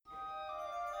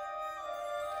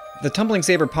The Tumbling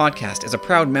Saber podcast is a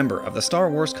proud member of the Star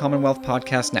Wars Commonwealth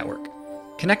Podcast Network.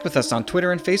 Connect with us on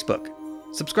Twitter and Facebook.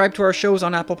 Subscribe to our shows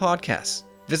on Apple Podcasts.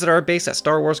 Visit our base at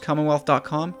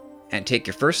StarWarsCommonwealth.com and take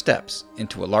your first steps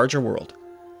into a larger world.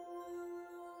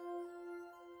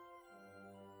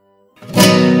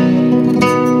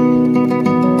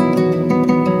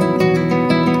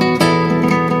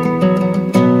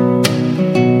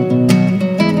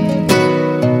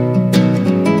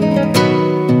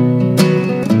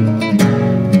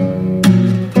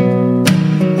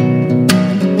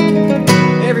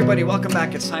 Welcome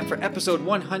back. It's time for episode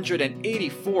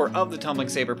 184 of the Tumbling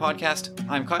Saber podcast.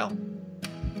 I'm Kyle.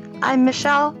 I'm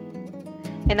Michelle.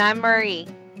 And I'm Marie.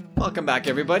 Welcome back,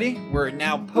 everybody. We're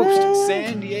now post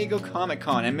San Diego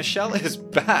Comic-Con, and Michelle is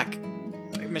back.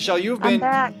 Michelle, you've been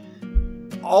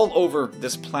all over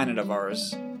this planet of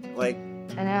ours. I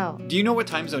know. Do you know what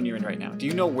time zone you're in right now? Do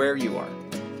you know where you are?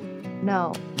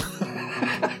 No.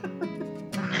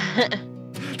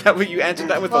 You answered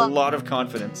that with a lot of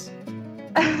confidence.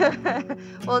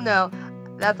 Well, no,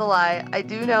 that's a lie. I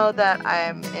do know that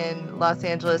I'm in Los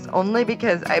Angeles only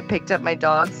because I picked up my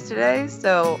dogs today.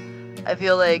 So I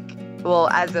feel like,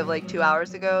 as of 2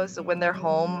 hours ago. So when they're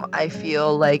home, I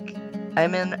feel like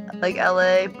I'm in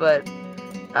LA. But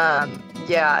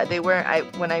yeah, they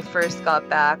weren't. When I first got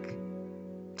back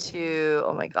to,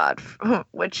 oh my God,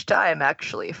 which time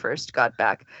actually first got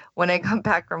back? When I got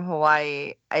back from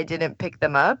Hawaii, I didn't pick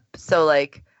them up. So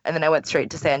and then I went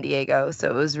straight to San Diego, so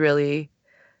it was really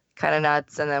kind of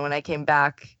nuts. And then when I came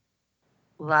back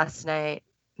last night,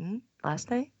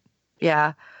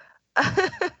 yeah,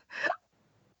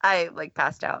 I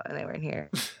passed out and they weren't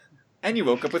here. And you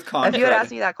woke up with Concord. If you had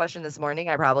asked me that question this morning,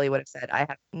 I probably would have said I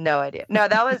have no idea. No,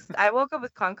 I woke up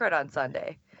with Concord on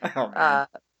Sunday. Oh,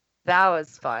 that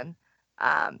was fun.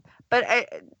 But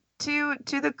to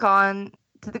the con.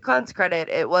 To the con's credit,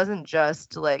 it wasn't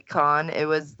just con. It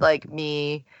was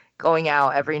me going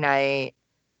out every night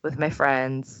with my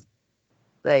friends,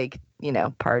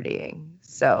 partying.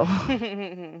 So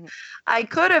I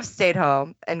could have stayed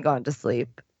home and gone to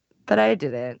sleep, but I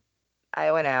didn't.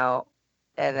 I went out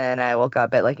and then I woke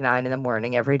up at 9 in the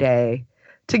morning every day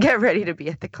to get ready to be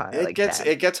at the con. It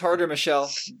gets harder, Michelle.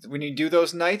 When you do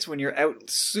those nights, when you're out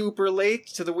super late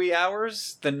to the wee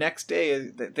hours, the next day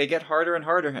they get harder and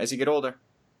harder as you get older.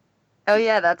 Oh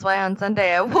yeah, that's why on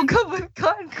Sunday I woke up with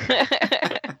Concord.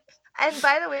 And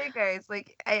by the way, guys,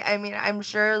 I mean, I'm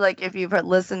sure if you've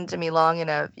listened to me long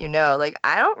enough,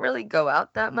 I don't really go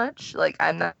out that much.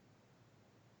 I'm not.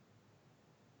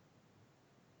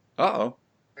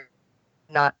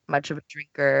 Not much of a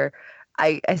drinker.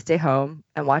 I stay home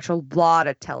and watch a lot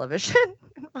of television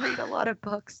and read a lot of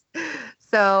books.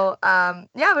 So yeah,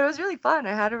 but it was really fun.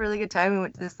 I had a really good time. We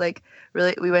went to this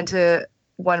we went to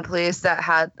one place that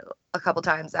had a couple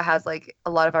times that has a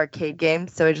lot of arcade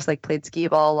games. So I just played skee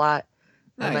ball a lot.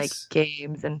 Nice. And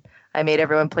games, and I made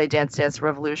everyone play Dance Dance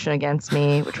Revolution against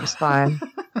me, which was fun.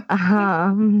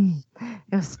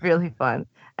 It was really fun.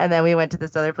 And then we went to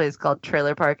this other place called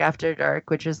Trailer Park After Dark,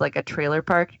 which is a trailer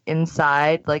park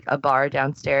inside a bar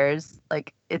downstairs.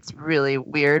 It's really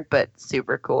weird but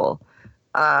super cool.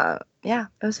 Yeah,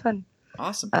 it was fun.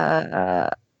 Awesome.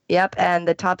 Yep, and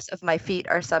the tops of my feet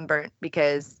are sunburnt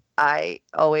because I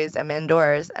always am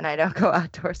indoors and I don't go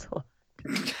outdoors a lot.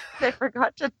 I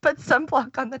forgot to put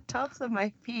sunblock on the tops of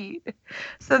my feet.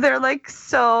 So they're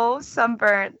so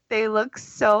sunburnt. They look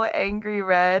so angry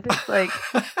red.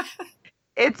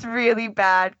 It's really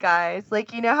bad, guys.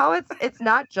 You know how it's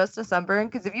not just a sunburn,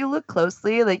 because if you look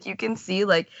closely, you can see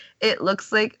it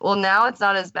looks now it's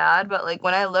not as bad, but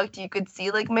when I looked, you could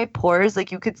see my pores,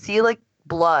 you could see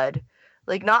blood.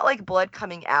 Not blood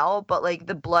coming out, but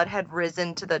the blood had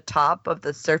risen to the top of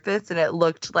the surface and it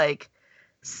looked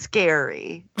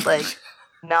scary.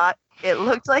 It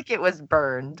looked like it was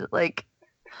burned.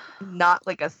 Not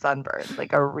a sunburn,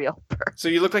 a real burn. So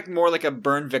you look more like a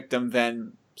burn victim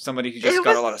than somebody who just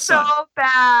got a lot of sun. It was so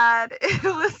bad. It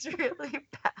was really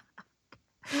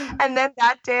bad. And then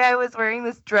that day I was wearing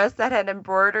this dress that had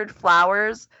embroidered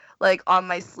flowers on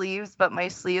my sleeves, but my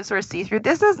sleeves were see-through.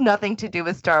 This has nothing to do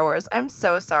with Star Wars. I'm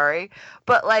so sorry.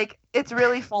 But it's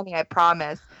really funny, I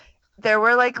promise. There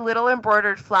were little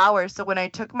embroidered flowers, so when I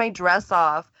took my dress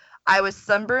off, I was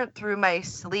sunburnt through my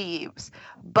sleeves,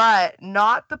 but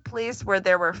not the place where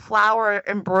there were flower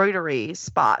embroidery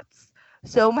spots.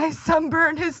 So my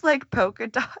sunburn is polka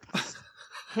dots.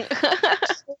 Shoulder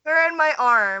and my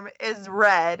arm is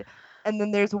red, and then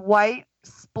there's white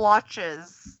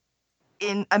splotches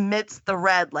in amidst the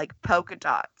red polka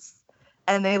dots,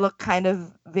 and they look kind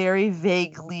of very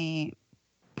vaguely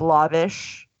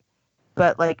blobbish,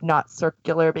 but like not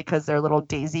circular because they're little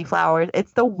daisy flowers.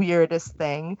 It's the weirdest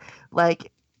thing.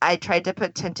 Like I tried to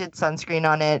put tinted sunscreen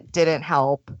on it, didn't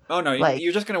help. Oh no, Like,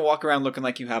 you're just gonna walk around looking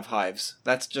like you have hives.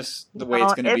 That's just the way no,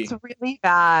 it's gonna be. it's really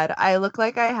bad. I look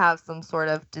like I have some sort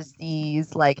of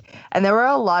disease. Like, and there were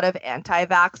a lot of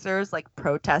anti-vaxxers like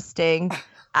protesting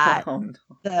at Oh no.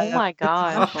 Oh my the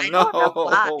con. gosh. Oh, I don't know no.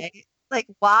 why. Like,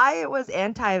 why it was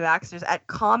anti-vaxxers at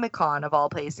Comic-Con of all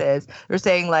places. They're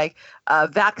saying like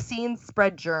vaccines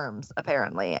spread germs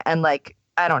apparently, and like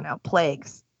I don't know,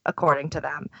 plagues according to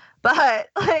them. But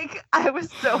like I was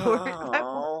so worried. I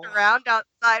walked around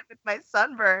outside with my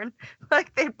sunburn.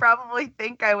 Like they'd probably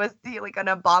think I was like an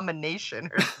abomination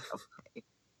or something.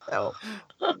 So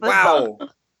Wow.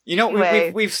 You know,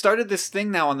 Anyway. we've started this thing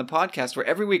now on the podcast where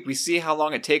every week we see how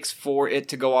long it takes for it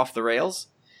to go off the rails.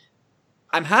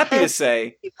 I'm happy to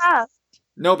say, pretty fast.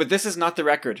 no, but this is not the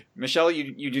record. Michelle,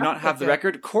 you do not have the Okay.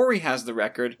 record. Corey has the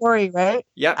record. Sorry, right?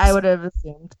 Yep. I would have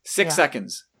assumed. 6 yeah.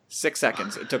 seconds. 6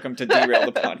 seconds. It took him to derail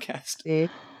the podcast. See?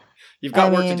 You've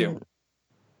got I work to do. mean,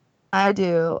 I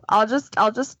do. I'll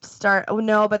just start. Oh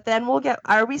no, but then we'll get.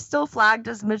 Are we still flagged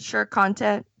as mature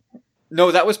content? No,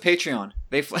 that was Patreon.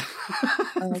 They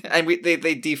Okay. and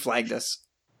they deflagged us.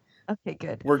 Okay,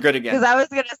 good. We're good Because again. I was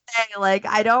gonna say, like,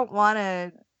 I don't want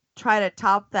to try to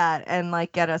top that and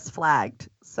like get us flagged.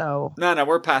 So No,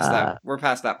 we're past that. We're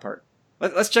past that part.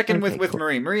 Let's check in Okay, with cool.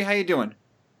 Marie. Marie, how you doing?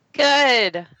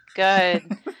 Good.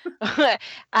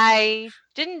 I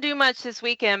didn't do much this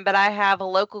weekend, but I have a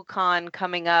local con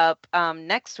coming up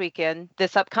next weekend,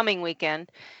 this upcoming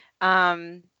weekend.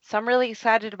 So I'm really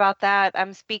excited about that.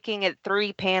 I'm speaking at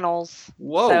 3 panels.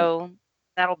 Whoa. So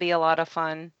that'll be a lot of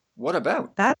fun. What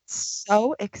about? that's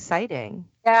so exciting.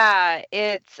 Yeah,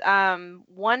 it's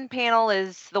one panel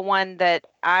is the one that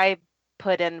I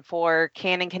put in for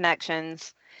Canon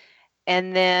Connections.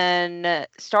 And then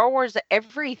Star Wars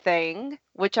Everything,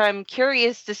 which I'm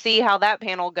curious to see how that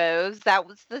panel goes. That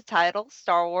was the title,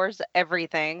 Star Wars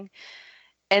Everything.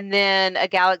 And then a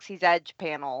Galaxy's Edge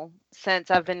panel.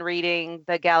 Since I've been reading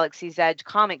the Galaxy's Edge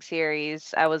comic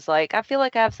series, I was like, I feel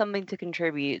like I have something to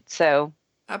contribute. So,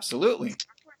 Absolutely.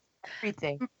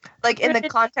 Everything, like in the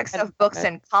context of books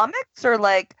and comics, or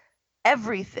like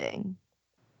everything.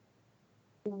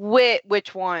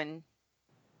 which one?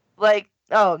 Like,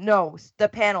 oh no, the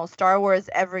panel, Star Wars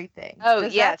Everything. Oh,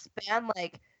 Does yes. that span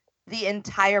like the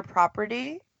entire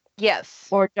property, Yes,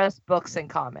 or just books and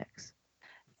comics?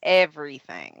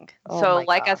 everything. Oh So, my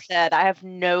like I gosh. said, I have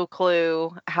no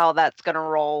clue how that's going to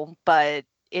roll, but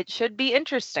it should be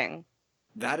interesting.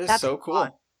 That is That's so fun.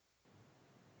 cool.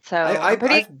 So, I'm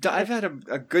pretty. I've had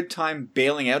a good time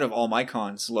bailing out of all my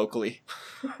cons locally.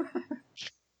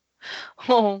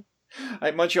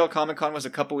 Montreal Comic Con was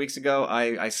a couple weeks ago.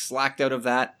 I slacked out of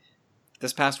that.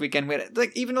 This past weekend we had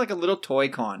even a little toy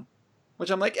con,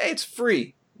 which I'm like, hey, it's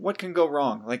free. What can go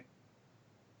wrong? Like,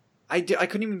 I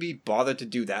couldn't even be bothered to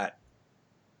do that.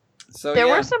 So There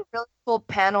yeah. were some really cool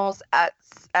panels at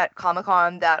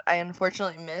Comic-Con that I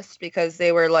unfortunately missed because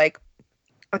they were like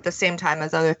at the same time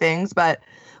as other things. But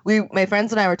my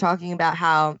friends and I were talking about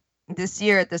how this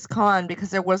year at this con, because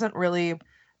there wasn't really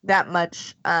that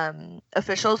much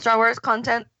official Star Wars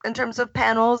content in terms of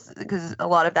panels, because a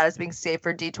lot of that is being saved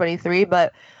for D23.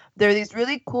 But there are these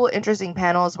really cool, interesting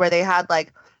panels where they had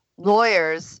like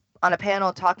lawyers on a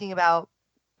panel talking about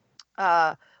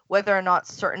whether or not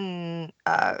certain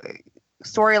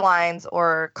storylines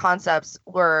or concepts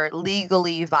were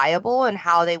legally viable and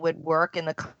how they would work in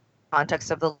the context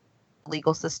of the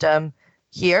legal system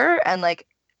here, and like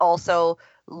also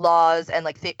laws and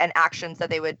like and actions that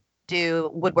they would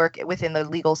work within the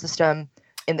legal system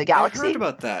in the I galaxy. heard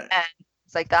about that. And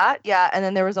it's like that, yeah. And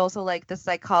then there was also like the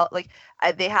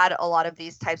they had a lot of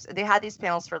these types. They had these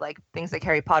panels for like things like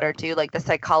Harry Potter too, like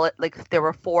like there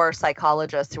were 4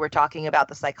 psychologists who were talking about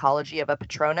the psychology of a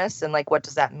Patronus and like what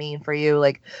does that mean for you,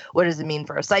 like what does it mean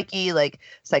for a psyche, like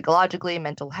psychologically,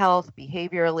 mental health,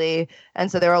 behaviorally.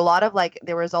 And so there were a lot of like,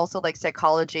 there was also like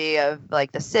psychology of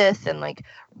like the Sith, and like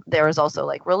there was also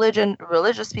like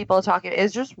religious people talking.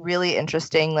 It's just really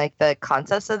interesting, like the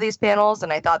concepts of these panels,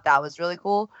 and I thought that was really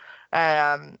cool.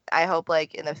 I hope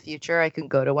like in the future I can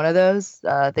go to one of those.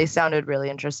 They sounded really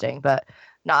interesting, but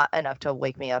not enough to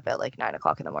wake me up at like 9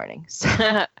 o'clock in the morning. So,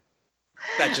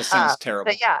 That just sounds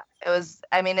terrible. but yeah, it was.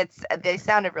 I mean, they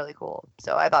sounded really cool,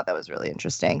 so I thought that was really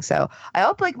interesting. So I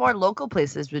hope like more local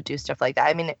places would do stuff like that.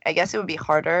 I mean, I guess it would be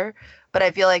harder, but I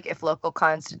feel like if local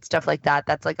cons did stuff like that,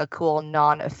 that's like a cool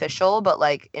non-official but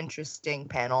like interesting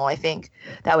panel. I think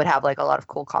that would have like a lot of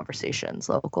cool conversations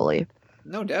locally.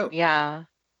 No doubt. Yeah.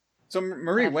 So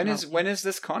Marie, when Definitely. is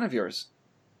this con of yours?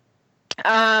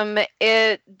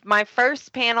 My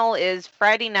first panel is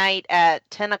Friday night at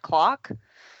 10 o'clock,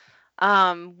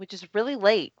 which is really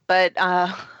late, but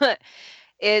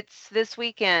it's this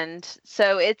weekend.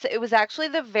 So it was actually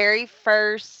the very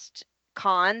first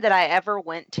con that I ever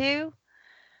went to.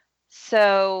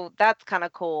 So that's kind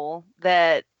of cool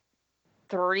that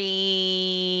 4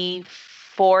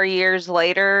 years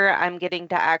later, I'm getting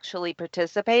to actually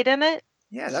participate in it.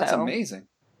 Yeah, that's So amazing.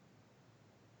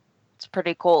 it's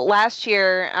pretty cool. Last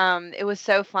year, it was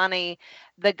so funny.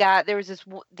 There was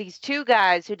these two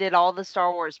guys who did all the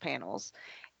Star Wars panels,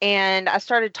 and I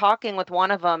started talking with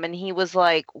one of them, and he was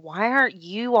like, "Why aren't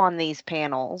you on these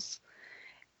panels?"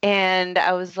 And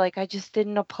I was like, "I just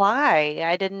didn't apply.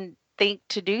 I didn't think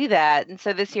to do that." And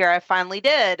so this year I finally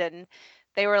did, and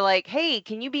they were like, "Hey,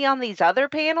 can you be on these other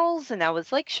panels?" And I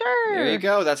was like, There you "Sure."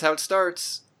 go. That's how it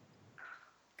starts.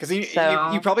 Because you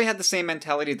So probably had the same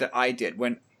mentality that I did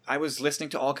when I was listening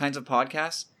to all kinds of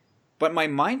podcasts. But my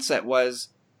mindset was,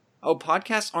 oh,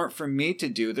 podcasts aren't for me to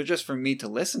do. They're just for me to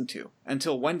listen to.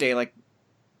 Until one day, like,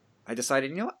 I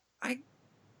decided, you know what?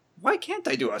 Why can't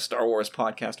I do a Star Wars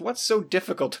podcast? What's so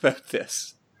difficult about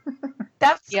this?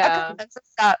 That's a yeah, consensus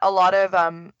that a lot of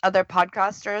other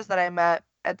podcasters that I met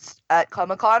at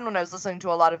Comic-Con when I was listening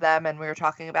to a lot of them and we were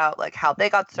talking about like how they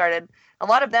got started. A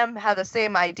lot of them had the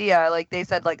same idea. Like they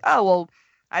said like, "Oh, well,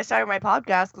 I started my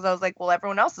podcast because I was like, well,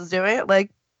 everyone else is doing it.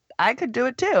 Like I could do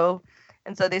it too."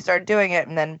 And so they started doing it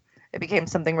and then it became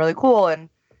something really cool and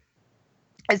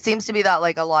it seems to be that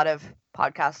like a lot of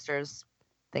podcasters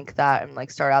think that and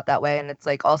like start out that way and it's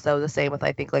like also the same with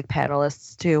I think like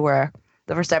panelists too where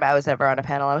the first time I was ever on a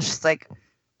panel I was just like,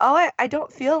 oh, I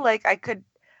don't feel like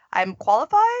I'm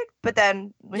qualified, but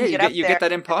then when Yeah, you get up you there get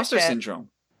that imposter shit, syndrome.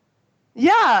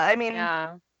 yeah, I mean,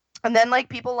 yeah. and then like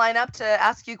people line up to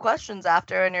ask you questions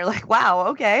after and you're like, wow,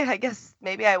 okay, I guess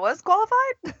maybe I was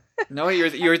qualified. No,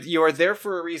 you're there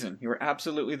for a reason. You're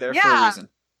absolutely there for a Yeah. reason.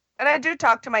 And I do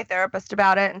talk to my therapist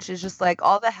about it, and she's just like,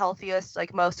 all the healthiest,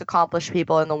 like most accomplished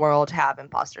people in the world have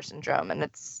imposter syndrome. And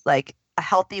it's like a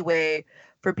healthy way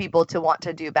for people to want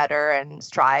to do better and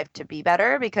strive to be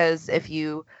better. Because if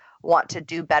you want to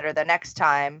do better the next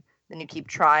time, then you keep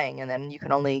trying, and then you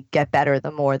can only get better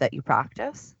the more that you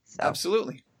practice. So,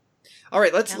 Absolutely. All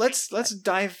right, Yeah. let's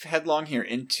dive headlong here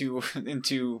into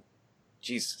into.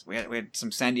 Jeez, we had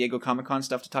some San Diego Comic-Con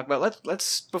stuff to talk about.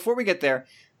 Let's before we get there,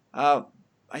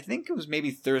 I think it was maybe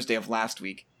Thursday of last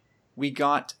week. We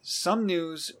got some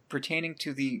news pertaining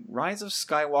to the Rise of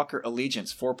Skywalker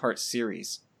Allegiance 4-part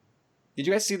series. Did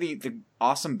you guys see the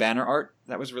awesome banner art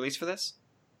that was released for this?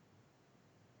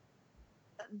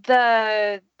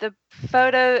 The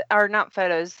photo or not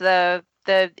photos, the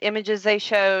images they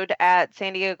showed at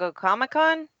San Diego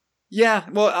Comic-Con. Yeah,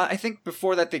 well, I think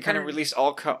before that they kind of Or- released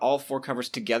all 4 covers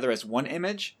together as one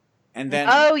image, and then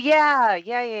Oh yeah.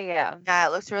 yeah,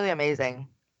 it looks really amazing.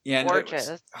 yeah, and it was,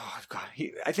 Gorgeous. oh god,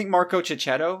 I think Marco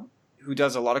Cicchetto, who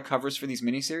does a lot of covers for these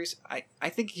miniseries, I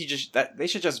think they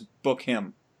should just book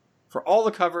him for all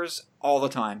the covers all the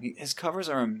time. His covers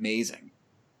are amazing,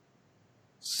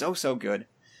 so good.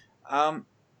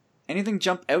 Anything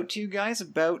jump out to you guys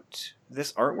about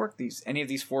this artwork? Any of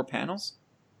these 4 panels?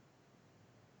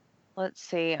 Let's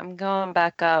see. I'm going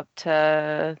back up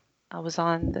to. I was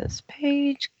on this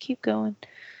page. Keep going.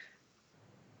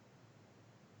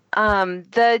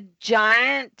 The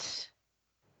giant.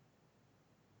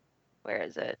 Where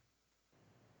is it?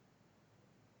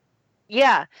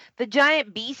 Yeah, the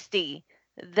giant beastie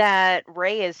that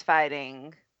Rey is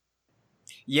fighting.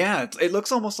 Yeah, it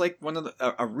looks almost like one of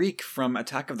a Reek from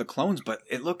Attack of the Clones, but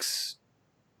it looks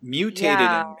mutated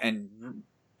Yeah. and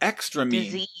extra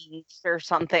mean. Diseased or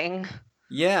something.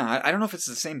 Yeah, I don't know if it's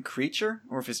the same creature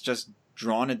or if it's just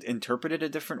drawn and interpreted a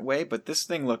different way, but this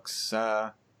thing looks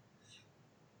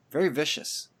very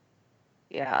vicious.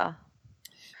 Yeah.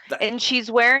 That- And she's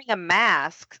wearing a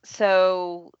mask,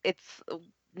 so it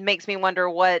makes me wonder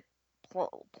what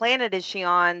planet is she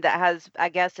on that has, I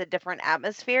guess, a different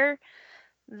atmosphere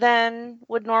than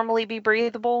would normally be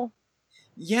breathable.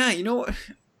 Yeah, you know,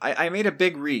 I made a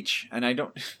big reach, and I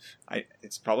don't.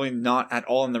 It's probably not at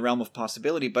all in the realm of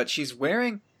possibility, but she's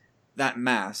wearing that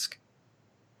mask,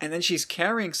 and then she's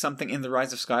carrying something in the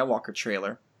Rise of Skywalker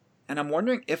trailer, and I'm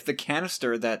wondering if the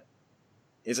canister that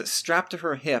is strapped to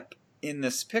her hip in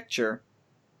this picture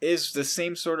is the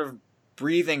same sort of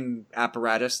breathing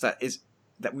apparatus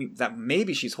that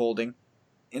maybe she's holding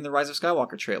in the Rise of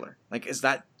Skywalker trailer. Like, is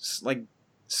that like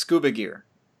scuba gear,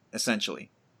 essentially?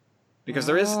 Because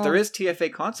there is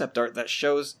TFA concept art that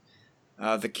shows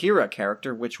the Kira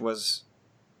character, which was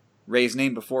Rey's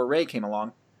name before Rey came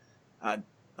along,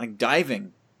 like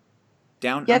diving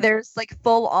down. Yeah, there's like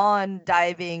full on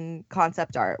diving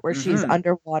concept art where she's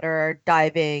underwater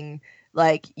diving.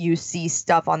 Like you see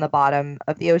stuff on the bottom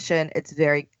of the ocean. It's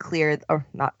very clear, or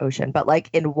not ocean, but like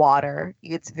in water.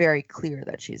 It's very clear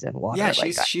that she's in water. Yeah,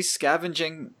 like she's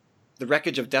scavenging the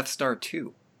wreckage of Death Star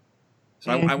 2.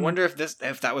 So I wonder if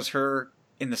that was her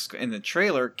in the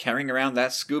trailer carrying around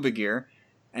that scuba gear,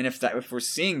 and if we're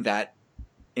seeing that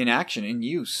in action, in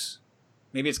use.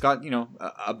 Maybe it's got,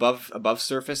 above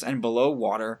surface and below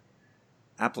water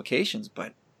applications.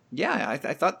 But yeah, I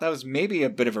thought that was maybe a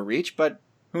bit of a reach, but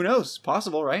who knows?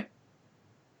 Possible, right?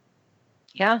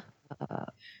 Yeah.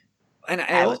 And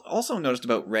I also noticed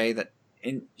about Rey that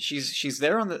she's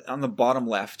there on the bottom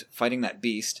left fighting that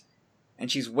beast,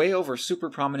 and she's way over super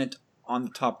prominent on the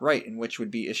top right, in which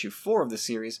would be issue 4 of the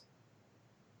series,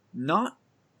 not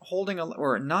holding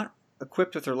or not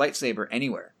equipped with her lightsaber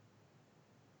anywhere.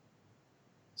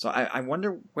 So I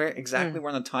wonder where exactly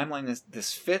where on the timeline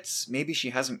this fits. Maybe she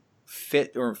hasn't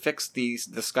fit or fixed the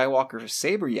Skywalker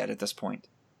saber yet at this point,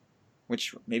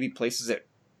 which maybe places it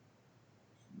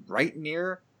right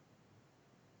near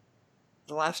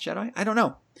The Last Jedi. I don't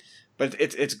know, but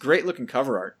it's great looking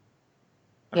cover art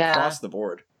across the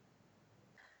board.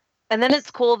 And then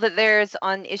it's cool that there's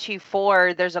on issue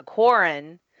 4 there's a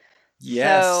Quarren.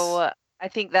 Yes. So I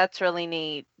think that's really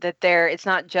neat that it's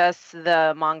not just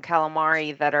the Mon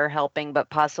Calamari that are helping,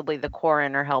 but possibly the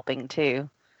Quarren are helping too.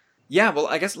 Yeah, well,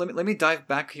 I guess let me dive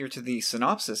back here to the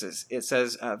synopsis. It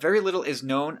says very little is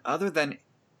known other than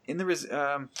in the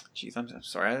I'm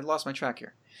sorry, I lost my track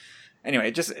here.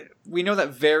 Anyway, we know that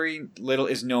very little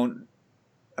is known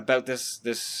about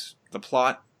the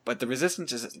plot, but the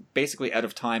Resistance is basically out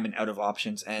of time and out of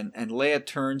options, and Leia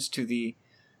turns to the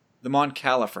Mon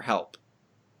Cala for help.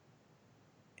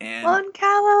 And Mon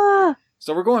Cala!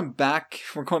 So we're going back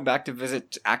to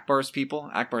visit Akbar's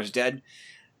people. Akbar's dead.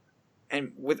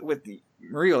 And with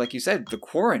Mario, like you said, the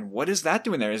Quarren, what is that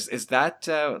doing there? Is that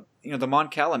the Mon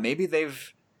Cala? Maybe they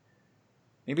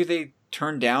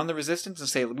turn down the Resistance and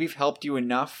say, we've helped you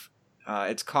enough.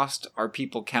 It's cost our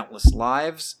people countless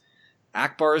lives.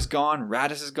 Akbar is gone.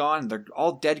 Raddus is gone. They're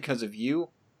all dead because of you.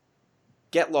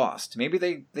 Get lost. Maybe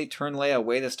they turn Leia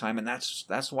away this time, and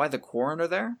that's why the Quarren are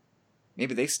there.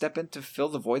 Maybe they step in to fill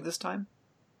the void this time.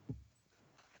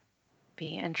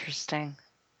 Be interesting,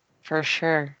 for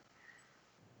sure.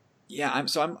 Yeah, I'm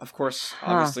of course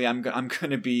obviously I'm going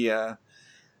to be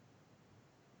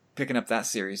picking up that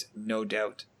series, no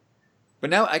doubt. But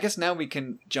now I guess we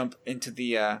can jump into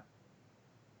the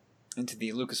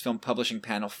Lucasfilm Publishing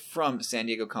panel from San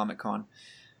Diego Comic-Con.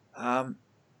 I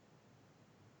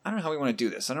don't know how we want to do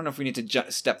this. I don't know if we need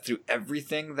to step through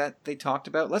everything that they talked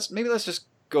about. Let's just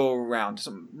go around.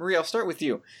 So, Maria, I'll start with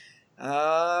you.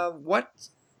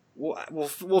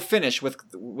 We'll finish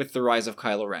with the rise of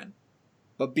Kylo Ren,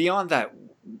 but beyond that,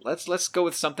 let's go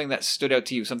with something that stood out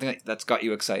to you, something that's got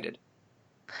you excited.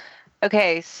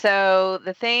 Okay, so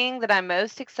the thing that I'm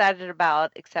most excited about,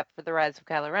 except for the rise of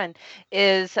Kylo Ren,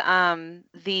 is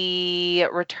the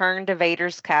return to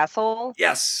Vader's castle.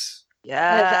 Yes.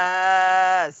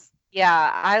 Yes.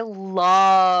 Yeah, I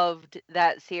loved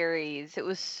that series. It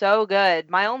was so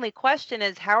good. My only question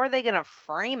is, how are they going to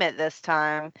frame it this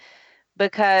time?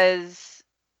 Because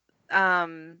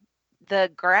the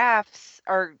Graphs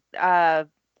are, oh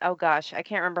gosh, I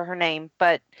can't remember her name,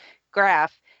 but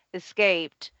Graf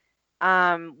escaped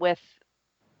with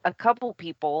a couple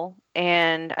people,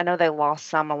 and I know they lost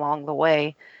some along the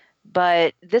way.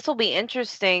 But this will be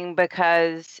interesting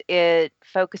because it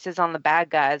focuses on the bad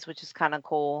guys, which is kind of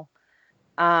cool.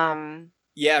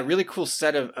 Yeah, really cool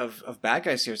set of bad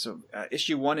guys here. So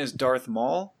issue 1 is Darth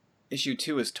Maul. Issue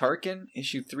 2 is Tarkin.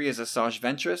 Issue 3 is Asajj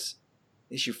Ventress.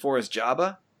 Issue 4 is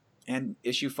Jabba. And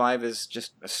issue 5 is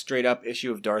just a straight up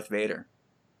issue of Darth Vader.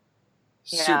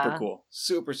 Yeah. Super cool.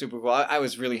 Super, super cool. I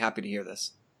was really happy to hear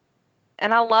this.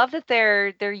 And I love that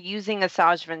they're using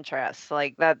Asajj Ventress.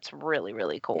 Like, that's really,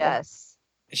 really cool. Yes.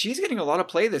 She's getting a lot of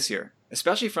play this year,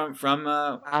 especially from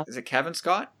is it Kevin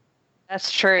Scott?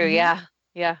 That's true. Mm-hmm.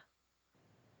 Yeah.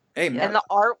 Hey, and the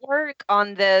artwork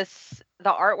on this,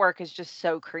 the artwork is just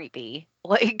so creepy.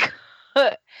 Like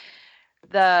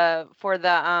the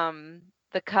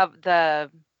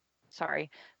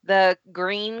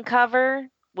green cover,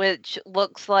 which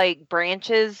looks like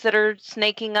branches that are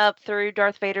snaking up through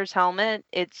Darth Vader's helmet.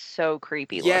 It's so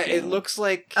creepy looking. Yeah, it looks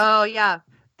like... Oh, yeah.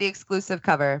 The exclusive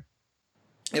cover.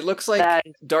 It looks like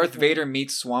Darth Vader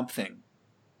meets Swamp Thing.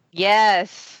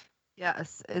 Yes.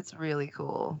 Yes, it's really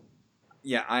cool.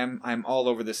 Yeah, I'm all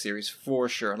over this series for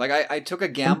sure. Like I took a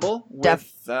gamble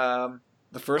with the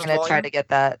first volume. I'm gonna try to get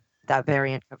that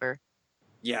variant cover.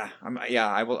 Yeah,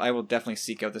 I will definitely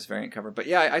seek out this variant cover. But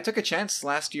yeah, I took a chance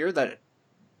last year that,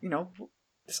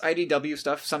 this IDW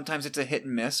stuff, sometimes it's a hit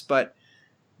and miss, but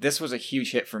this was a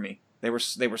huge hit for me. They were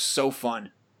so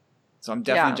fun. So I'm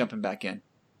definitely jumping back in.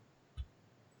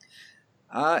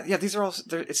 These are all.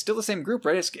 It's still the same group,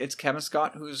 right? It's Kevin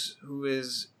Scott who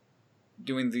is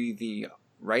doing the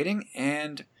writing,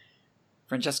 and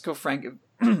Francesco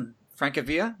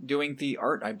Francavilla doing the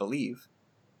art, I believe.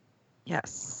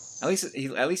 Yes. At least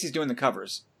he's doing the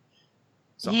covers.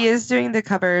 So he is doing the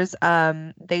covers.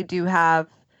 They do have,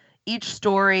 each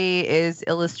story is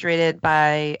illustrated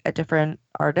by a different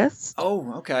artist.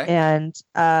 Oh, okay. And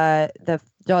the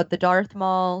Darth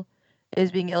Maul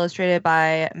is being illustrated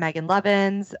by Megan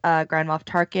Levins. Grand Moff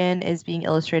Tarkin is being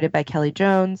illustrated by Kelly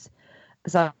Jones.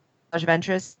 Savage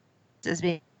Ventress is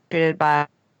being illustrated by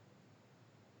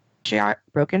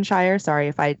Brokenshire. Sorry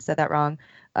if I said that wrong.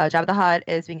 Jabba the Hutt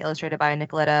is being illustrated by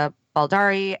Nicoletta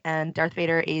Baldari, and Darth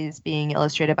Vader is being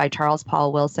illustrated by Charles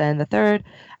Paul Wilson III,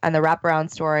 and the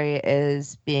wraparound story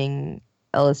is being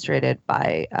illustrated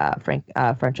by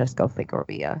Francesco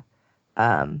Francavilla.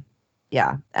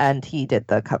 And he did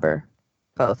the cover,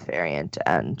 both variant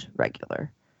and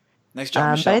regular. Nice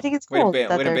job, Michelle. But I think it's cool way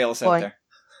to bail us out there.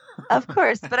 Of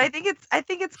course, but I think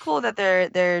it's cool that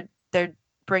they're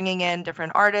bringing in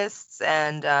different artists,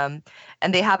 and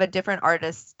they have a different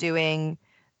artist doing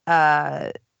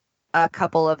a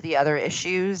couple of the other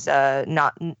issues,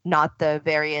 not the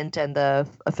variant and the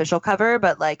official cover,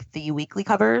 but like the weekly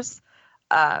covers.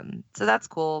 So that's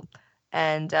cool,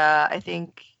 and I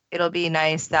think it'll be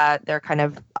nice that they're kind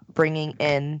of bringing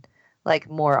in like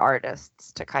more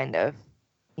artists to kind of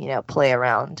play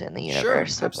around in the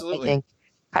universe. Sure, absolutely. I think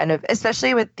kind of,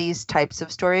 especially with these types of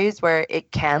stories where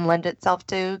it can lend itself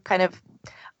to kind of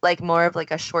like more of like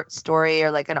a short story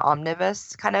or like an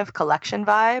omnibus kind of collection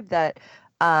vibe that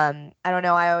I don't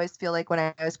know, I always feel like when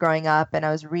I was growing up and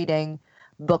I was reading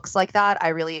books like that, I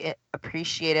really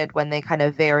appreciated when they kind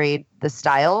of varied the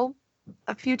style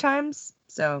a few times.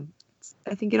 So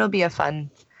I think it'll be a fun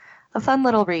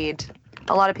little read.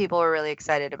 A lot of people were really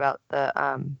excited about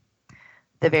the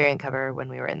variant cover when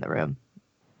we were in the room.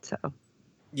 So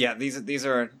yeah, these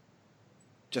are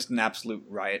just an absolute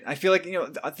riot. I feel like the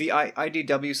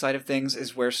IDW side of things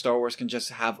is where Star Wars can just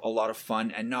have a lot of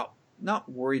fun and not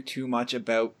worry too much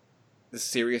about the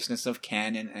seriousness of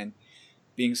canon and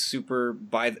being super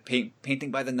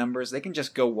painting by the numbers. They can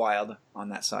just go wild on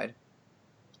that side,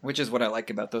 which is what I like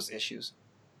about those issues,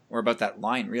 or about that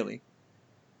line, really.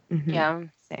 Mm-hmm. Yeah,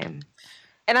 same.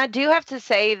 And I do have to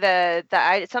say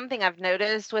something I've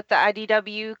noticed with the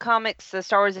IDW comics, the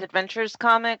Star Wars Adventures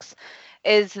comics,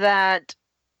 is that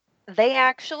they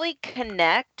actually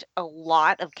connect a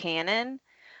lot of canon.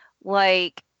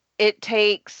 Like, it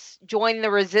takes Join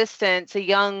the Resistance,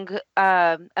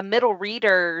 a middle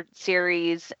reader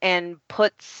series, and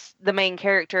puts the main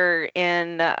character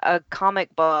in a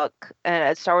comic book,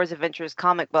 a Star Wars Adventures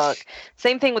comic book.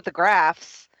 Same thing with the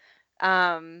graphs.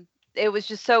 It was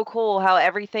just so cool how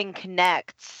everything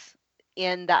connects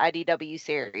in the IDW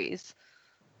series.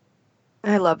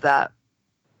 I love that.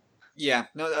 Yeah,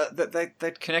 no,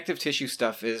 that connective tissue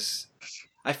stuff is,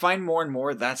 I find more and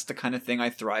more that's the kind of thing I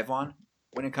thrive on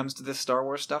when it comes to this Star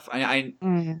Wars stuff. I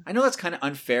know that's kind of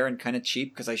unfair and kind of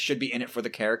cheap because I should be in it for the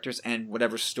characters and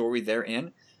whatever story they're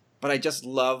in, but I just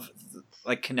love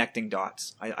like connecting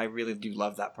dots. I really do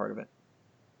love that part of it.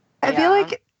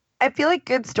 I feel like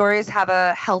good stories have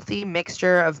a healthy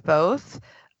mixture of both.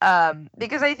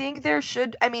 Because I think there's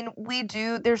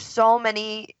so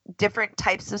many different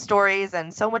types of stories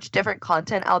and so much different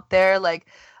content out there. Like,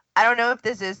 I don't know if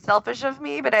this is selfish of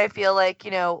me, but I feel like,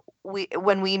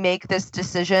 when we make this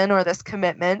decision or this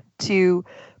commitment to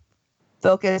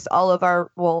focus all of a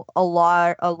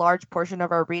large portion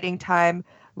of our reading time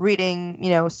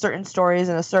reading, certain stories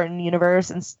in a certain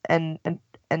universe and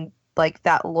like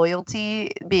that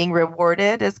loyalty being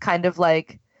rewarded is kind of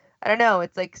like, I don't know,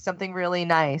 it's like something really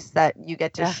nice that you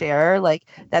get to share, like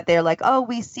that they're like, oh,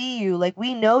 we see you, like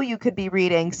we know you could be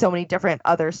reading so many different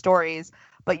other stories,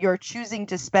 but you're choosing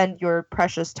to spend your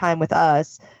precious time with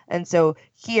us. And so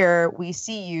here we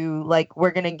see you, like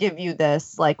we're going to give you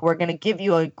this, like we're going to give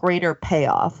you a greater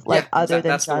payoff, like other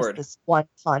than just this one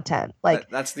content. Like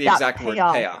that's the exact word,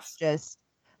 payoff.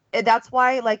 That's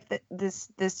why like this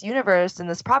universe and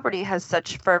this property has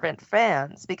such fervent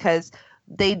fans, because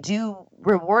they do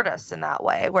reward us in that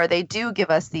way, where they do give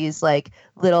us these like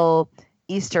little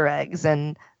Easter eggs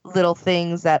and little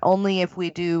things that only if we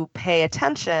do pay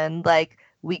attention, like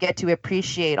we get to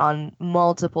appreciate on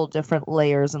multiple different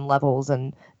layers and levels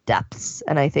and depths.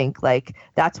 And I think like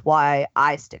that's why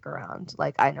I stick around.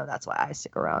 Like I know that's why I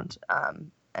stick around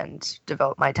and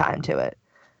devote my time to it.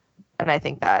 And I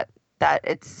think that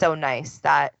it's so nice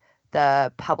that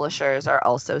the publishers are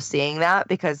also seeing that,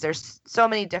 because there's so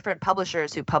many different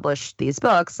publishers who publish these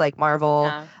books, like Marvel,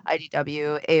 Yeah.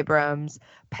 IDW, Abrams,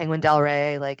 Penguin Del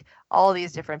Rey, like all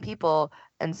these different people.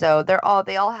 And so they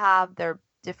all have their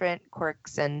different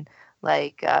quirks and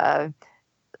like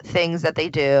things that they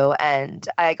do. And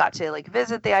I got to like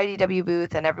visit the IDW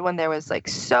booth, and everyone there was like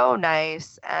so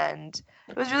nice, and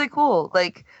it was really cool.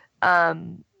 Like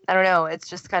I don't know, it's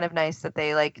just kind of nice that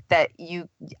they like that you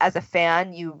as a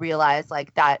fan you realize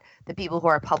like that the people who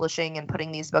are publishing and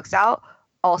putting these books out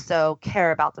also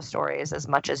care about the stories as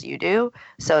much as you do,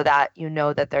 so that you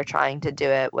know that they're trying to do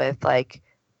it with like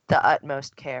the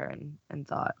utmost care and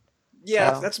thought.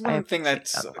 Yeah, So, that's I one thing appreciate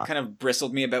that's that a lot. kind of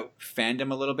bristled me about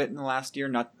fandom a little bit in the last year.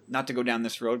 Not to go down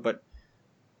this road, but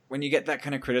when you get that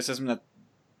kind of criticism that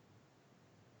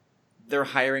they're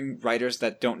hiring writers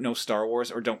that don't know Star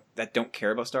Wars or that don't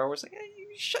care about Star Wars, like,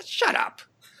 shut up.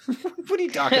 What are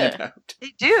you talking about?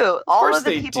 They do. All course of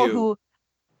the they people do. who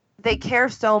they care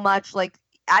so much, like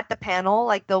at the panel,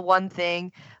 like the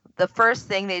first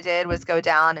thing they did was go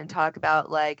down and talk about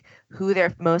like who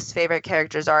their most favorite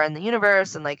characters are in the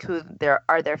universe, and like who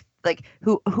are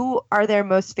their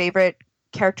most favorite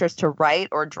characters to write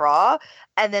or draw.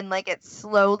 And then like it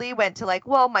slowly went to like,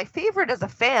 well, my favorite as a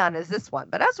fan is this one,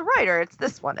 but as a writer it's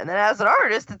this one, and then as an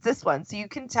artist it's this one. So you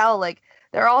can tell like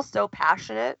they're all so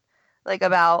passionate like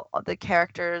about the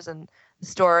characters and the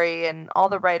story, and all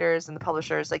the writers and the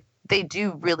publishers, like they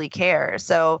do really care.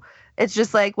 So it's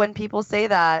just like when people say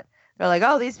that, they're like,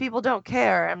 oh, these people don't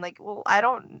care. I'm like, well,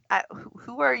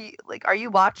 who are you? Like, are you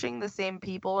watching the same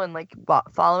people and like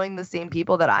following the same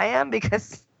people that I am?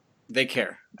 Because They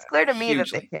care. it's clear to me that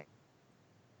they Hugely. care.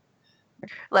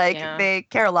 Like Yeah. they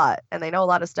care a lot and they know a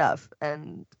lot of stuff.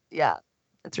 And yeah,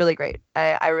 it's really great.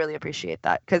 I really appreciate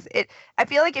that, because I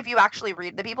feel like if you actually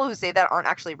read, the people who say that aren't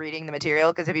actually reading the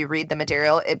material, because if you read the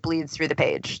material, it bleeds through the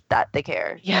page that they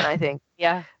care. Yeah. And I think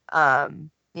Yeah.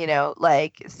 you know,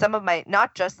 like some of my,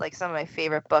 not just like some of my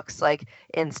favorite books like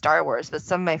in Star Wars, but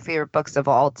some of my favorite books of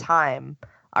all time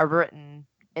are written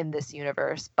in this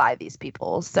universe by these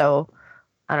people. So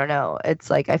I don't know. It's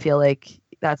like I feel like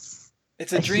that's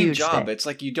It's a a dream huge job. thing. It's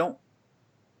like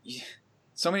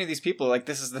so many of these people, like,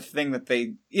 this is the thing that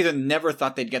they either never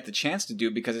thought they'd get the chance to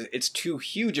do because it's too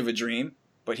huge of a dream,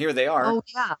 but here they are. Oh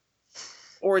yeah.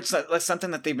 Or it's like something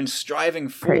that they've been striving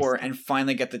for and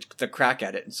finally get the crack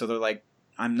at it. And so they're like,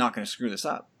 I'm not going to screw this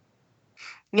up.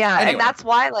 Yeah, Anyway. and that's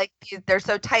why like they're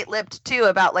so tight-lipped too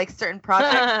about like certain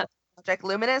projects. Project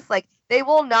Luminous, like they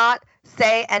will not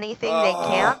say anything they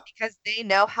can, Oh. because they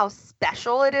know how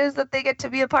special it is that they get to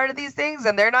be a part of these things,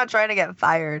 and they're not trying to get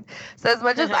fired. So as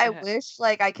much as I wish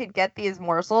like I could get these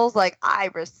morsels, like I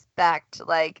respect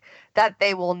like that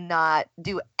they will not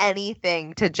do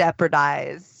anything to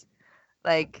jeopardize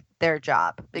like their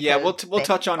job. Yeah, we'll because we'll they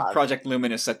touch on love- Project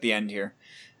Luminous at the end here.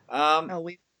 Oh,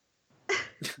 we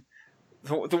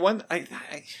The one I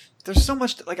there's so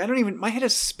much, like, I don't even, my head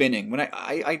is spinning when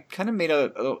I kind of made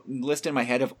a list in my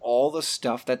head of all the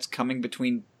stuff that's coming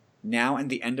between now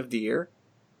and the end of the year.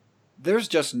 There's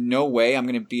just no way I'm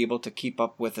going to be able to keep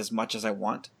up with as much as I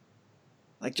want.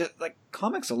 Like, just like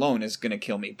comics alone is going to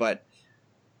kill me, but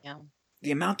Yeah.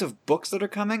 the amount of books that are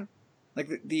coming,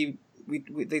 like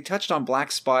they touched on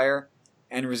Black Spire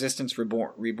and Resistance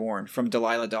Reborn from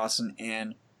Delilah Dawson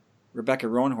and Rebecca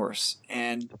Roanhorse,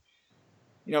 and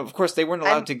you know, of course, they weren't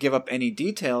allowed to give up any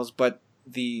details, but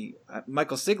the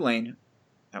Michael Siglane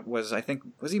was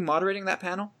he moderating that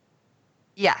panel?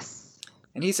 yes.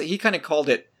 And he kind of called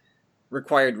it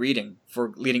required reading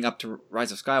for leading up to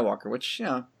Rise of Skywalker, which, you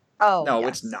know, Oh no, yes.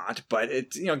 it's not. But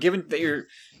it's, you know, given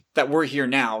that we're here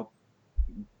now,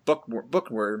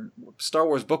 bookworm, Star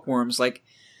Wars bookworms, like,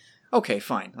 okay,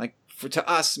 fine. Like, to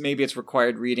us, maybe it's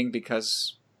required reading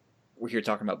because we're here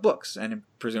talking about books, and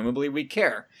presumably we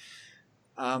care.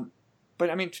 But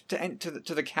I mean, to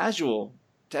the casual,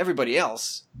 to everybody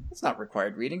else, it's not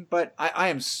required reading. But I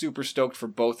am super stoked for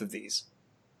both of these.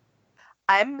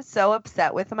 I'm so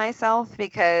upset with myself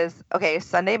because, okay,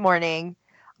 Sunday morning,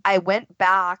 I went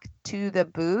back to the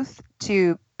booth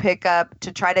to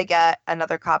try to get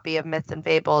another copy of Myths and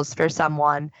Fables for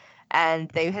someone, and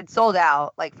they had sold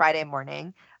out like Friday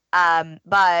morning.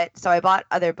 But so I bought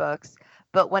other books,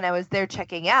 but when I was there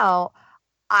checking out,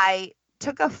 I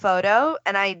took a photo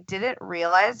and I didn't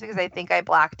realize, because I think I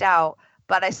blacked out,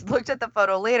 but I looked at the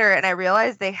photo later and I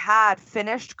realized they had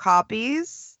finished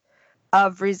copies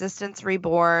of Resistance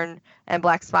Reborn and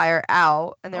Black Spire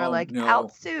out, and they were Oh, like, no.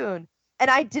 out soon. and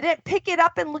I didn't pick it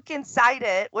up and look inside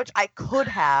it, which I could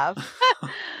have.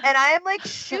 And I am like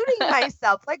shooting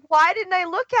myself. Like, why didn't I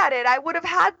look at it? I would have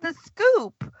had the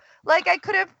scoop. Like, I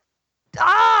could have.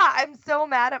 I'm so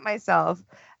mad at myself.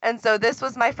 And so this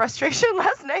was my frustration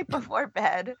last night before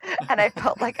bed. And I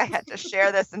felt like I had to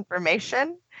share this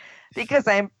information because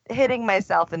I'm hitting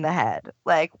myself in the head.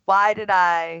 Like, why did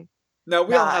I? No,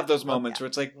 we all not have those look moments at where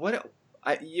it's like, what?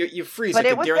 You freeze But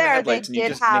like it a was deer in the there. headlights, They and you did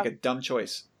just have- make a dumb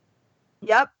choice.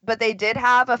 Yep, but they did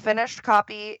have a finished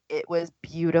copy. It was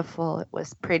beautiful. It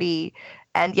was pretty.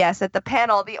 And yes, at the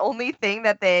panel, the only thing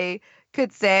that they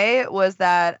could say was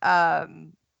that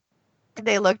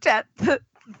they looked at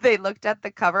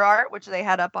the cover art, which they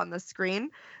had up on the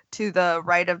screen to the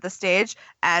right of the stage,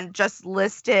 and just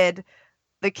listed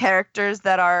the characters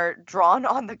that are drawn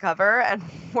on the cover, and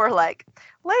were like,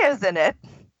 Leia's in it,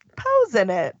 Poe's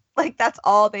in it. Like, that's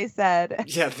all they said.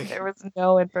 Yeah, There was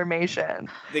no information.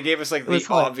 they gave us like the was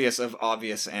hilarious. obvious of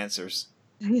obvious answers.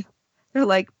 They're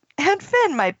like, and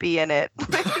Finn might be in it.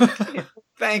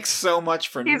 Thanks so much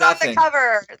for He's nothing. on the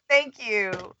cover. Thank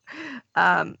you.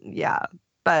 Yeah,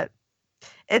 but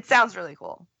it sounds really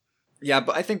cool. Yeah,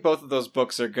 but I think both of those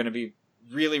books are going to be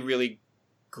really, really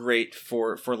great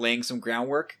for laying some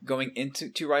groundwork going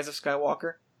into Rise of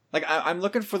Skywalker. Like, I'm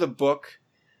looking for the book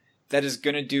that is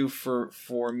going to do for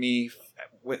me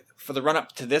for the run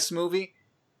up to this movie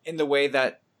in the way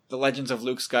that the Legends of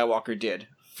Luke Skywalker did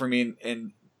for me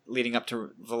in leading up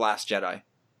to The Last Jedi.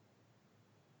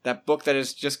 That book that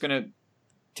is just going to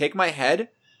take my head,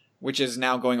 which is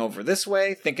now going over this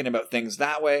way, thinking about things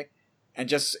that way, and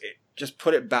just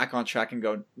put it back on track and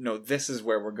go, no, this is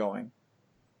where we're going.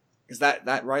 Because that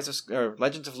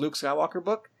Legends of Luke Skywalker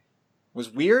book was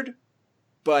weird,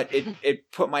 but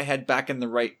it put my head back in the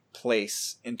right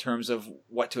place in terms of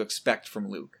what to expect from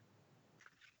Luke.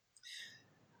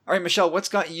 All right, Michelle, what's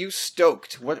got you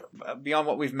stoked? What beyond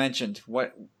what we've mentioned?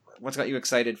 What's got you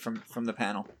excited from the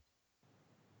panel?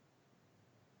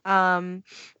 Well,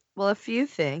 a few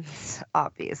things,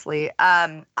 obviously.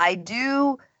 I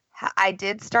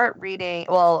did start reading.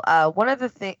 Well, a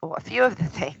few of the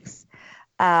things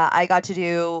I got to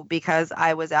do because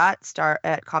I was at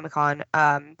Comic-Con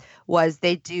was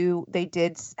they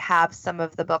did have some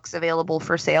of the books available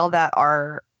for sale that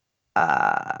are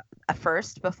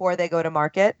first before they go to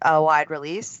market, wide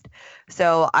released.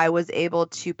 So I was able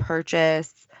to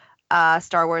purchase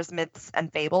Star Wars Myths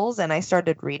and Fables, and I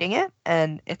started reading it,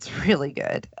 and it's really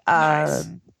good. Nice.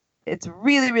 It's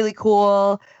really, really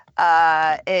cool.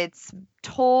 It's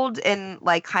told in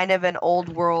like kind of an old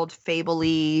world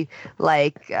fable-y,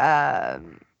 like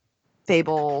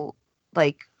fable,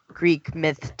 like Greek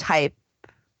myth type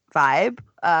vibe.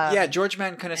 Yeah, George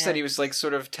Mann kind of said he was like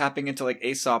sort of tapping into like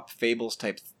Aesop fables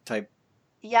type.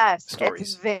 Yes,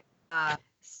 stories.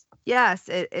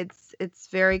 It's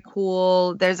very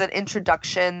cool. There's an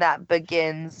introduction that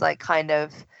begins like kind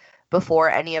of before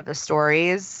any of the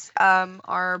stories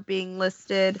are being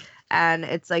listed, and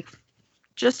it's like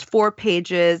just 4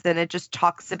 pages, and it just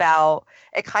talks about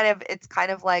it. It's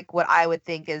kind of like what I would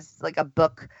think is like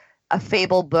a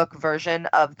fable book version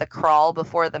of The Crawl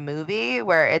before the movie,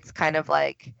 where it's kind of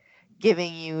like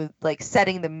giving you like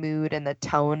setting the mood and the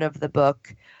tone of the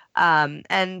book. And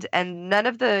none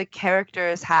of the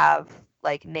characters have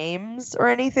like names or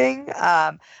anything,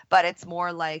 but it's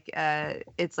more like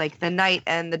it's like the Knight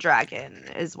and the Dragon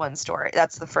is one story.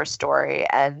 That's the first story,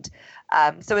 and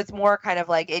so it's more kind of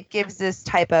like it gives this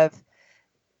type of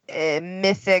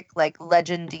mythic, like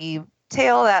legendy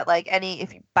tale that like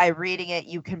by reading it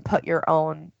you can put your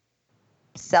own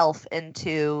self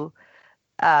into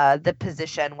the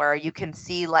position where you can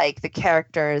see like the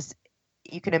characters.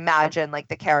 You can imagine like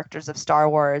the characters of Star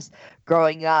Wars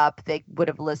growing up, they would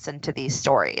have listened to these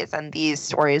stories, and these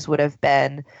stories would have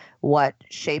been what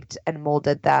shaped and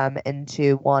molded them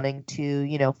into wanting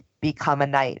to, become a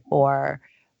knight or,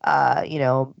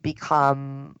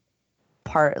 become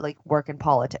part, like work in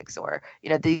politics, or,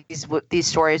 these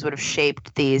stories would have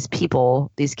shaped these people,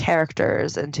 these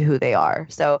characters into who they are.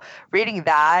 So reading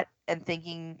that and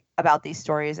thinking about these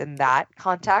stories in that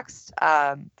context,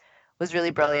 was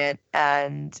really brilliant,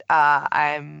 and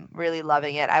I'm really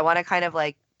loving it. I want to kind of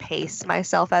like pace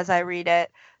myself as I read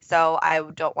it, so I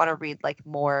don't want to read like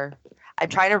more. I'm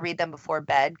trying to read them before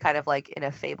bed, kind of like in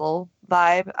a fable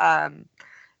vibe,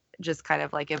 just kind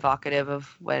of like evocative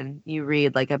of when you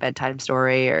read like a bedtime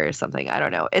story or something. I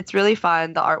don't know. It's really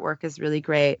fun. The artwork is really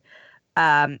great,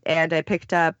 and I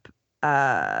picked up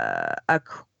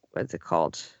what's it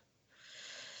called?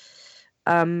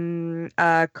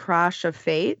 Crash of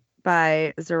Fate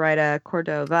by Zoraida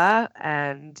Cordova,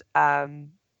 and I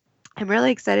I'm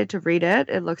really excited to read it.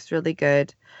 It looks really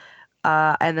good.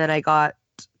 And then I got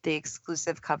the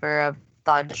exclusive cover of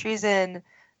Thon Treason,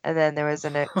 and then there was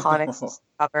an iconic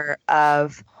cover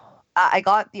of. I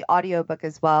got the audiobook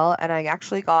as well, and I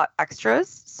actually got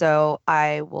extras. So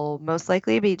I will most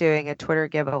likely be doing a Twitter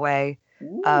giveaway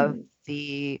of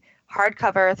the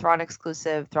hardcover Thrawn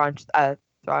exclusive Thrawn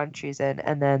Treason,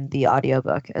 and then the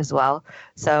audiobook as well.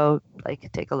 So like,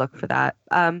 take a look for that.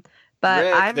 But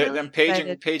Rick, I'm really them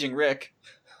paging Rick.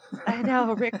 I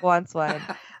know Rick wants one.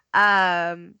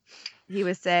 He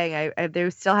was saying I they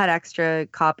still had extra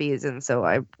copies, and so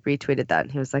I retweeted that,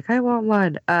 and he was like, I want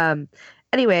one.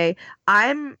 Anyway,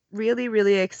 I'm really,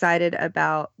 really excited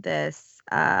about this.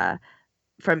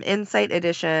 From Insight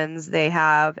Editions, they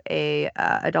have a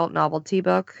adult novelty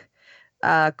book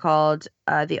called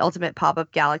The Ultimate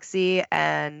Pop-Up Galaxy,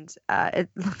 and it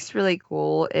looks really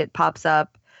cool. It pops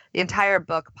up. The entire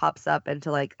book pops up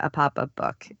into like a pop-up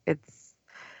book.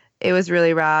 It was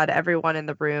really rad. Everyone in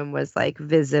the room was like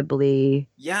visibly.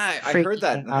 Yeah, I heard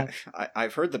that.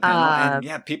 I've heard the panel, and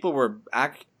yeah, people were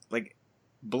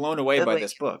blown away by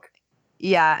this book.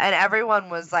 Yeah, and everyone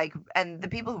was like, and the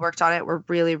people who worked on it were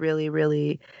really, really,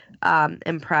 really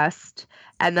impressed.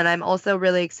 And then I'm also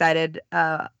really excited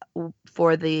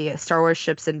for the Star Wars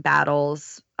Ships and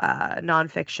Battles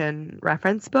nonfiction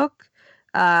reference book,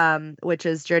 which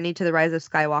is Journey to the Rise of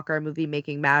Skywalker, Movie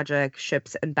Making Magic,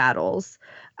 Ships and Battles.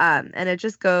 And it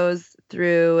just goes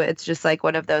through, it's just like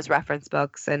one of those reference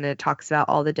books, and it talks about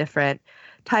all the different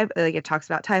it talks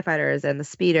about TIE fighters and the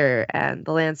speeder and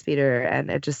the land speeder,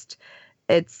 and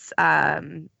it's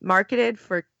marketed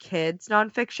for kids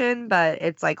nonfiction, but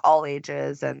it's like all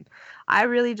ages. And I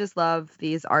really just love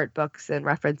these art books and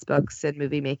reference books and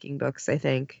movie making books. I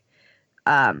think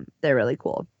they're really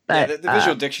cool. But, yeah, the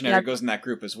visual dictionary goes in that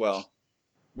group as well,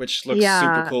 which looks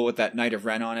super cool with that Knight of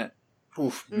Ren on it.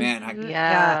 Oof, man.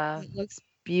 It looks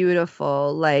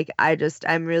beautiful. Like,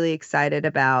 I'm really excited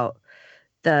about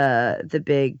the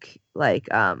big, like,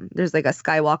 there's like a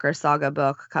Skywalker saga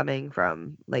book coming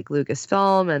from like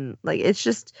Lucasfilm, and like it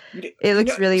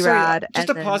looks really rad. Just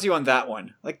to pause you on that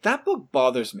one, like, that book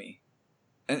bothers me,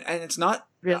 and it's not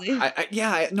really. I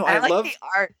like love the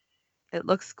art. It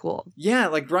looks cool. Yeah,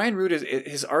 like Brian Root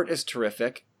his art is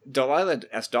terrific. Delilah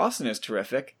S. Dawson is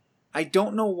terrific. I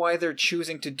don't know why they're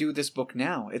choosing to do this book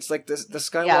now. It's like the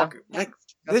Skywalker, like,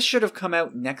 this should have come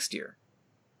out next year.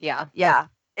 Yeah.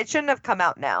 It shouldn't have come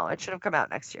out now. It should have come out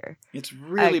next year. It's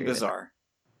really bizarre.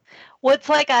 Well, it's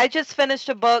like I just finished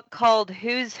a book called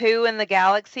Who's Who in the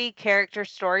Galaxy Character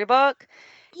Storybook.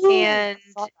 And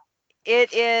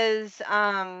it is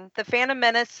The Phantom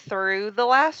Menace through The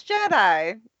Last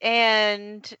Jedi.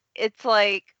 And it's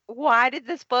like, why did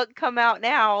this book come out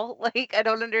now? Like, I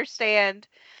don't understand.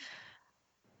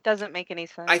 Doesn't make any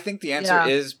sense. I think the answer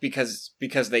is because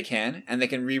they can, and they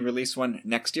can re-release one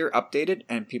next year, updated,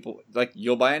 and people, like,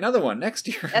 you'll buy another one next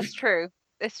year. That's true.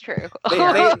 It's true.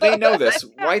 They know this.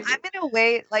 Why? I'm gonna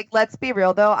wait. Like, let's be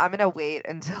real though. I'm gonna wait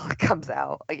until it comes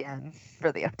out again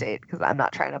for the update, because I'm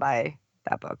not trying to buy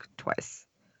that book twice.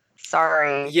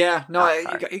 Sorry. Yeah, no,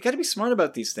 you got to be smart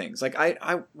about these things. Like,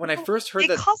 I when I first heard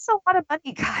that, it costs a lot of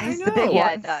money, guys. I know. The big Yeah,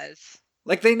 ones. it does.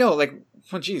 like, they know, like,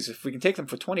 well, geez, if we can take them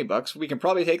for $20, we can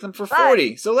probably take them for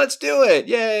 $40. So let's do it!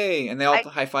 Yay! And they all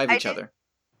high five each other.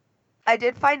 I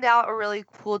did find out a really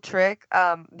cool trick.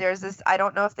 There's this, I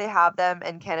don't know if they have them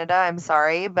in Canada, I'm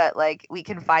sorry, but like, we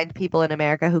can find people in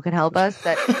America who can help us.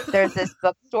 That there's this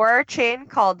bookstore chain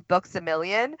called Books A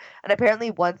Million, and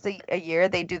apparently once a year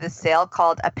they do this sale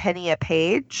called a penny a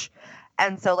page.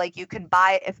 And so, like, you can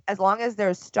buy, as long as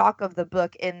there's stock of the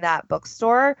book in that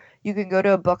bookstore, you can go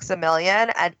to a Books A Million,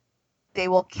 and they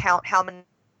will count how many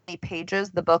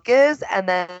pages the book is, and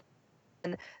then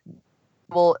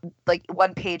will, like,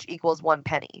 one page equals 1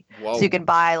 penny. Whoa. So you can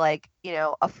buy, like, you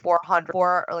know, a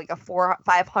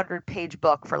 500 page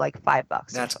book for like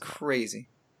 $5. That's crazy.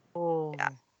 Oh. Yeah.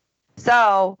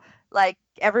 So, like,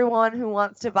 everyone who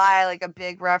wants to buy like a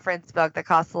big reference book that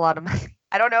costs a lot of money.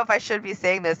 I don't know if I should be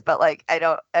saying this, but like,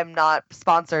 I'm not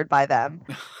sponsored by them.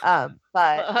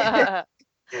 But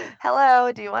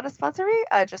hello, do you want to sponsor me?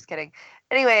 Just kidding.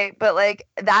 Anyway, but like,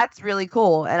 that's really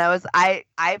cool. And I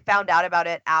found out about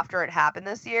it after it happened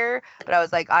this year, but I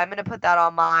was like, I'm going to put that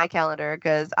on my calendar,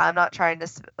 because I'm not trying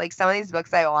to, like, some of these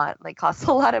books I want like cost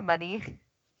a lot of money.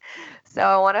 So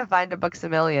I want to find a Books A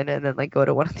Million and then like go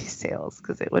to one of these sales,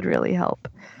 because it would really help.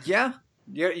 Yeah,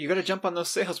 you got to jump on those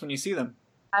sales when you see them.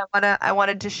 I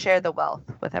wanted to share the wealth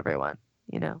with everyone,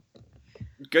 you know.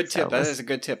 Good tip. That is a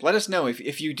good tip. Let us know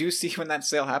if you do see when that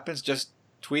sale happens. Just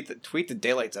tweet the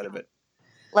daylights out of it.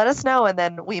 Let us know, and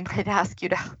then we might ask you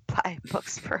to buy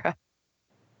books for us.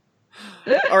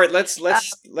 All right, let's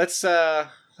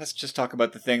just talk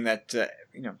about the thing that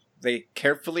they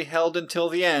carefully held until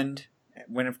the end,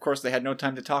 when of course they had no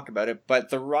time to talk about it. But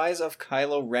the Rise of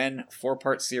Kylo Ren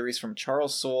 4-part series from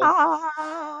Charles Soule.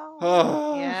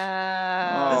 Oh,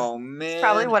 Yeah. oh man! It's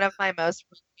probably one of my most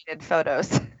retweeted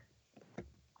photos.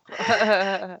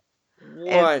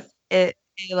 What? It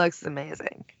looks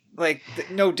amazing. Like,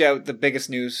 no doubt the biggest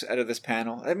news out of this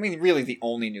panel. I mean, really the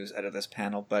only news out of this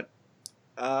panel, but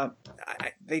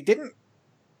they didn't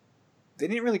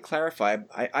really clarify.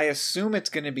 I assume it's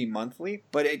going to be monthly,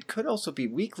 but it could also be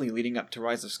weekly leading up to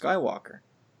Rise of Skywalker.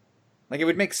 Like, it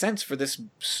would make sense for this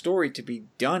story to be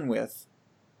done with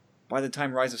by the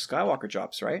time Rise of Skywalker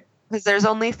drops, right? Because there's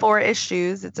only 4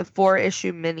 issues. It's a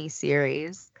 4-issue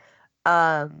miniseries.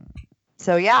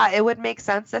 So yeah, it would make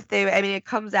sense if it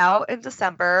comes out in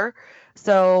December,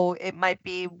 so it might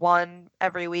be one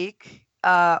every week,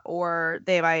 or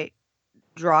they might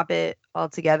drop it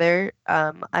altogether.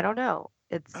 I don't know.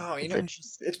 It's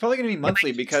interesting. It's probably going to be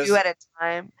monthly because 2 at a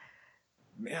time.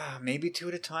 Yeah, maybe 2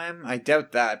 at a time. I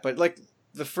doubt that, but like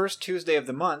the first Tuesday of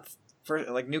the month, for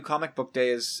like New Comic Book Day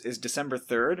is December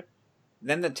 3rd,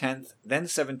 then the 10th, then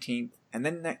 17th, and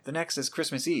then the next is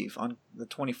Christmas Eve on the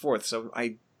 24th. So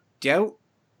I doubt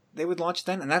they would launch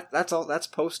then, and that's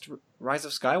post Rise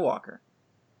of Skywalker.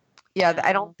 Yeah,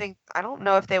 I don't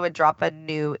know if they would drop a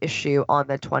new issue on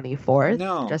the 24th.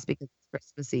 No, just because it's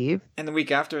Christmas Eve. And the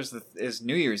week after is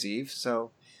New Year's Eve.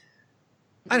 So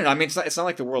I don't know. I mean, it's not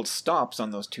like the world stops on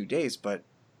those 2 days, but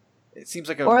it seems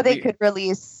like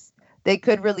they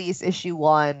could release issue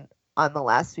 1 on the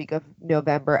last week of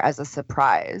November as a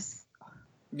surprise.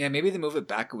 Yeah, maybe they move it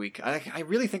back a week. I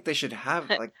really think they should have,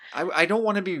 like, I don't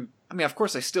want to be, I mean, of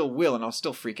course I still will, and I'll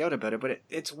still freak out about it, but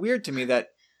it's weird to me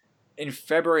that in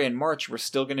February and March we're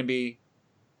still going to be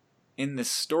in this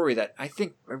story that I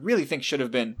really think should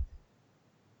have been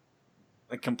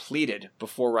like completed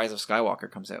before Rise of Skywalker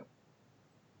comes out.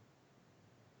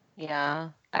 Yeah,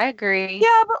 I agree.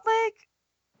 Yeah, but like,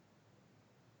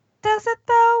 does it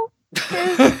though?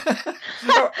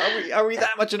 Are we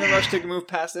that much in a rush to move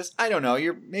past this? I don't know.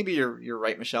 You're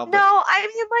right, Michelle. But... No, I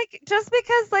mean, like, just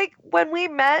because like when we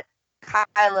met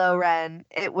Kylo Ren,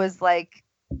 it was like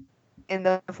in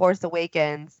The Force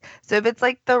Awakens. So if it's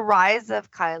like the rise of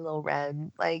Kylo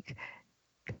Ren, like,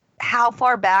 how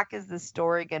far back is the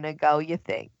story gonna go, you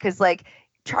think? Because like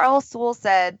Charles Soule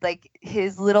said, like,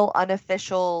 his little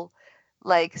unofficial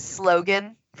like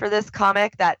slogan for this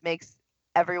comic that makes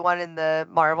everyone in the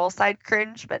Marvel side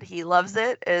cringe, but he loves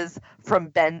it, is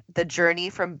the journey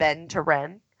from Ben to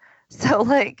Ren. So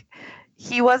like,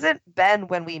 he wasn't Ben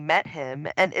when we met him,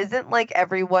 and isn't like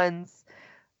everyone's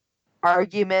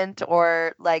argument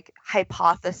or like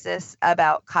hypothesis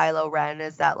about Kylo Ren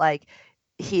is that like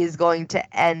he's going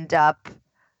to end up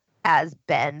as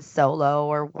Ben Solo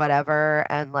or whatever,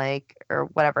 and like, or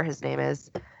whatever his name is,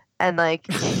 and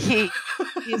like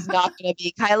he's not going to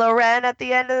be Kylo Ren at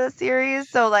the end of the series.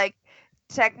 So like,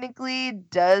 technically,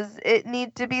 does it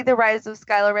need to be the Rise of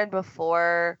Kylo Ren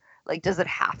before? Like, does it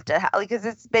have to? Because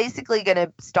it's basically going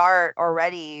to start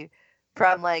already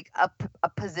from like a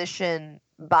position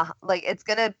like, it's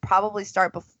going to probably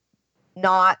start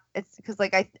it's because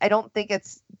like I don't think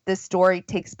this story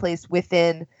takes place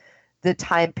within the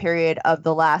time period of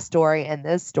the last story and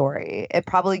this story. It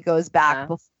probably goes back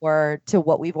before to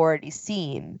what we've already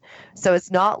seen. So it's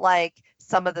not like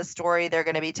some of the story they're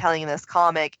going to be telling in this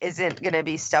comic isn't going to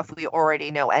be stuff we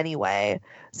already know anyway.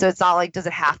 So it's not like, does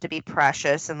it have to be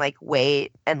Precious and like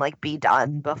wait and like be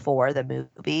done before the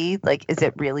movie? Like, is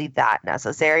it really that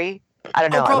necessary? I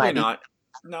don't know. Probably not.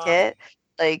 No.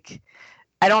 Like,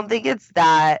 I don't think it's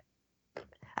that.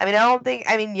 I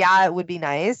mean, yeah, it would be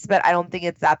nice, but I don't think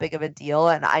it's that big of a deal.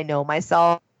 And I know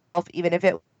myself, even if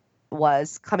it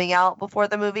was coming out before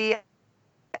the movie,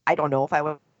 I don't know if I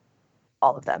would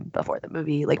all of them before the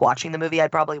movie. Like, watching the movie,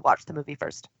 I'd probably watch the movie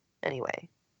first anyway.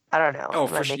 I don't know. Oh,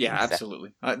 for sure. Yeah,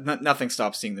 absolutely. Nothing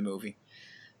stops seeing the movie.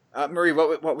 Marie,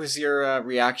 what was your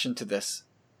reaction to this?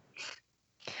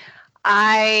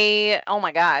 Oh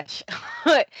my gosh.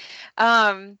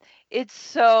 It's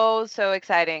so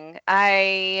exciting.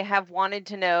 I have wanted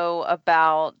to know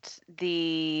about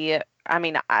pretty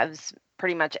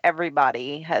much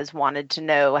everybody has wanted to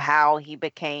know how he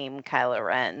became Kylo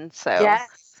Ren. So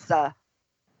yes.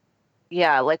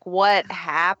 Yeah, like, what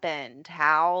happened?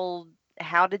 How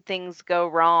did things go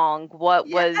wrong? What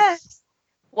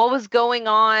was going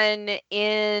on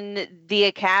in the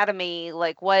academy?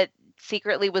 Like, what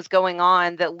secretly was going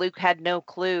on that Luke had no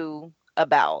clue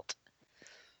about?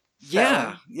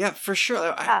 Yeah, for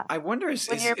sure. I wonder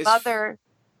when your mother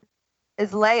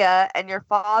is Leia and your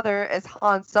father is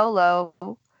Han Solo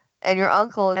and your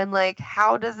uncle, and like,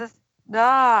 how does this,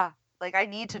 like, I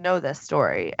need to know this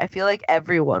story. I feel like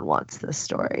everyone wants this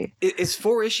story. Is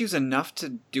 4 issues enough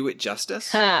to do it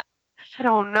justice? I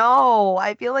don't know.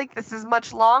 I feel like this is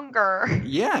much longer.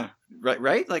 Yeah,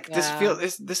 right. Like Yeah.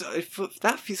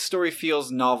 that story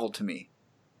feels novel to me.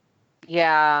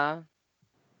 Yeah.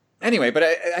 Anyway, but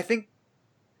I think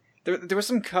there was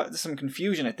some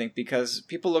confusion, I think, because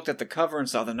people looked at the cover and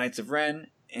saw the Knights of Ren,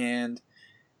 and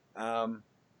Kylo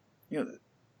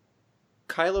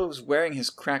was wearing his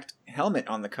cracked helmet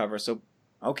on the cover. So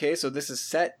okay, so this is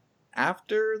set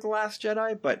after The Last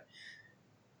Jedi, but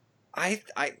I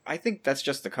think that's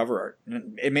just the cover art.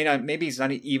 It may not, maybe it's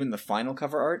not even the final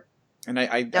cover art, and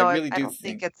I really do don't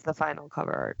think it's the final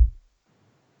cover art.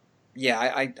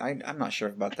 Yeah, I'm not sure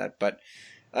about that, but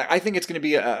I think it's going to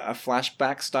be a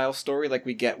flashback style story like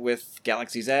we get with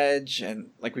Galaxy's Edge, and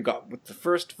like we got with the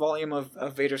first volume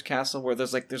of Vader's Castle, where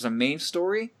there's a main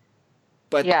story,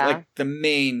 but like the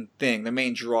main thing, the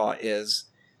main draw is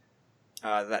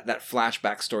that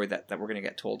flashback story that we're going to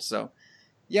get told. So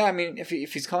yeah, I mean, if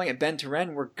he's calling it Ben to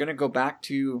Ren, we're going to go back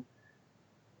to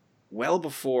well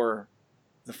before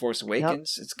The Force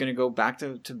Awakens. Yep. It's going to go back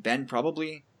to Ben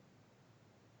probably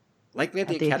likely at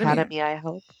the Academy. I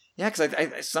hope. Yeah, because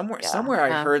I somewhere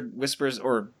I heard whispers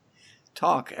or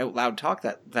out loud talk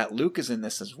that Luke is in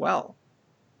this as well.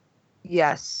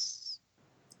 Yes.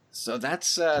 So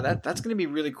that's going to be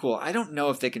really cool. I don't know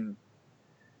if they can.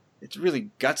 It's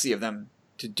really gutsy of them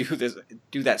to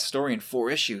do that story in 4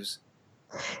 issues.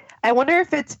 I wonder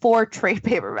if it's 4 trade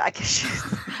paperback issues.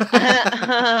 Because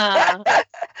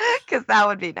that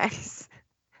would be nice.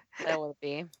 That would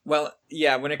be. Well,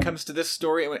 yeah, when it comes to this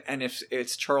story, and if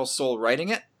it's Charles Soule writing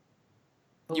it,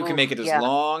 you can make it as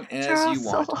long as you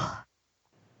want.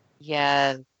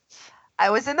 Yes. I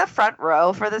was in the front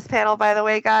row for this panel, by the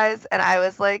way, guys, and I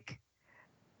was like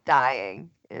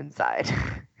dying inside.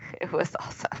 It was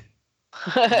awesome.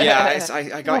 Yeah,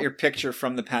 I got your picture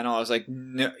from the panel. I was like,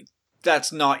 no,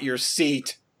 that's not your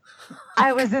seat.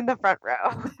 I was in the front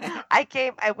row.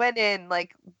 I went in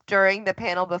like during the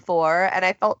panel before, and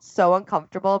I felt so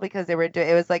uncomfortable because it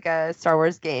was like a Star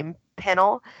Wars game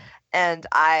panel, and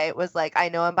I was like, I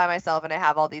know I'm by myself and I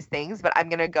have all these things, but I'm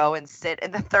gonna go and sit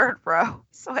in the 3rd row.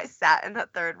 So I sat in the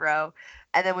 3rd row,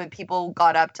 and then when people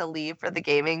got up to leave for the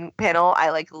gaming panel, I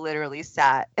like literally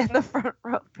sat in the front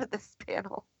row for this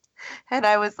panel, and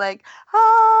I was like,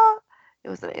 it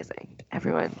was amazing.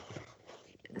 Everyone.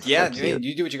 Yeah, so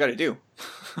you do what you got to do.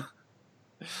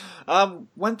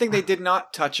 One thing they did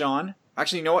not touch on,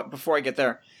 actually, you know what? Before I get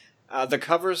there, the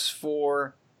covers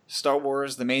for Star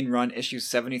Wars: The Main Run, issues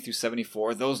 70 through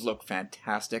 74, those look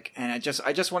fantastic. And I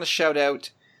just want to shout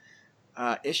out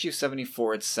issue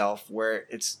 74 itself, where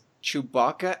it's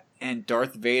Chewbacca and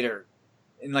Darth Vader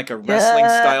in like a wrestling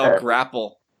style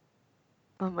grapple.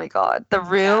 Oh my god, the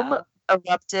room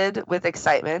erupted with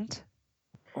excitement.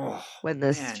 When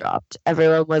this dropped,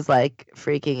 everyone was like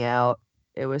freaking out.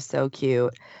 It was so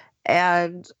cute,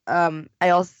 and I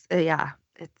also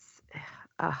it's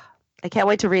I can't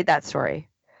wait to read that story.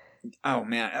 Oh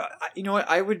man, you know what?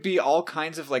 I would be all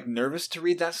kinds of like nervous to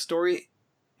read that story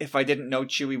if I didn't know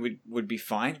Chewie would be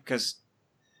fine, because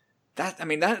that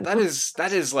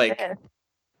is like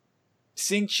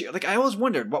seeing Chewie. Like I always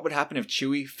wondered what would happen if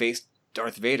Chewie faced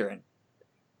Darth Vader, and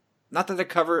not that the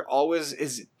cover always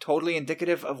is totally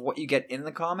indicative of what you get in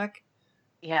the comic.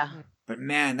 Yeah. But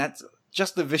man, that's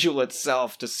just the visual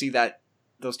itself to see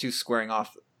those two squaring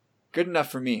off. Good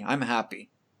enough for me. I'm happy.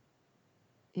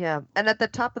 Yeah, and at the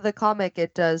top of the comic,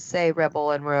 it does say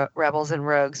Rebels and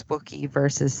Rogues, Wookiee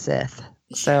versus Sith.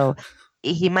 So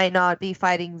he might not be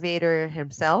fighting Vader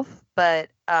himself, but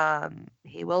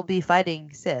he will be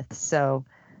fighting Sith. So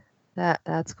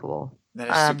that's cool. That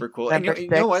is super cool. And you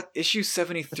know what? Issue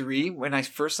 73, when I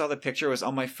first saw the picture, it was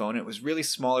on my phone. It was really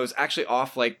small. It was actually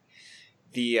off like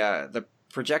the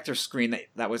projector screen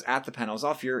that was at the panel. It was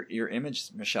off your image,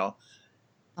 Michelle.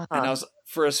 And I was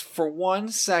for 1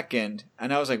 second,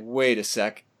 and I was like, wait a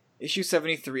sec. Issue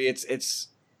 73, it's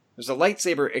there's a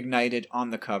lightsaber ignited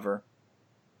on the cover,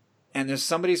 and there's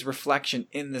somebody's reflection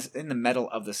in the metal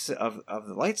of the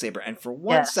lightsaber. And for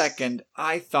 1 second,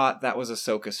 I thought that was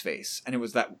Ahsoka's face, and it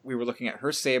was that we were looking at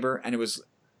her saber, and it was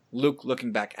Luke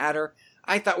looking back at her.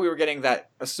 I thought we were getting that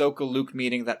Ahsoka Luke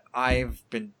meeting that I've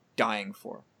been dying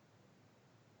for.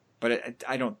 But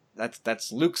I don't.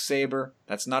 That's Luke's saber.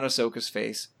 That's not Ahsoka's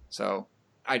face. So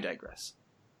I digress.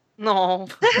 No.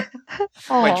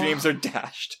 My dreams are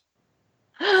dashed.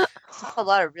 A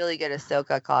lot of really good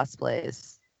Ahsoka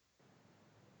cosplays.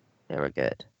 They were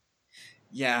good.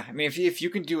 Yeah, I mean, if you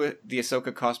can do the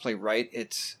Ahsoka cosplay right,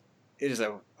 it is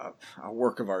a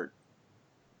work of art.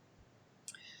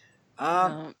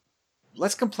 No.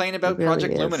 Let's complain It about really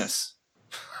Project is. Luminous.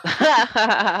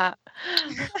 I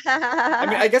I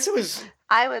mean, I guess it was.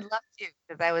 I would love to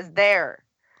because I was there.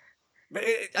 But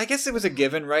I guess it was a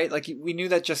given, right? Like, we knew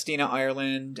that Justina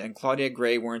Ireland and Claudia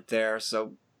Gray weren't there,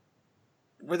 so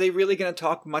were they really going to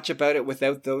talk much about it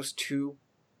without those two?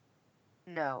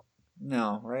 No.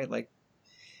 No, right? Like,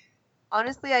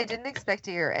 Honestly, I didn't expect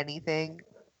to hear anything.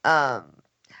 I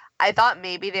thought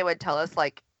maybe they would tell us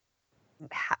like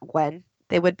when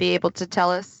they would be able to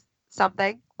tell us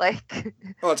something. Like,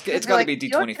 oh, it's they're got to like, be you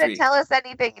don't need to D23. tell us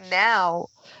anything now,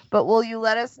 but will you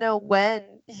let us know when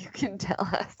you can tell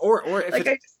us? Or if Like,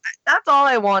 it's... that's all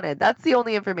I wanted. That's the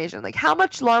only information. Like, how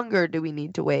much longer do we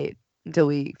need to wait until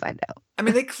we find out? I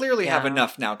mean, they clearly have Yeah.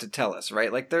 enough now to tell us,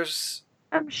 right? Like, there's...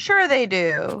 I'm sure they Of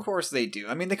do. course they do.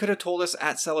 I mean, they could have told us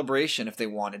at Celebration if they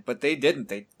wanted, but they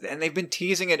didn't. And they've been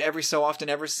teasing it every so often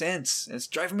ever since. It's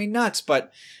driving me nuts,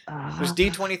 but there's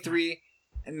D23,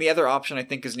 and the other option, I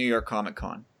think, is New York Comic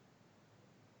Con.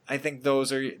 I think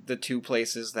those are the two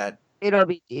places that... It'll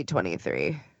be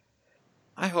D23.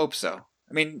 I hope so.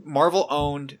 I mean, Marvel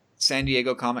owned San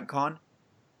Diego Comic Con,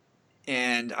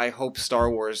 and I hope Star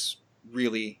Wars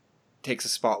really takes a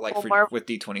spotlight with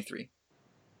D23.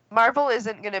 Marvel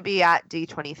isn't going to be at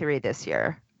D23 this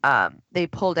year. They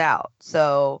pulled out,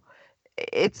 so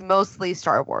it's mostly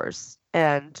Star Wars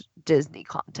and Disney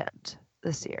content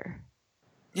this year.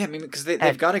 Yeah, I mean, because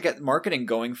they've got to get marketing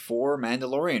going for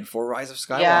Mandalorian, for Rise of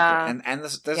Skywalker, Yeah. and the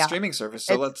streaming service.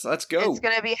 So let's go. It's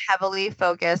going to be heavily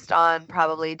focused on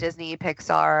probably Disney,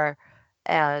 Pixar,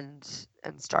 and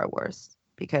Star Wars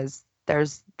because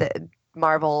there's the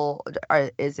Marvel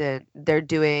isn't. They're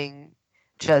doing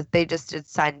they just did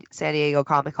San Diego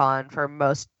Comic Con for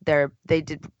most.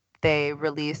 They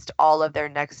released all of their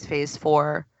next Phase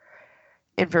 4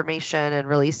 information and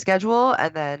release schedule,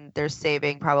 and then they're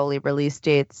saving probably release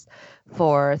dates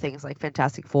for things like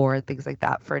Fantastic Four and things like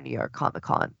that for New York Comic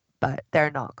Con. But they're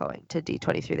not going to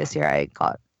D23 this year. I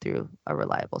got through a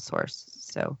reliable source.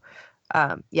 So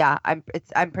yeah,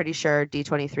 I'm pretty sure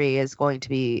D23 is going to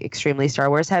be extremely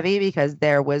Star Wars heavy because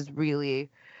there was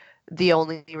really the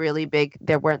only really big,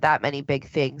 there weren't that many big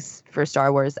things for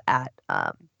Star Wars at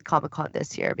Comic-Con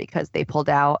this year because they pulled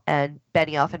out, and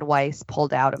Benioff and Weiss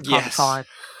pulled out of Comic-Con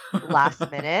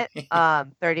last minute,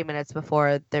 30 minutes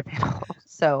before their panel,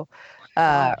 so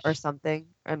or something.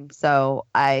 And so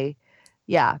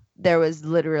there was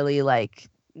literally like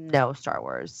no Star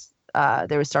Wars.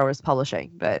 There was Star Wars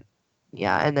publishing, but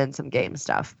yeah, and then some game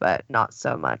stuff, but not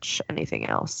so much anything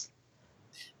else.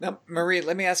 Now, Marie,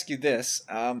 let me ask you this.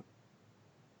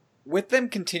 With them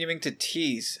continuing to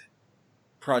tease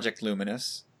Project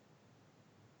Luminous,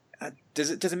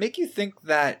 does it make you think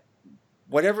that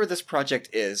whatever this project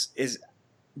is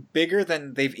bigger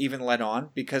than they've even let on?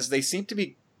 Because they seem to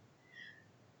be...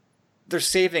 They're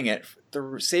saving it.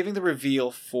 They're saving the reveal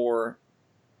for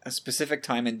a specific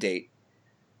time and date.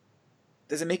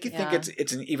 Does it make you think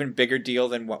it's an even bigger deal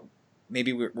than what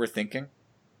maybe we're thinking?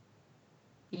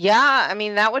 Yeah, I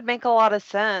mean, that would make a lot of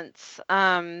sense.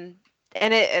 And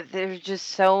there's just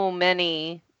so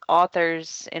many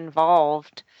authors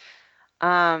involved.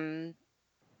 Yeah,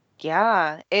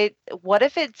 what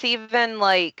if it's even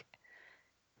like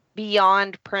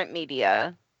beyond print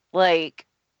media, like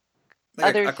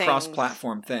other a things?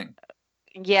 Cross-platform thing.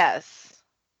 Yes.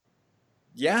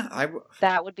 Yeah,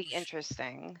 that would be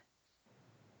interesting.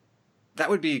 That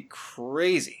would be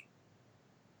crazy.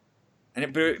 And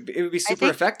it would be super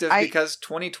effective because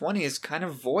 2020 is kind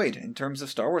of void in terms of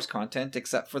Star Wars content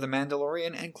except for The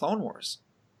Mandalorian and Clone Wars.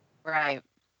 Right.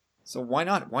 So why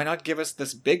not? Why not give us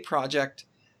this big project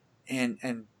and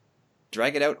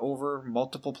drag it out over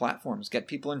multiple platforms, get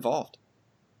people involved?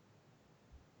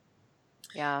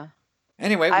 Yeah.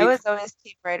 Anyway, I was always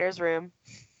Team Writer's Room.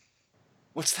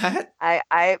 What's that?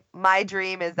 My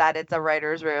dream is that it's a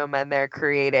writer's room and they're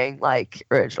creating like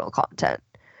original content.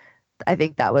 I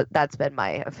think that's been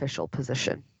my official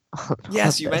position.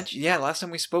 Yes, you mentioned. Yeah, last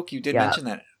time we spoke, you did mention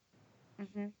that.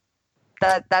 Mm-hmm.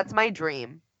 That's my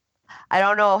dream. I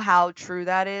don't know how true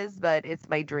that is, but it's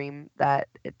my dream that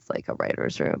it's like a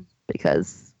writer's room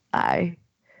because I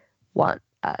want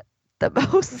the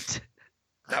most.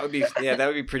 That would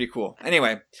be pretty cool.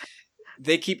 Anyway,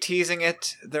 they keep teasing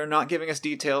it. They're not giving us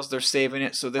details. They're saving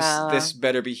it. So this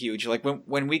better be huge. Like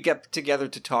when we get together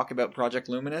to talk about Project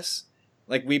Luminous,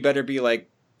 like we better be like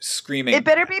screaming. It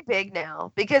better be big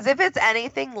now, because if it's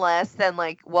anything less than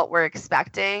like what we're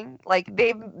expecting, like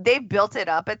they've built it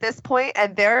up at this point,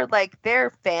 and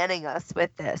they're fanning us with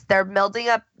this. They're building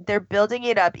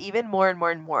it up even more and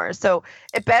more and more. So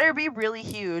it better be really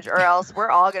huge, or else we're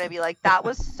all gonna be like, that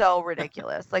was so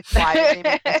ridiculous. Like, why did they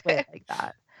make us wait like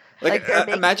that? Like, they're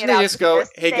making imagine it they out just to go,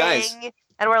 this "Hey guys." thing,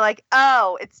 and we're like,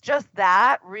 oh, it's just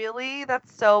that? Really?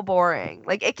 That's so boring.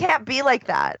 Like, it can't be like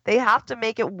that. They have to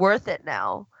make it worth it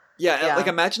now. Yeah, like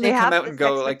imagine they come have out and this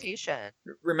go like, expectation.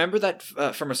 remember that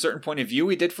from a certain point of view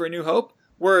we did for A New Hope?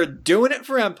 We're doing it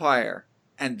for Empire.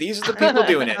 And these are the people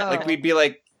doing it. Like, we'd be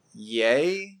like,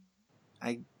 yay,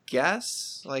 I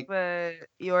guess? Like, But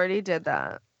you already did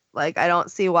that. Like, I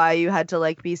don't see why you had to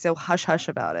like be so hush-hush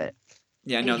about it.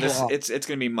 yeah, no, Yeah. it's going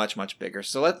to be much, much bigger.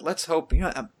 So let's hope,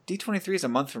 D23 is a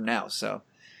month from now, so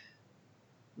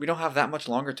we don't have that much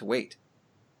longer to wait.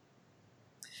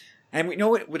 And we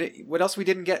know what else we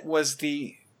didn't get was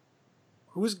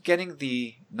who's getting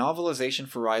the novelization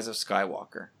for Rise of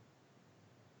Skywalker.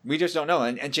 We just don't know.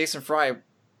 And Jason Fry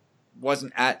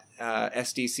wasn't at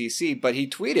SDCC, but he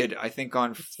tweeted, I think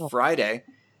on Friday,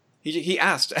 he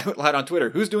asked out loud on Twitter,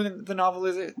 who's doing the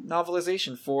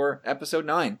novelization for Episode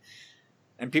 9?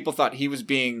 And people thought he was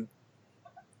being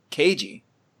cagey.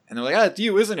 And they're like, it's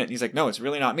you, isn't it? And he's like, no, it's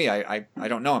really not me. I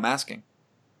don't know. I'm asking.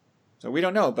 So we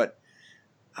don't know, but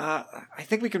I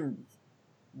think we can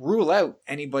rule out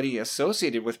anybody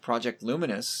associated with Project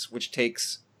Luminous, which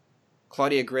takes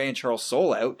Claudia Gray and Charles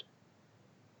Soule out.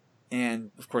 And,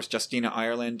 of course, Justina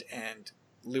Ireland and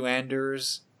Lou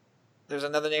Anders. There's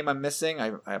another name I'm missing.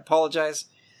 I apologize.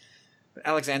 But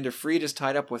Alexander Freed is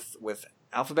tied up with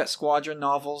Alphabet Squadron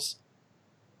novels.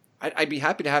 I'd be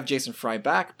happy to have Jason Fry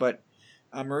back, but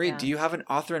Marie, do you have an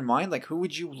author in mind? Like, who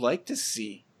would you like to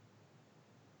see?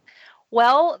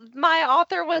 Well, my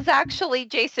author was actually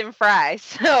Jason Fry,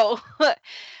 so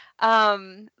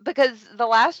because The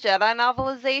Last Jedi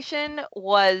novelization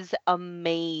was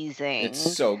amazing.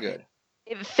 It's so good.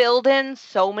 It filled in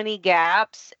so many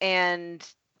gaps and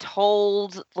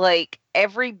told like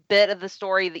every bit of the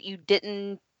story that you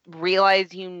didn't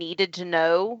realize you needed to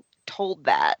know, told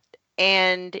that.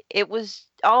 And it was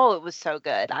so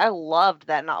good. I loved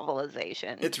that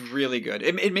novelization. It's really good.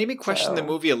 It made me question the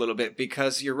movie a little bit,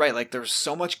 because you're right. Like, there's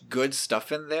so much good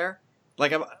stuff in there.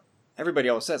 Like, everybody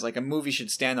always says, like, a movie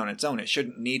should stand on its own. It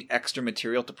shouldn't need extra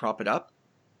material to prop it up.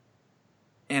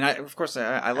 And of course,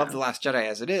 I love The Last Jedi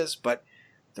as it is, but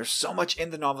there's so much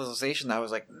in the novelization that I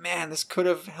was like, man, this could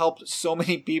have helped so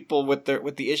many people with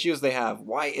the issues they have.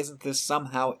 Why isn't this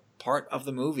somehow part of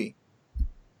the movie?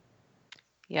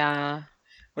 Yeah.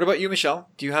 What about you, Michelle?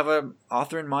 Do you have an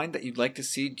author in mind that you'd like to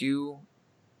see do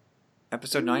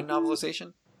Episode 9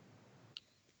 novelization?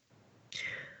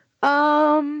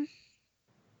 I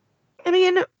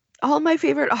mean, all my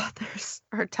favorite authors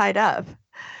are tied up.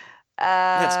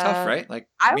 Yeah, it's tough, right? Like,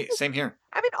 same here.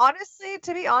 I mean, honestly,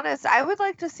 to be honest, I would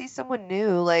like to see someone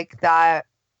new, like, that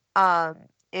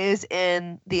is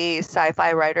in the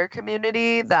sci-fi writer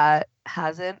community that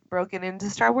hasn't broken into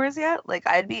Star Wars yet. Like,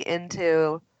 I'd be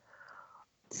into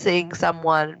seeing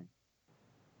someone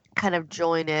kind of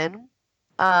join in.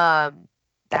 That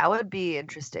would be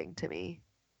interesting to me.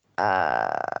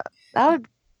 I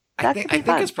think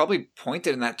it's probably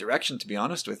pointed in that direction, to be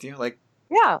honest with you. Like,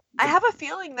 yeah, I have a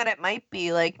feeling that it might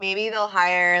be like maybe they'll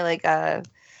hire like a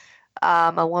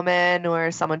woman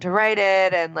or someone to write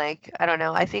it, and like I don't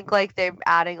know. I think like they're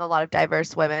adding a lot of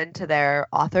diverse women to their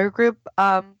author group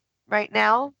right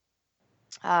now.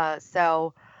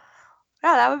 So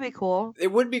yeah, that would be cool.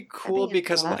 It would be cool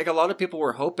because like a lot of people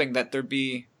were hoping that there'd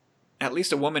be at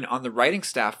least a woman on the writing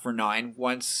staff for 9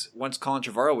 once Colin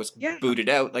Trevorrow was booted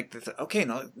out. Like, okay,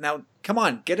 now come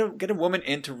on, get a woman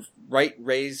in to write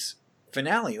Rey's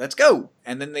finale. Let's go.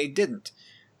 And then they didn't.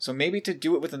 So maybe to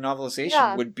do it with a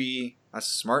novelization would be a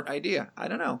smart idea. I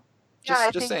don't know.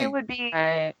 I think saying. It would be.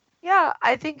 Yeah,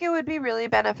 I think it would be really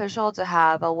beneficial to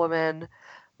have a woman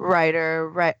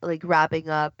writer like wrapping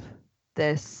up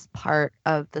this part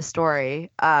of the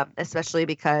story, especially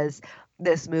because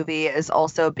this movie is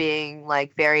also being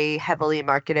like very heavily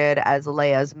marketed as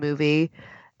Leia's movie,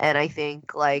 and I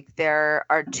think like there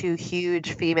are 2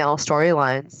 huge female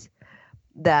storylines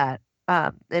that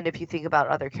and if you think about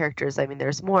other characters, I mean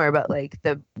there's more, but like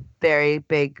the very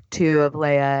big 2 of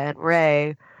Leia and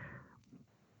Rey,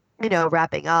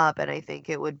 wrapping up, and I think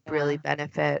it would really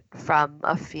benefit from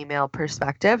a female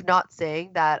perspective. Not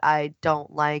saying that I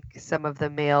don't like some of the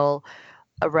male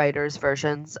writers'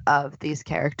 versions of these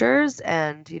characters,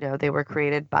 and they were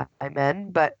created by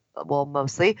men, but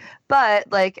mostly.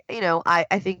 But like I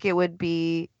think it would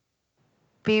be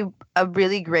be a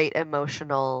really great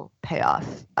emotional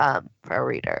payoff for a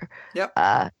reader. Yep.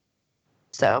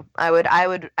 So I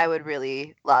would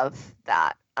really love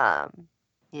that.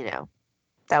 You know,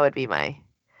 that would be my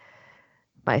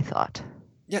thought.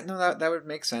 Yeah, no, that would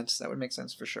make sense. That would make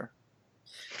sense for sure.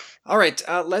 All right,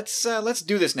 let's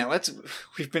do this now.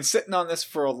 We've been sitting on this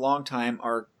for a long time.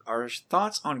 Our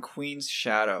thoughts on Queen's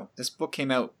Shadow. This book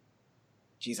came out.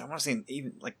 Geez, I want to say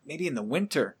even like maybe in the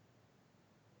winter.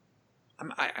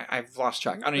 I've lost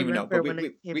track. I don't even know. But Remember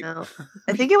when it came out.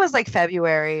 I think it was like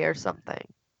February or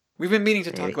something. We've been meaning to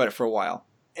Maybe. talk about it for a while,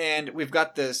 and we've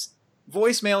got this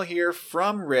voicemail here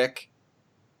from Rick,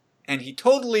 and he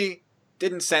totally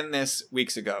didn't send this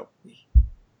weeks ago.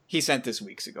 He sent this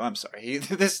weeks ago. I'm sorry.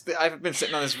 I've been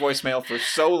sitting on this voicemail for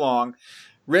so long.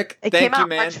 Rick, It thank came you, out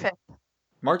man. March 5th.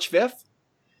 March 5th?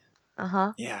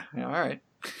 Uh-huh. Yeah, all right.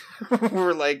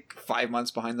 We're like 5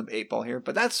 months behind the 8 ball here,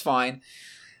 but that's fine.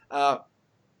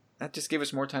 That just gave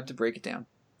us more time to break it down.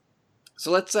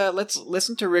 So let's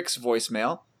listen to Rick's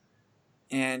voicemail,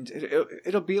 and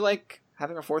it'll be like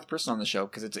having a fourth person on the show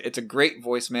because it's a great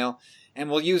voicemail, and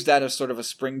we'll use that as sort of a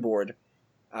springboard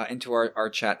into our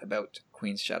chat about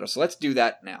Queen's Shadow. So let's do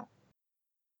that now.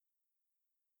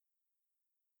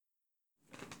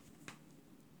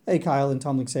 Hey Kyle and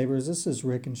Tumbling Sabers, this is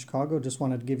Rick in Chicago. Just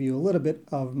wanted to give you a little bit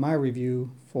of my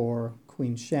review for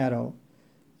Queen's Shadow.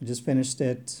 I just finished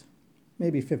it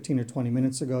maybe 15 or 20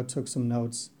 minutes ago, took some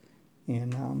notes,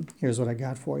 and here's what I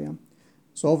got for you.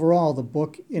 So overall, the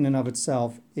book in and of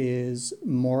itself is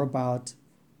more about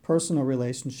personal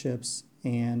relationships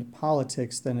and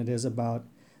politics than it is about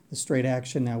the straight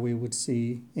action that we would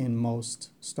see in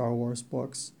most Star Wars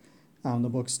books. The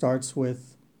book starts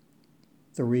with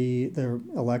the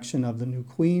election of the new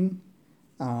queen,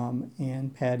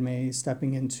 and Padme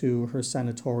stepping into her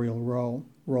senatorial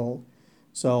role.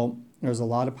 So there's a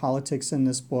lot of politics in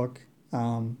this book,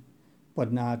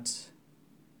 but not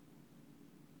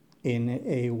in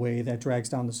a way that drags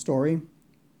down the story.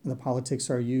 The politics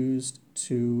are used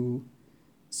to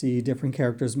see different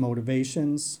characters'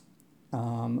 motivations,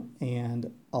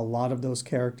 and a lot of those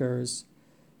characters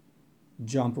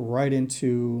jump right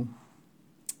into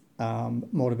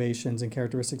motivations and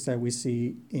characteristics that we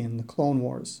see in the Clone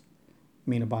Wars.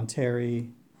 Mina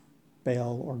Bonteri,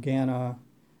 Bail Organa,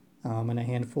 and a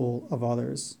handful of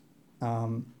others.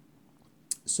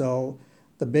 So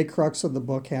the big crux of the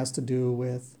book has to do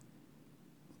with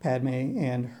Padme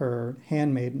and her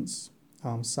handmaidens,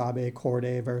 Sabe,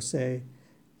 Corday, Versailles,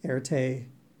 Erte,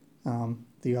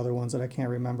 the other ones that I can't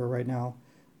remember right now,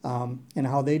 and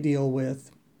how they deal with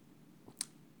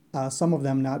some of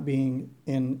them not being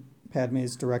in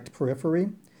Padme's direct periphery,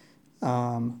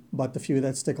 but the few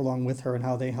that stick along with her and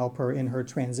how they help her in her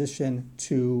transition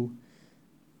to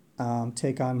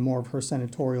take on more of her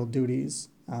senatorial duties.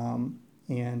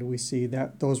 And we see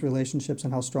that those relationships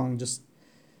and how strong just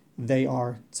they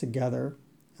are together.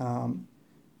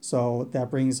 So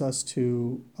that brings us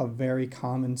to a very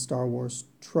common Star Wars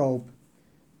trope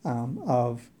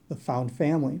of the found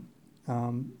family.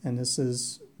 And this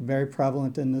is very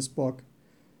prevalent in this book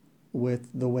with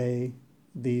the way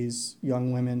these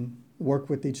young women work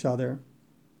with each other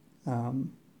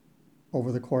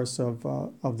over the course of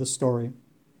the story.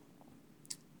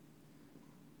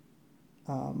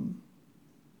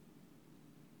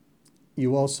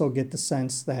 You also get the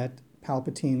sense that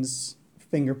Palpatine's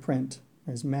fingerprint,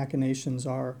 his machinations,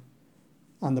 are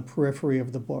on the periphery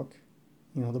of the book.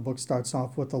 You know, the book starts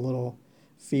off with a little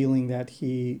feeling that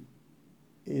he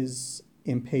is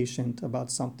impatient about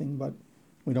something, but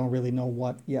we don't really know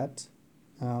what yet.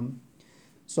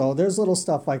 So there's little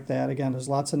stuff like that. Again, there's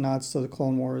lots of nods to the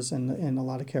Clone Wars and a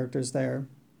lot of characters there.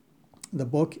 The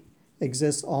book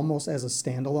exists almost as a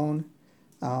standalone,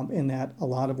 in that a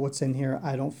lot of what's in here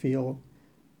I don't feel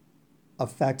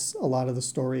affects a lot of the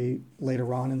story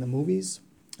later on in the movies.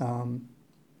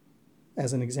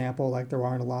 As an example, like there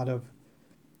aren't a lot of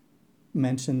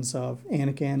mentions of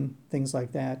Anakin, things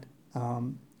like that.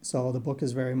 So the book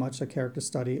is very much a character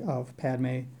study of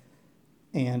Padme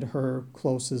and her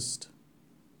closest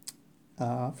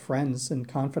friends and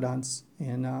confidants,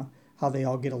 and how they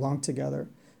all get along together.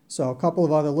 So a couple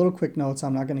of other little quick notes.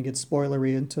 I'm not going to get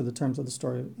spoilery into the terms of the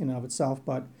story in and of itself,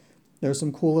 but there's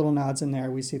some cool little nods in there.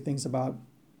 We see things about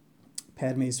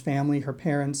Padme's family, her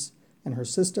parents, and her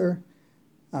sister.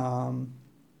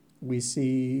 We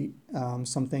see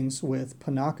some things with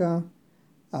Panaka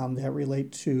that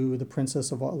relate to the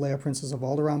Leia Princess of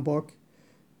Alderaan book.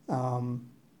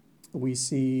 We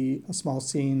see a small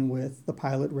scene with the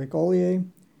pilot Rick Ollier,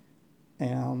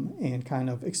 and kind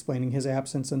of explaining his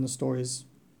absence in the stories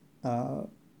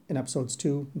in episodes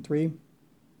 2 and 3.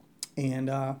 and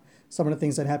some of the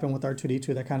things that happen with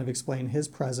R2-D2 that kind of explain his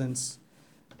presence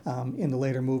in the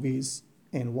later movies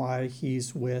and why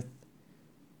he's with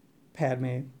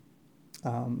Padme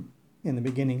in the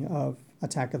beginning of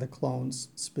Attack of the Clones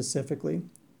specifically.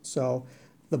 So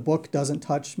the book doesn't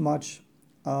touch much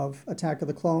of Attack of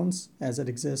the Clones, as it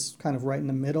exists kind of right in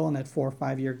the middle in that 4 or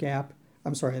 5 year gap.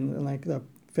 I'm sorry, in like the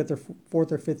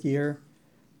fourth or fifth year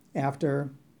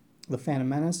after the Phantom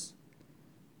Menace.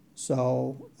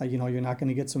 So you're not going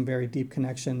to get some very deep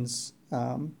connections,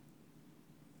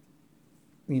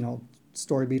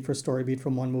 story beat for story beat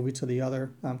from one movie to the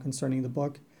other concerning the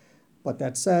book. But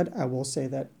that said, I will say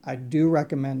that I do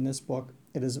recommend this book.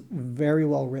 It is very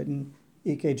well written.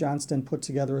 E.K. Johnston put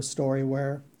together a story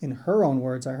where, in her own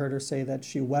words, I heard her say that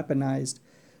she weaponized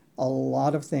a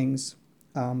lot of things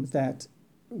that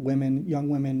young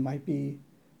women might be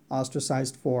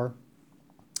ostracized for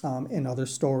in other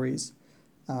stories.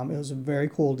 It was very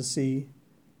cool to see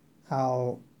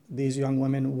how these young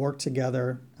women work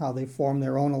together, how they form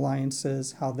their own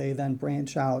alliances, how they then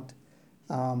branch out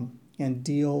and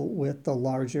deal with the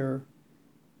larger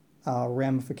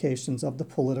ramifications of the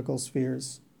political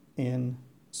spheres in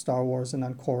Star Wars and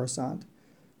on Coruscant.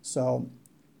 So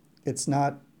it's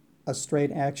not a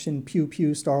straight action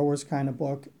pew-pew Star Wars kind of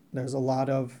book. There's a lot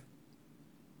of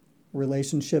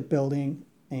relationship building,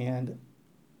 and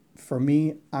for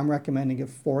me, I'm recommending it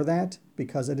for that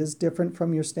because it is different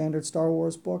from your standard Star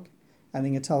Wars book. I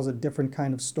think it tells a different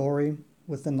kind of story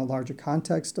within the larger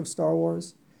context of Star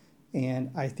Wars,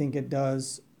 and I think it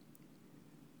does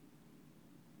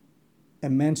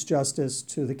immense justice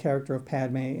to the character of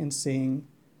Padme in seeing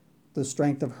the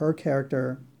strength of her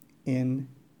character in,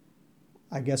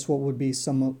 I guess, what would be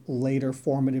some later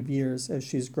formative years as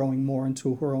she's growing more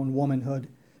into her own womanhood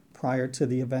prior to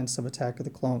the events of Attack of the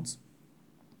Clones.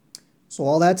 So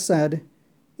all that said,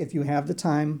 if you have the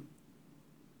time,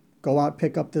 go out,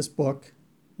 pick up this book,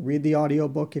 read the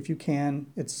audiobook if you can.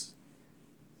 It's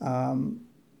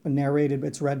narrated,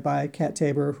 it's read by Kat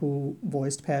Tabor, who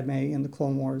voiced Padme in the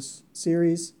Clone Wars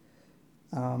series.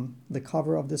 The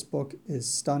cover of this book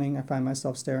is stunning. I find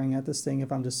myself staring at this thing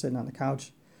if I'm just sitting on the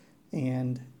couch.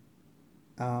 And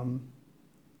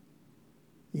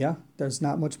there's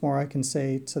not much more I can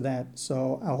say to that.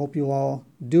 So I hope you all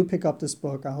do pick up this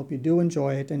book. I hope you do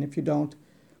enjoy it. And if you don't,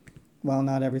 well,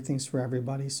 not everything's for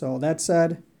everybody. So that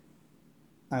said,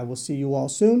 I will see you all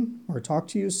soon, or talk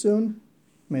to you soon.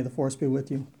 May the Force be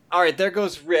with you. All right, there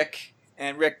goes Rick.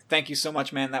 And Rick, thank you so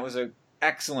much, man. That was an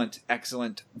excellent,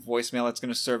 excellent voicemail. It's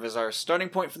going to serve as our starting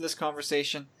point for this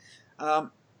conversation. I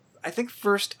think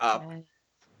first up,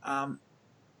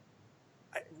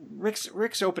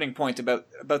 Rick's opening point about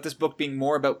this book being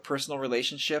more about personal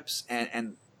relationships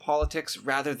and politics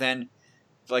rather than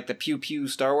like the pew-pew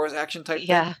Star Wars action type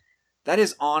thing. That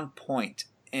is on point.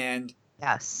 And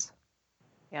yes.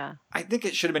 Yeah. I think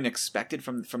it should have been expected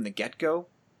from the get-go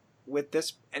with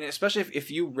this. And especially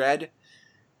if you read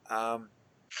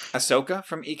Ahsoka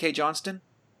from E.K. Johnston,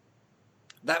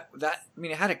 that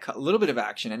it had a little bit of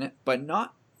action in it, but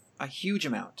not a huge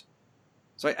amount.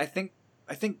 So I think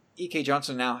E.K.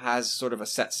 Johnston now has sort of a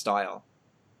set style.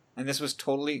 And this was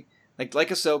totally like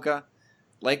Ahsoka,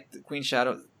 like the Queen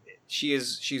Shadow,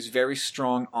 she's very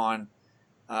strong on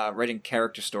writing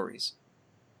character stories.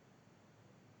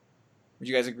 Would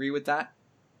you guys agree with that?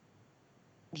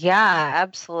 Yeah,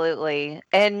 absolutely.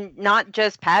 And not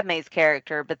just Padme's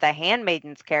character, but the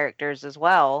Handmaiden's characters as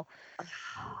well.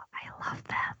 I love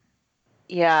them.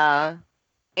 Yeah.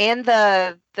 And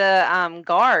the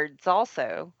guards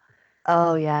also.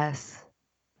 Oh, yes.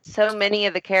 So many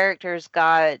of the characters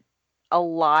got a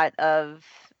lot of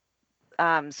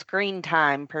screen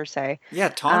time, per se. Yeah,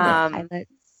 Tonra.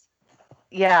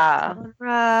 Yeah.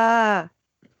 Tonra.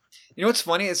 You know what's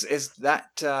funny is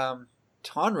that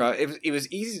Tonra, it was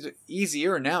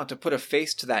easier now to put a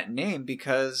face to that name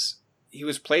because he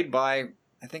was played by,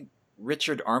 I think,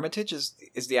 Richard Armitage is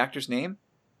the actor's name,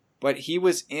 but he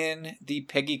was in the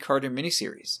Peggy Carter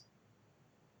miniseries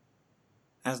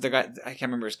as the guy. I can't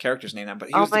remember his character's name now, but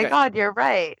he was the guy, God, you're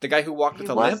right. the guy who walked with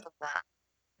a limp.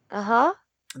 Uh-huh.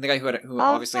 And the guy who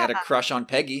obviously had a crush on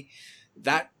Peggy.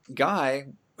 That guy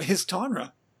is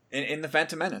Tonra in the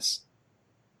Phantom Menace.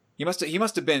 He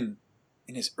must have been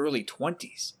in his early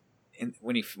 20s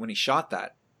when he shot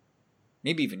that,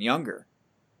 maybe even younger.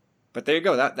 But there you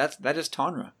go. That is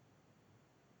Tonra.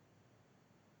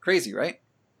 Crazy, right?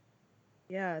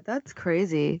 Yeah, that's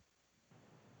crazy.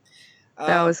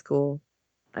 That was cool.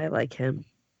 I like him.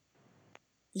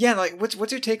 Yeah, like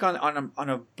what's your take on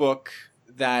a book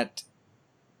that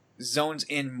zones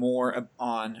in more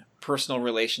on personal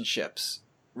relationships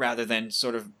rather than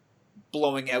sort of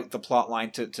blowing out the plot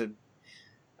line to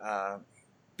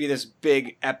be this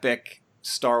big epic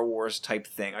Star Wars type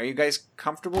thing. Are you guys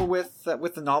comfortable with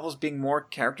the novels being more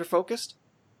character focused?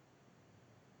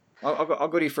 I'll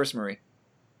go to you first, Marie.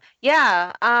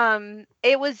 Yeah,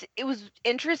 it was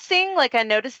interesting. Like I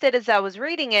noticed it as I was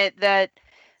reading it that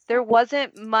there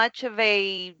wasn't much of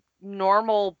a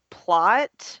normal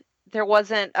plot. There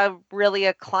wasn't really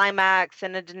a climax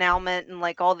and a denouement and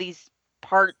like all these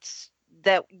parts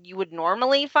that you would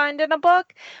normally find in a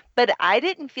book, but I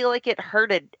didn't feel like it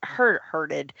hurted.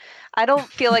 I don't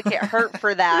feel like it hurt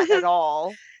for that at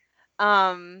all.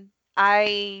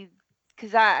 I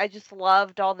because I just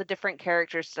loved all the different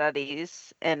character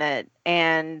studies in it,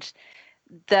 and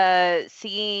the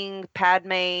seeing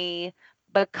Padme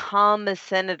become a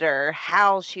senator,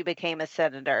 how she became a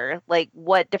senator, like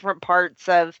what different parts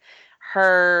of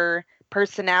her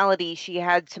personality she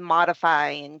had to modify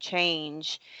and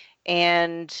change,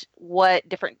 and what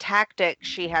different tactics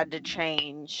she had to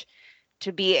change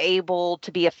to be able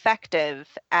to be effective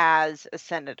as a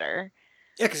senator.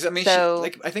 Yeah, because I mean, So,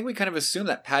 I think we kind of assume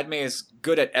that Padme is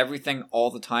good at everything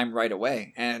all the time right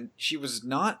away, and she was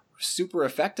not super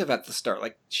effective at the start.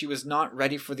 Like she was not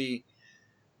ready for the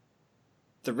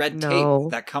red tape No.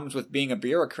 that comes with being a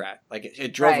bureaucrat. Like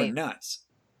it drove her Right. nuts.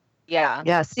 yeah.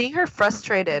 Yeah, seeing her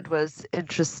frustrated was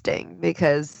interesting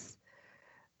because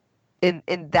in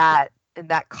that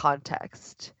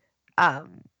context,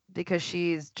 because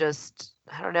she's just,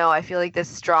 I don't know, I feel like this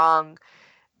strong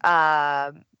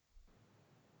um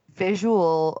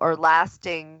visual or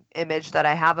lasting image that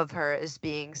I have of her is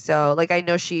being so, like, I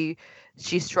know she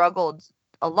struggled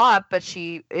a lot, but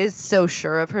she is so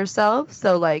sure of herself.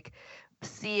 So like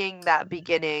seeing that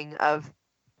beginning of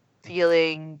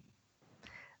feeling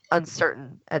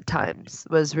uncertain at times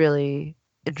was really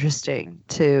interesting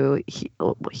to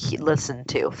listen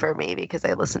to for me because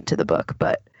I listened to the book.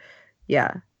 But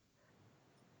yeah,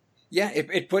 Yeah,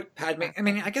 it put Padme. I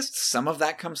mean, I guess some of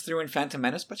that comes through in Phantom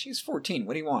Menace, but she's 14.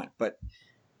 What do you want? But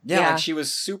yeah, Yeah. like she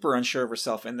was super unsure of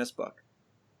herself in this book.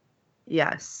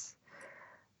 yes,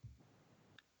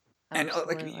 And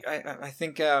Absolutely. I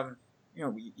think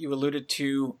you alluded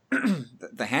to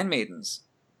the handmaidens.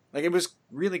 Like it was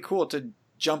really cool to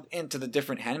jump into the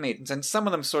different handmaidens, and some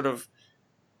of them sort of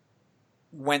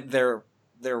went their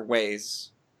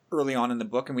ways early on in the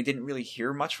book, and we didn't really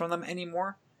hear much from them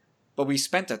anymore. But we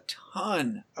spent a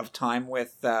ton of time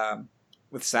with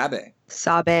Sabe.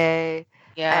 Sabe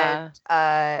Yeah.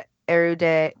 and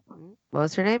Erude. What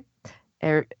was her name?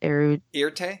 Erute.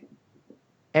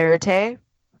 Irte?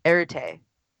 Erute.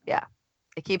 Yeah,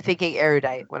 I keep thinking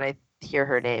erudite when I hear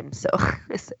her name, so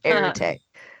it's Erute.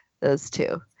 Those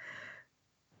two.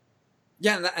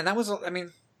 Yeah, and that was, I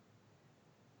mean,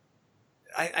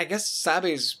 I guess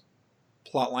Sabe's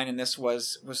plotline in this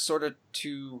was sort of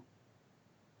to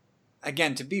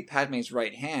be Padme's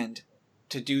right hand,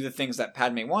 to do the things that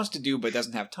Padme wants to do but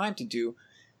doesn't have time to do.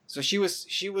 So she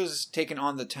was taken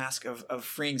on the task of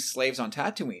freeing slaves on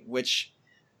Tatooine, which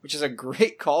is a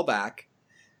great callback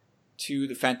to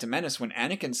the Phantom Menace when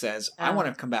Anakin says, "I want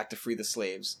to come back to free the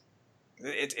slaves."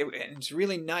 It's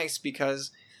really nice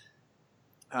because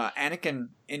Anakin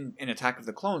in Attack of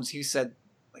the Clones, he said,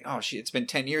 like, "Oh, it's been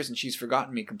 10 years and she's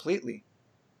forgotten me completely,"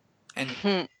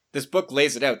 and this book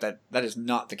lays it out that is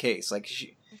not the case. Like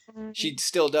she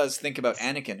still does think about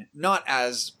Anakin, not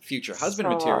as future husband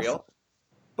material,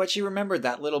 but she remembered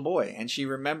that little boy, and she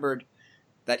remembered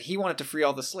that he wanted to free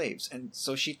all the slaves, and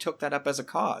so she took that up as a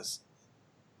cause.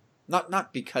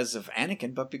 Not because of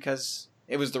Anakin, but because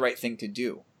it was the right thing to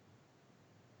do.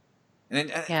 And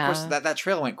then, of course, that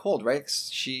trail went cold, right?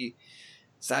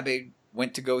 Sabe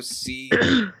went to go see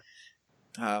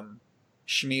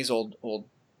Shmi's old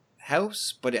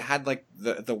house, but it had like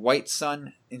the white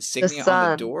sun insignia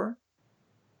on the door,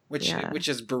 which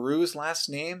is Beru's last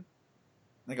name.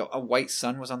 Like a white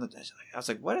sun was on the. I was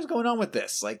like, what is going on with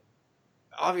this? Like,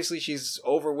 obviously she's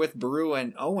over with Beru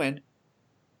and Owen.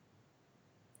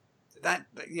 That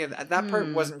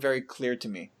part wasn't very clear to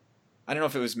me. I don't know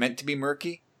if it was meant to be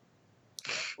murky,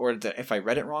 or if I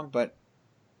read it wrong, but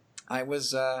I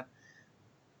was no,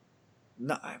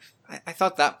 I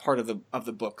thought that part of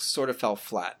the book sort of fell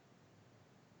flat.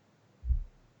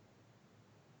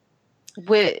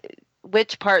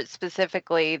 Which part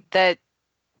specifically that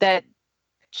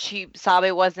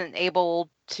Sabe wasn't able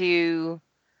to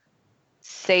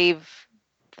save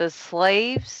the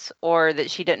slaves, or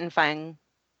that she didn't find,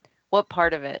 what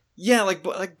part of it? Yeah,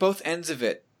 like both ends of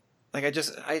it. Like I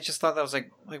just thought that was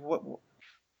like what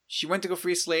she went to go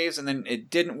free slaves and then it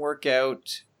didn't work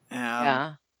out.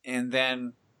 And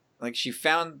then like she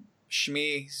found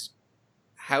Shmi's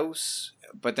house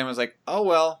but then was like, oh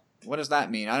well, what does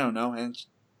that mean? I don't know, and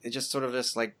it just sort of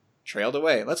just like trailed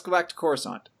away. Let's go back to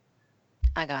Coruscant.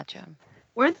 I gotcha.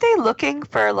 Weren't they looking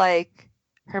for like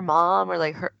her mom or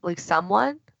like her like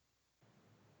someone?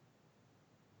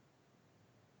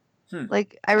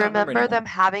 Like I don't remember remember them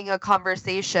having a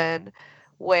conversation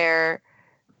where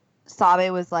Sabe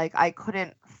was like, I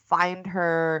couldn't find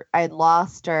her. I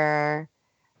lost her.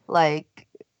 Like,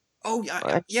 Oh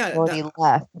yeah, already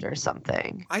left or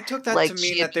something. I took that Like, to she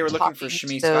mean had that they were been looking for talking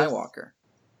to Shmi those- Skywalker.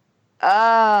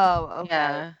 Oh, okay.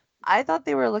 Yeah. I thought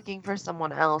they were looking for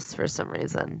someone else for some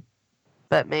reason,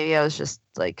 but maybe I was just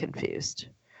like confused.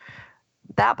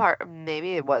 That part,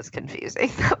 maybe it was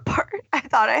confusing. That part, I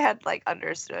thought I had like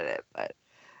understood it, but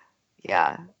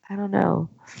yeah, I don't know.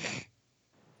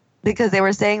 Because they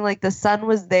were saying like the sun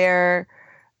was there.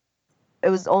 It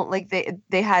was only like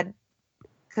they had,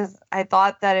 because I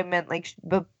thought that it meant like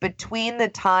between the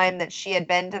time that she had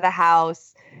been to the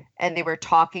house and they were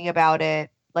talking about it,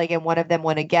 like, and one of them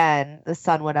went again, the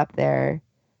sun went up there.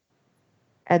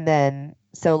 And then,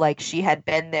 so like she had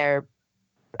been there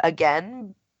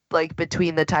again, like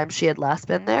between the time she had last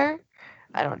been there.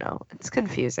 I don't know. It's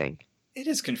confusing. It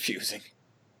is confusing.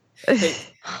 Hey,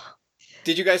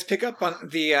 did you guys pick up on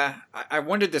the? I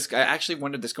wondered this. I actually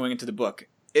wondered this going into the book.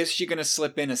 Is she going to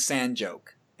slip in a sand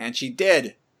joke? And she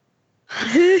did.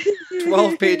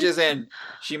 12 pages in,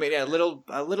 she made a little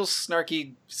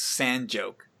snarky sand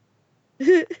joke.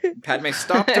 Padme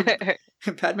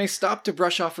stopped to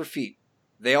brush off her feet.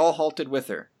 They all halted with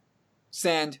her.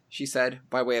 Sand, she said,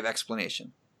 by way of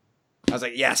explanation. I was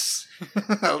like, yes,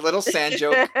 a little sand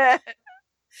joke.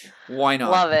 Why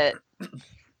not? Love it.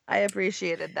 I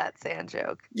appreciated that sand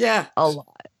joke Yeah, a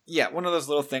lot. yeah, one of those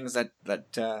little things that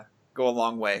go a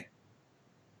long way.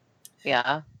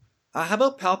 Yeah. How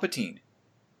about Palpatine?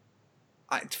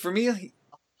 For me,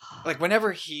 like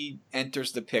whenever he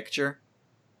enters the picture,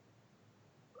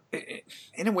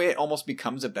 in a way, it almost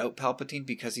becomes about Palpatine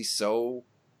because he's so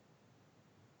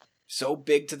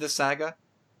big to the saga.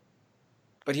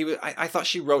 But I thought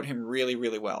she wrote him really,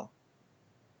 really well.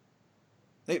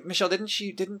 Michelle,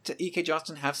 didn't E.K.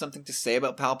 Johnston have something to say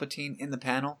about Palpatine in the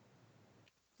panel?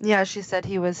 Yeah, she said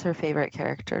he was her favorite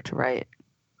character to write.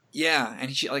 Yeah,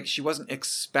 and she wasn't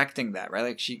expecting that, right?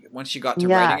 Like once she got to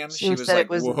Yeah, writing him, she was said like, it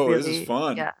was "Whoa, this is really-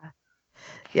 fun." Yeah,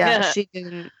 Yeah. she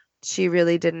didn't. She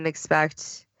really didn't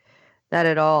expect that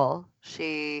at all.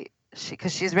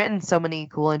 Because she's written so many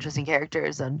cool, interesting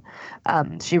characters, and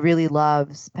she really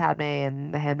loves Padme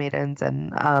and the Handmaidens.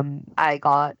 And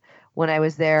when I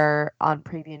was there on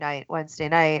preview night Wednesday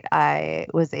night, I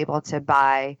was able to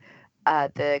buy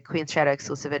the Queen's Shadow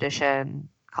exclusive edition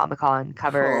Comic-Con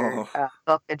cover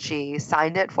book, and she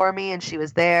signed it for me, and she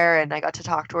was there, and I got to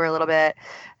talk to her a little bit,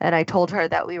 and I told her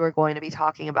that we were going to be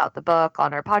talking about the book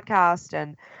on our podcast,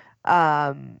 and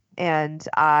I,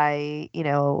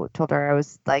 told her I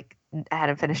was like, I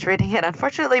hadn't finished reading it,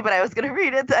 unfortunately, but I was going to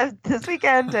read it this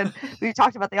weekend, and we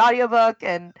talked about the audiobook,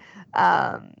 and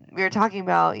we were talking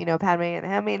about, Padme and the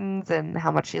Handmaidens and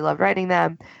how much she loved writing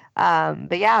them.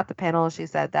 But yeah, at the panel, she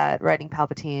said that writing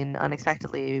Palpatine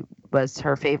unexpectedly was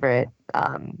her favorite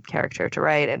character to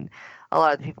write, and a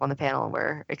lot of the people on the panel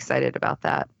were excited about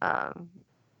that.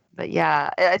 But yeah,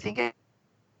 I think it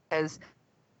is.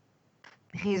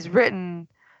 He's written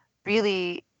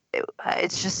really.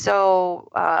 It's just so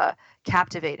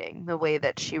captivating the way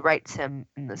that she writes him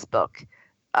in this book.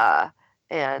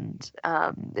 And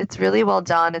it's really well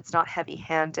done. It's not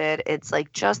heavy-handed. It's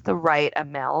like just the right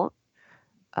amount.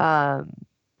 And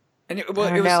he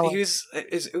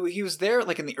was there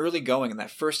like in the early going in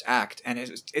that first act, and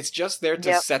it's just there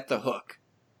to set the hook,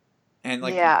 and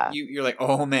like you're like,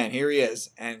 oh man, here he is,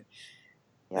 and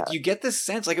like, you get this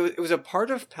sense like it was a part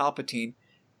of Palpatine.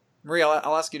 Maria,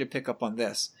 I'll ask you to pick up on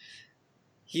this.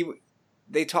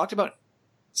 They talked about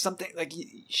something like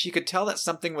she could tell that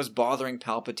something was bothering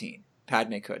Palpatine.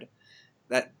 Padme could,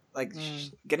 that like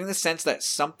getting the sense that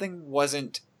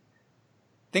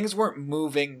things weren't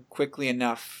moving quickly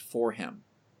enough for him.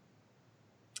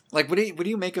 Like, what do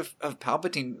you make of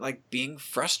Palpatine like being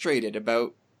frustrated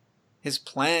about his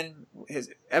plan?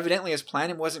 Evidently his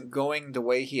plan wasn't going the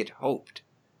way he had hoped.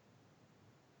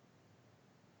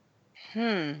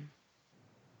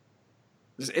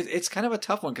 It's kind of a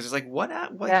tough one because it's like what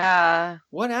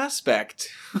aspect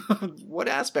what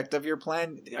aspect of your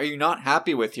plan are you not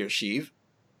happy with here, Sheev?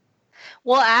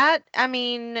 Well, at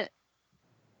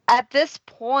this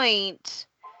point,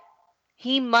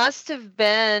 he must have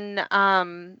been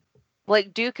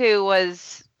like Dooku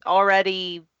was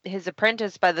already his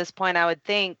apprentice by this point, I would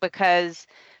think, because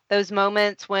those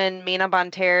moments when Mina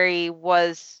Bonteri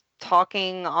was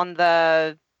talking on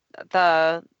the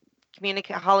the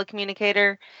holo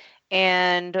communicator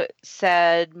and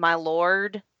said "my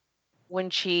lord" when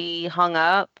she hung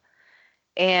up,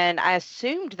 and I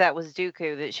assumed that was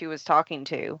Dooku that she was talking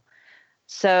to.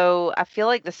 So I feel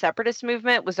like the separatist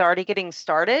movement was already getting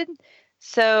started.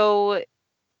 So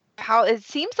how it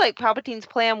seems like Palpatine's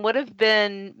plan would have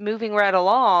been moving right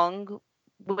along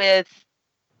with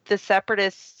the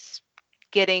separatists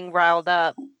getting riled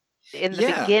up in the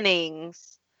Yeah.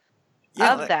 beginnings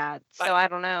Yeah, of that. So I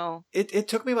don't know. It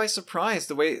took me by surprise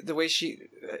the way she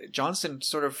Johnson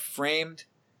sort of framed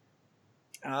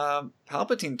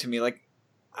Palpatine to me. Like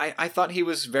I thought he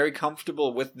was very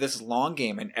comfortable with this long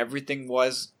game and everything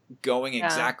was going Yeah.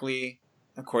 exactly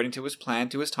according to his plan,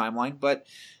 to his timeline, but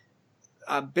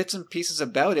bits and pieces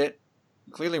about it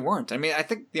clearly weren't. I mean, I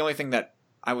think the only thing that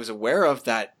I was aware of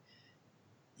that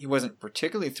he wasn't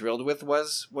particularly thrilled with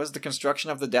was the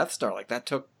construction of the Death Star. Like that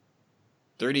took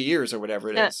 30 years or whatever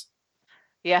it is.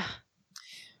 Yeah.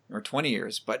 Or 20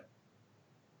 years, but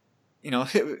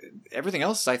everything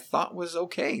else I thought was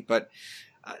okay. But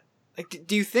like,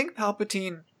 do you think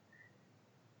Palpatine,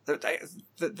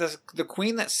 the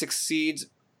queen that succeeds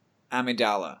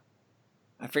Amidala,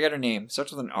 I forget her name,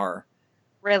 starts with an R.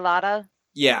 Relata.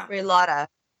 Yeah, Relata.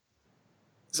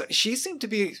 so she seemed to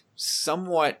be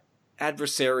somewhat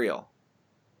adversarial,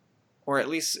 or at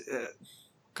least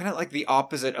kind of like the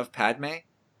opposite of Padme.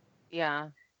 Yeah.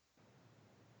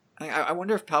 I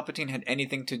wonder if Palpatine had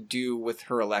anything to do with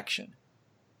her election.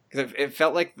 Because it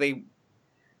felt like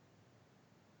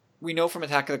we know from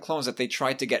Attack of the Clones that they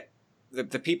tried to get...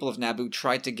 The people of Naboo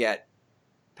tried to get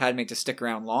Padme to stick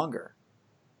around longer.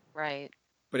 Right.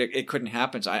 But it couldn't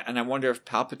happen. So I wonder if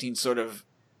Palpatine sort of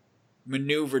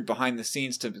maneuvered behind the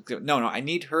scenes to go, no, I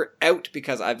need her out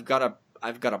because I've got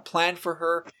a plan for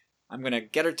her. I'm going to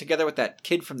get her together with that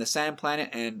kid from the Sand Planet,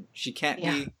 and she can't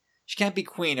be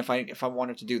queen if I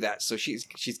want her to do that. So she's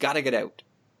got to get out.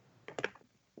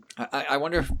 I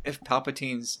wonder if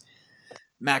Palpatine's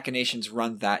machinations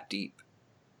run that deep.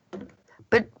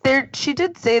 But she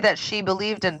did say that she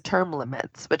believed in term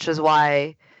limits, which is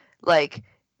why, like,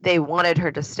 they wanted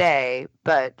her to stay,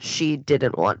 but she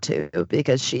didn't want to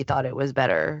because she thought it was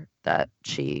better that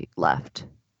she left.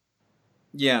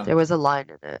 Yeah. There was a line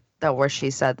in it where she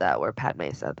said that, where Padme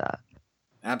said that.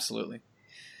 Absolutely.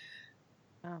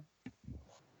 Oh.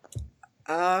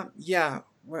 Yeah.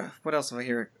 What else have I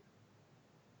hear?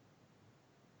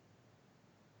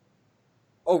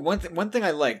 Oh, one thing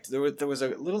I liked, there was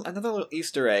another little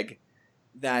Easter egg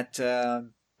that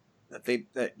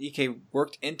EK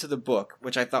worked into the book,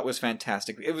 which I thought was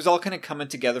fantastic. It was all kind of coming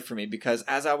together for me because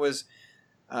as I was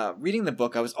reading the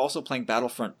book, I was also playing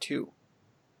Battlefront 2,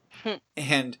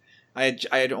 and I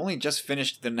had only just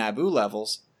finished the Naboo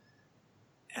levels,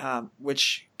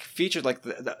 which featured like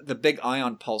the big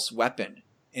ion pulse weapon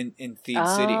in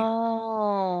Theed City.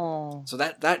 Oh. So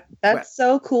that's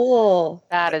so cool.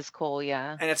 That is cool,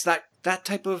 yeah. And it's that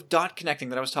type of dot connecting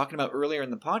that I was talking about earlier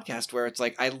in the podcast, where it's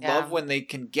like I love when they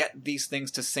can get these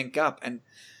things to sync up, and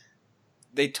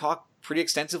they talk pretty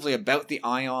extensively about the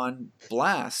ion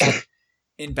blast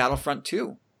in Battlefront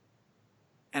 2.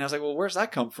 And I was like, well, where's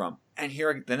that come from? And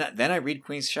then I read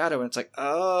Queen's Shadow, and it's like,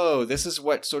 oh, this is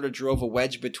what sort of drove a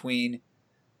wedge between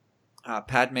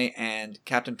Padme and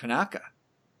Captain Panaka.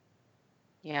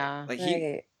 Yeah. Like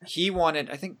Right. he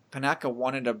wanted, I think Panaka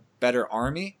wanted a better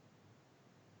army,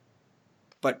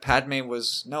 but Padme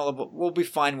was, no, we'll be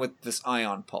fine with this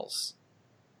ion pulse.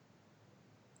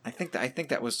 I think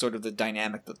that was sort of the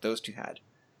dynamic that those two had,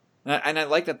 and I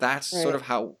like that. That's Right. sort of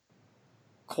how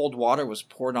cold water was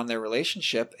poured on their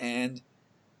relationship. And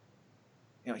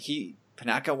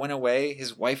Panaka went away.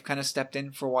 His wife kind of stepped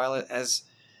in for a while as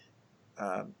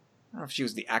I don't know if she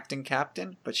was the acting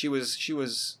captain, but she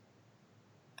was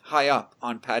high up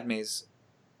on Padme's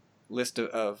list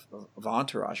of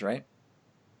entourage, right?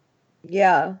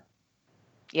 Yeah.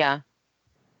 Yeah.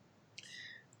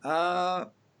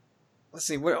 Let's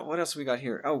see, what else we got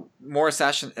here? Oh, more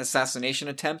assassination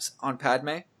attempts on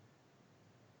Padme.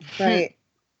 Right.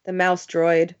 The mouse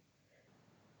droid.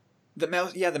 The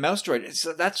mouse droid.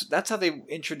 So that's how they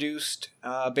introduced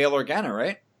Bail Organa,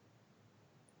 right?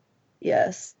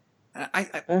 Yes. And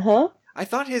I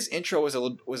thought his intro was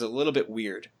a little bit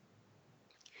weird.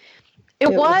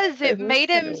 It was made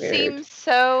him kinda weird. seem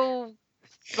so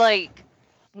like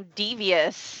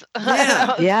devious.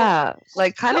 Yeah. Yeah,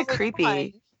 like kind of So creepy.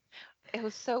 fun. It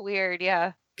was so weird,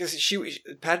 yeah. Because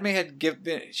Padme had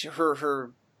given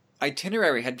her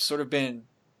itinerary had sort of been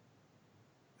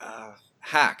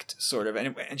hacked, sort of,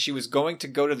 and she was going to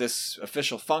go to this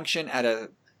official function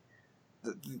at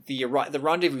the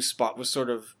rendezvous spot was sort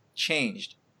of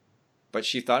changed, But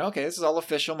she thought, okay, this is all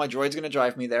official. My droid's going to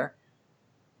drive me there.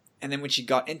 And then when she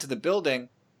got into the building,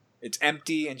 it's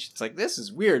empty. And she's like, this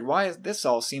is weird. Why is this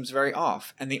all seems very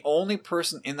off? And the only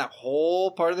person in that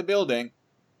whole part of the building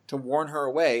to warn her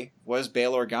away was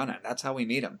Bail Organa. That's how we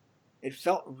meet him. It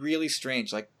felt really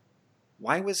strange. Like,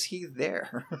 why was he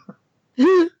there?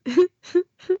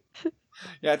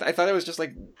 Yeah, I thought it was just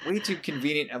like way too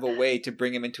convenient of a way to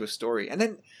bring him into a story. And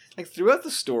then, like, throughout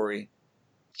the story,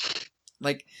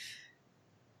 like,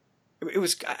 it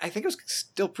was, I think it was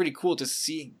still pretty cool to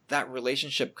see that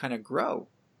relationship kind of grow.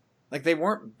 Like, they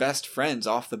weren't best friends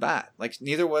off the bat. Like,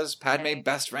 neither was Padme Right.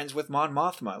 best friends with Mon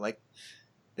Mothma. Like,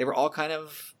 they were all kind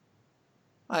of,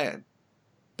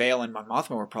 Bail and Mon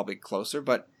Mothma were probably closer,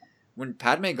 but when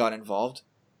Padme got involved,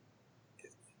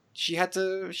 she had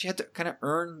to kind of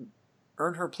earn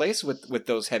her place with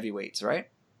those heavyweights, right?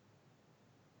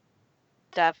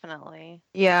 Definitely.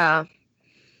 Yeah.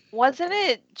 Wasn't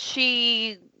it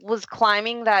she was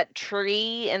climbing that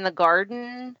tree in the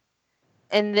garden,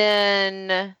 and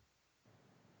then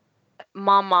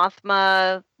Mom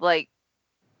Mothma, like,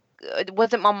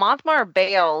 was it Mom Mothma or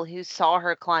Bail who saw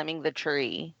her climbing the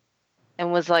tree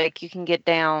and was like, you can get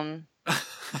down?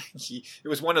 It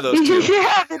was one of those two.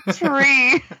 Yeah, the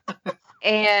tree.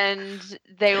 And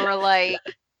they were like,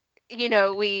 we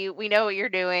know what you're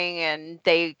doing, and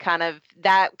they kind of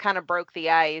broke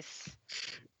the ice.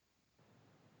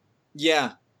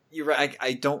 Yeah, you're right.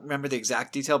 I don't remember the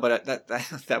exact detail, but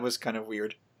that was kind of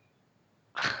weird.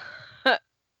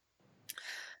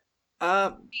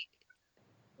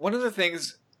 One of the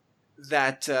things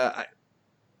that this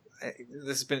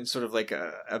has been sort of like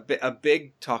a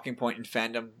big talking point in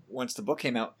fandom once the book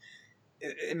came out.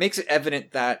 It makes it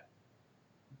evident that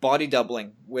body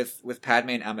doubling with Padme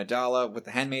and Amidala, with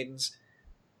the Handmaidens,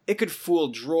 it could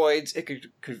fool droids, it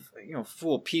could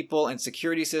fool people and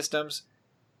security systems,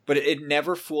 but it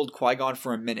never fooled Qui-Gon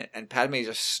for a minute, and Padme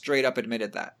just straight up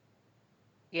admitted that.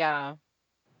 Yeah.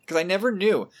 Because I never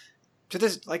knew, to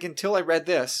this, like, until I read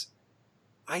this,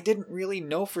 I didn't really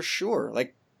know for sure.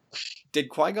 Like, did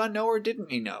Qui-Gon know or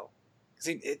didn't he know?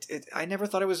 Because I never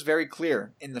thought it was very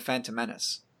clear in The Phantom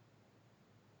Menace.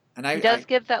 And He does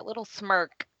give that little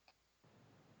smirk.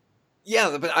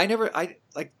 Yeah, but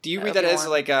do you read that as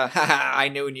like haha, I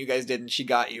knew and you guys didn't, she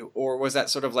got you? Or was that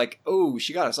sort of like, oh,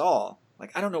 she got us all?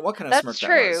 Like, I don't know what kind of smirk that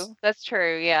was. That's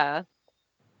true, yeah.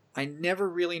 I never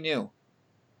really knew.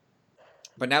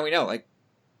 But now we know, like,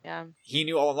 Yeah. he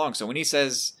knew all along. So when he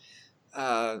says,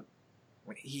 when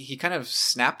he kind of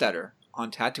snapped at her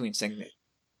on Tatooine saying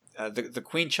that the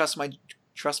Queen trusts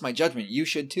my judgment, you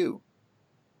should too.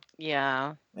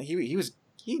 Yeah. Like,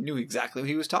 he knew exactly who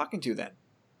he was talking to then.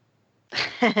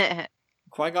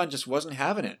 Qui-Gon just wasn't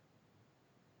having it.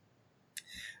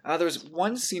 There was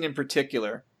one scene in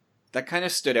particular that kind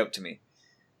of stood out to me.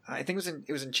 I think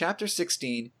it was in chapter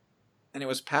 16, and it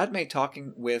was Padme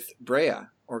talking with Breha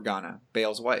Organa,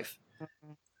 Bail's wife,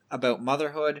 about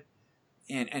motherhood,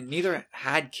 and neither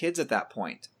had kids at that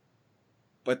point.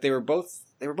 But they were both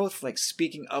like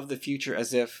speaking of the future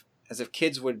as if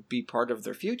kids would be part of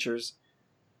their futures.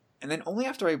 And then only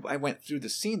after I went through the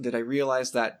scene did I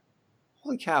realize that,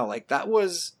 holy cow, like, that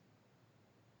was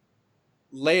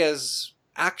Leia's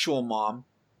actual mom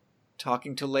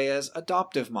talking to Leia's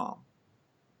adoptive mom.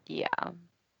 Yeah.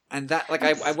 And that, like,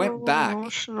 I went back.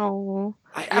 Emotional.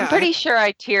 I'm pretty sure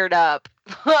I teared up.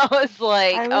 I was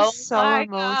like, I oh was so my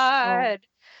emotional.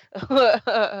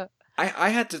 God. I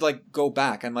had to, like, go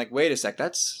back. I'm like, wait a sec,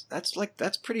 that's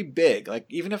pretty big. Like,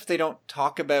 even if they don't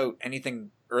talk about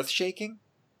anything earth-shaking,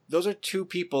 those are two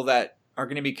people that are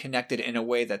going to be connected in a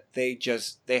way that they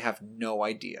have no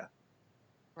idea.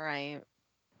 Right.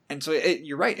 And so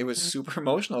you're right. It was super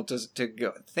emotional to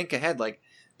go think ahead. Like,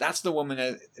 that's the woman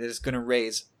that is going to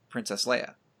raise Princess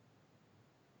Leia.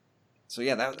 So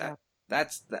yeah,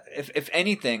 that's if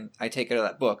anything I take out of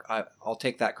that book, I'll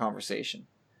take that conversation.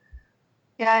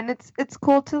 Yeah, and it's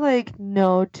cool to like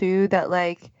know too that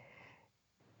like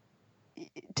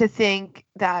to think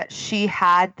that she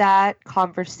had that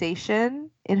conversation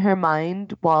in her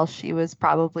mind while she was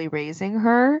probably raising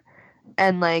her,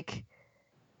 and like,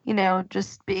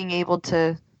 just being able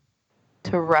to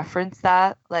reference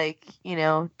that, like,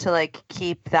 to like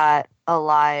keep that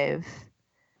alive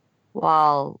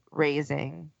while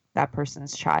raising that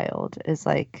person's child is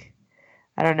like,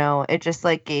 I don't know, it just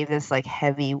like gave this like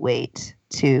heavy weight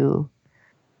to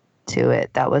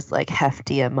it that was like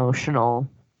hefty emotional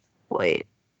weight.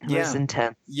 It was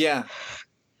intense. Yeah.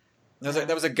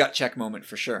 That was a gut check moment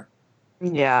for sure.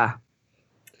 Yeah.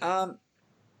 Going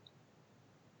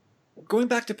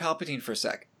back to Palpatine for a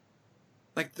sec.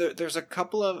 Like, there's a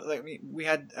couple of, like, we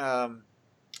had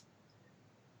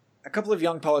a couple of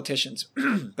young politicians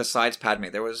besides Padme.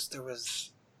 There was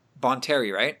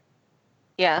Bonteri, right?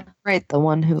 Yeah. Right, the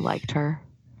one who liked her.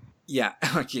 Yeah.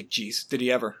 Jeez, did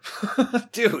he ever?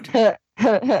 Dude,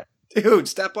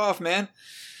 step off, man.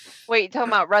 Wait, you talking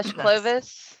about Rush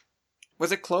Clovis?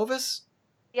 Was it Clovis?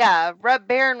 Yeah,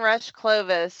 Baron Rush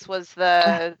Clovis was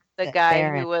the guy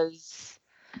Baron. who was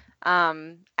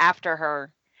after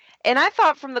her. And I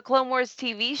thought from the Clone Wars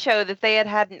TV show that they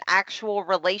had an actual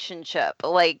relationship.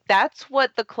 Like, that's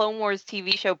what the Clone Wars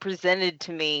TV show presented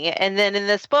to me. And then in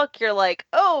this book, you're like,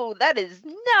 oh, that is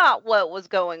not what was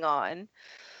going on.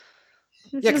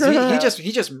 Yeah, because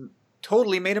he just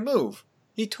totally made a move.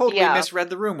 He totally Yeah. misread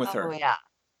the room with her. Oh yeah.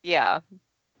 Yeah.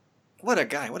 What a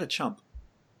guy! What a chump!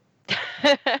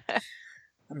 I'm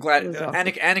glad It was awesome.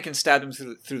 Anakin stabbed him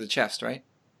through the chest, right?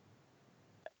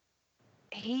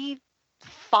 He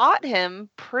fought him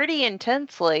pretty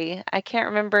intensely. I can't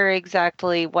remember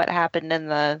exactly what happened in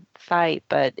the fight,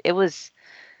 but it was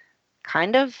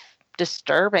kind of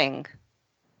disturbing.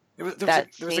 There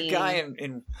was a guy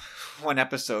in one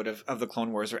episode of the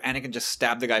Clone Wars where Anakin just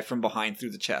stabbed the guy from behind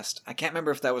through the chest. I can't remember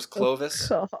if that was Clovis.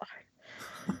 God.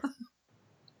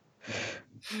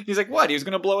 He's like, what? He was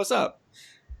going to blow us up.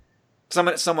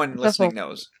 Someone listening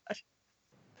knows.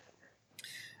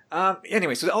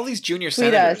 Anyway, so all these junior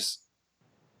Tweet senators, us.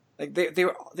 like they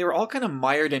were all kind of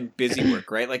mired in busy work,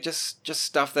 right? Like just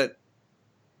stuff that,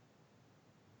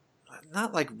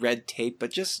 not like red tape,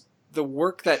 but just the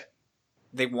work that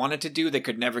they wanted to do they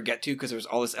could never get to because there was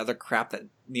all this other crap that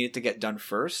needed to get done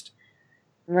first.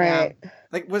 Right.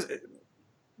 Like,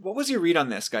 what was your read on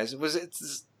this, guys? Was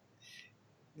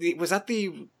that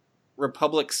the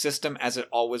Republic system as it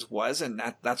always was, and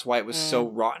that's why it was so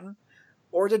rotten?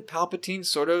 Or did Palpatine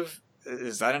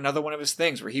is that another one of his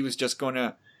things where he was just going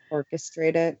to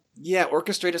Orchestrate it.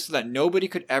 orchestrate it so that nobody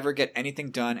could ever get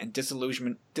anything done and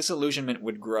disillusionment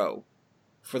would grow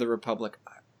for the Republic?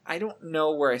 I don't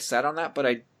know where I sat on that,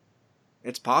 but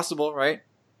it's possible, right?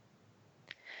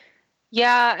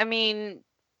 Yeah, I mean,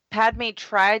 Padme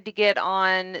tried to get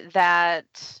on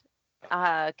that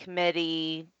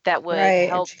committee that would Right, and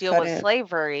help she deal with couldn't.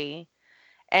 slavery,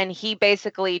 and he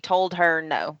basically told her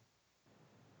no.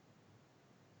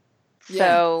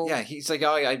 So Yeah, he's like,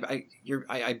 oh,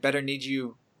 I better need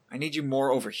you. I need you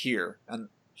more over here, and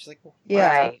she's like, well,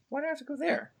 Yeah. why do I have to go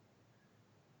there?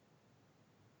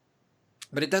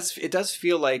 But it does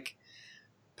feel like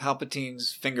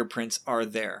Palpatine's fingerprints are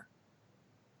there,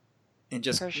 and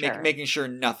just For sure. making sure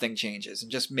nothing changes,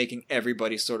 and just making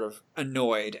everybody sort of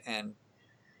annoyed and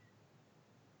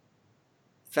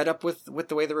fed up with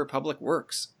the way the Republic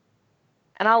works.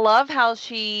 And I love how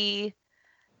she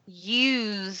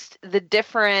used the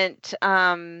different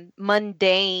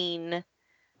mundane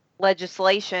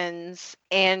legislations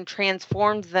and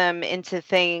transformed them into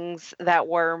things that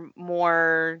were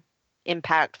more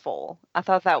impactful. I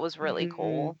thought that was really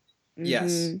cool.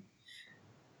 Yes. Mhm.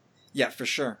 Yeah, for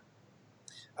sure.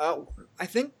 I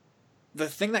think the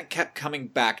thing that kept coming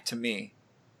back to me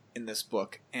in this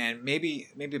book, and maybe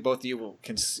both of you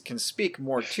can speak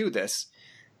more to this,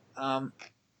 like,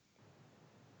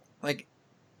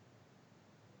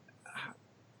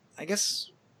 I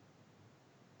guess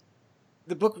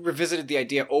the book revisited the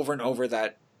idea over and over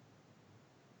that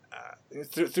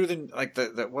through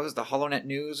the what was the HoloNet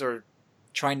News or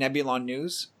Trinebulon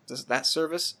News, that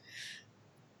service,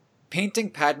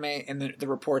 painting Padme in the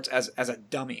reports as a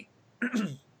dummy.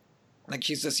 Like,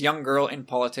 she's this young girl in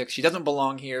politics. She doesn't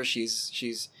belong here.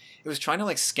 It was trying to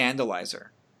like scandalize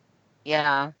her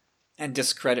Yeah. and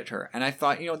discredit her. And I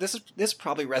thought, this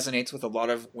probably resonates with a lot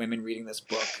of women reading this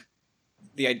book.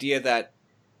 The idea that,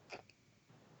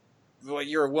 well,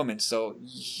 you're a woman, so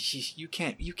you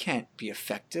can't be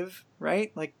effective,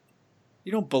 right? Like,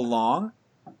 you don't belong.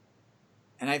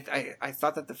 And I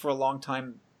thought that for a long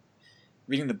time,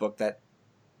 reading the book, that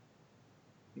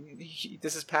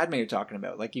this is Padme you're talking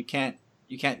about. Like, you can't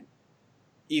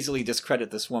easily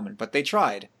discredit this woman, but they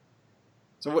tried.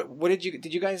 So what did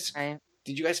you guys Right.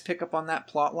 pick up on that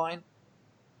plot line,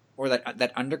 or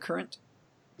that undercurrent?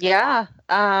 Yeah.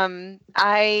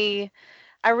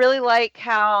 I really like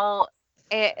how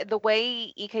the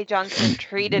way E.K. Johnston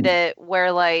treated it,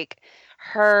 where like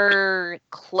her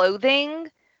clothing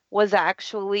was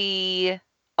actually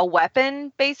a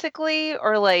weapon, basically,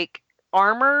 or like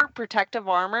armor, protective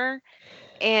armor,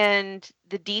 and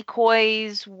the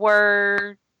decoys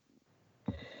were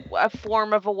a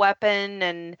form of a weapon,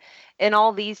 and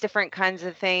all these different kinds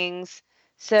of things.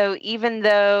 So even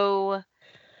though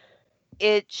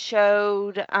it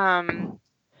showed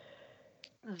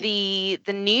the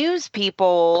news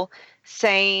people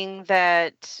saying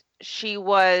that she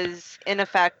was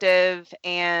ineffective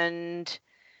and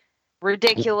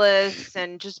ridiculous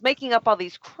and just making up all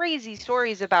these crazy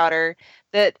stories about her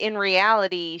that in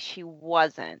reality she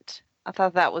wasn't. I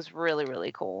thought that was really,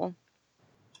 really cool.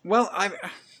 Well,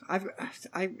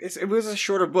 it was a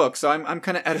shorter book, so I'm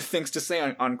kind of out of things to say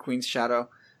on Queen's Shadow.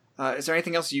 Is there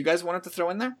anything else you guys wanted to throw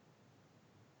in there?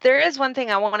 There is one thing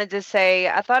I wanted to say.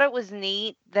 I thought it was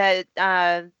neat that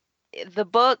the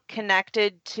book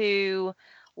connected to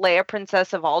Leia,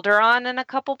 Princess of Alderaan in a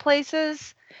couple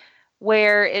places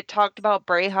where it talked about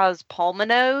Breha's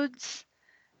pulmonodes,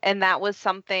 and that was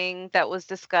something that was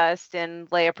discussed in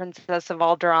Leia, Princess of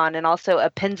Alderaan, and also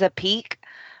Apenza Peak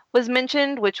was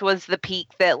mentioned, which was the peak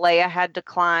that Leia had to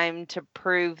climb to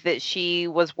prove that she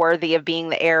was worthy of being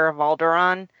the heir of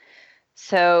Alderaan.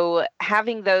 So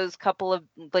having those couple of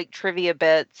like trivia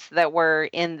bits that were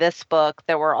in this book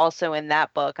that were also in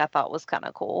that book, I thought was kind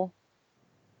of cool.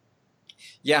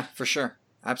 Yeah, for sure.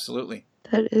 Absolutely.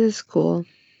 That is cool.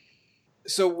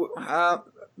 So,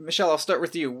 Michelle, I'll start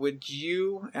with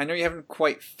you. I know you haven't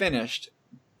quite finished,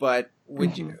 but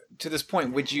would you, to this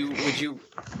point, would you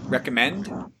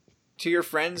recommend to your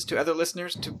friends, to other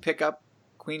listeners, to pick up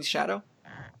Queen's Shadow?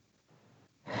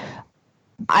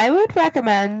 I would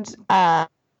recommend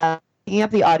picking up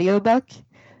the audiobook.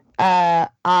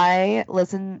 I'm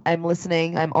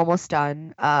listening. I'm almost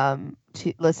done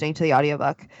to listening to the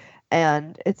audiobook,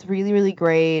 and it's really, really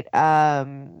great.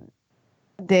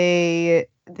 It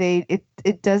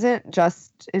doesn't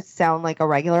just sound like a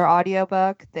regular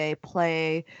audiobook. They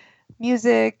play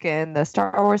music and the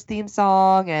Star Wars theme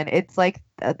song, and it's like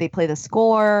they play the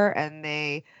score, and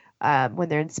they when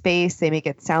they're in space, they make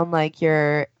it sound like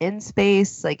you're in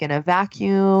space, like in a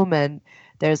vacuum, and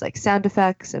there's like sound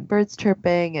effects and birds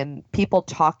chirping and people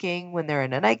talking when they're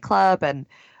in a nightclub, and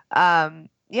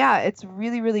yeah, it's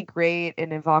really, really great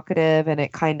and evocative, and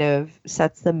it kind of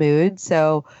sets the mood.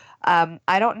 So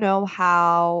I don't know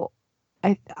how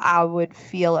I would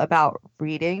feel about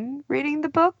reading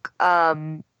the book.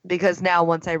 Because now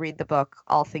once I read the book,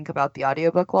 I'll think about the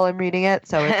audiobook while I'm reading it.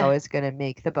 So it's always going to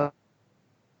make the book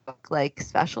like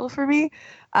special for me.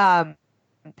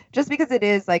 Just because it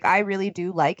is like, I really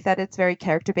do like that it's very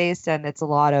character based and it's a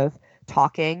lot of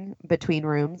talking between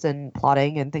rooms and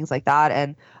plotting and things like that.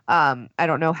 And I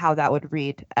don't know how that would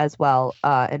read as well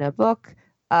in a book.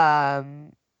 But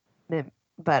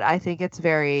I think it's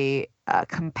very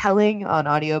compelling on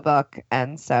audiobook.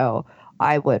 And so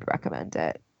I would recommend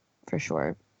it for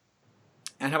sure.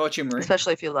 And how about you, Marie?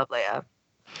 Especially if you love Leia.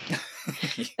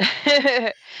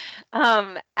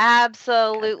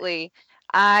 Absolutely.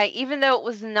 Even though it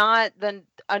was not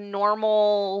a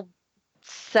normal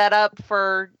setup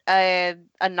for a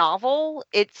novel,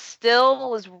 it still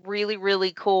was really,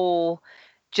 really cool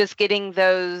just getting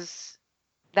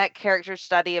that character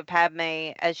study of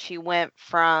Padme as she went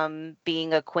from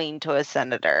being a queen to a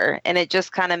senator, and it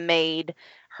just kind of made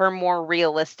her more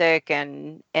realistic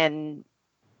and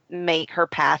make her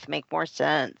path make more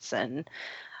sense. And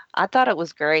I thought it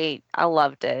was great. I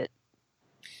loved it.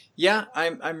 Yeah,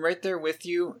 I'm right there with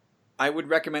you. I would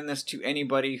recommend this to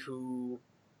anybody who,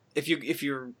 if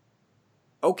you're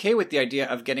okay with the idea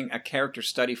of getting a character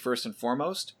study first and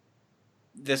foremost,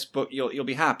 this book you'll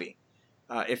be happy.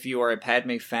 If you are a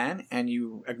Padme fan and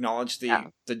you acknowledge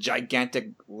the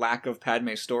gigantic lack of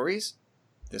Padme stories,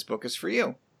 this book is for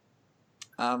you.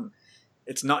 You're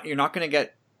not going to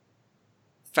get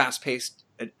fast-paced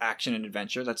action and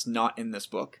adventure. That's not in this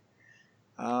book.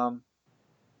 Yeah,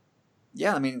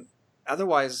 I mean,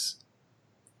 otherwise,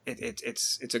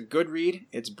 it's a good read.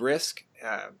 It's brisk.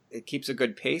 It keeps a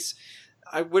good pace.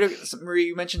 Marie,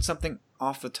 you mentioned something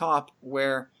off the top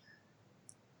where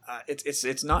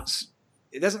it's not.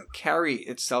 It doesn't carry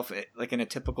itself like in a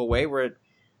typical way where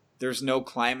there's no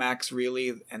climax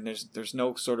really, and there's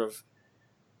no sort of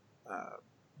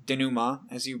denouement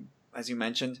as you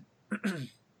mentioned.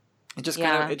 It just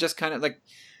kind of like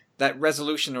that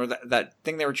resolution or that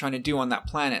thing they were trying to do on that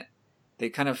planet. They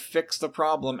kind of fix the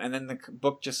problem, and then the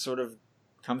book just sort of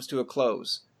comes to a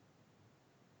close.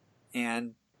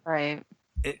 And right,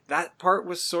 that part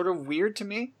was sort of weird to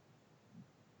me.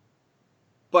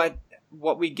 But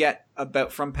what we get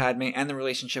from Padme and the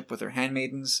relationship with her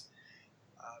handmaidens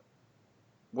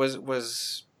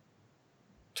was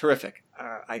terrific.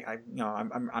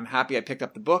 I'm happy I picked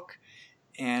up the book,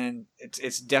 and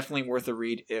it's definitely worth a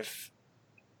read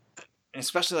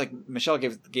especially like Michelle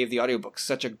gave the audiobook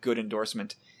such a good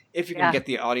endorsement. If you can get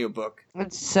the audiobook.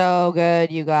 It's so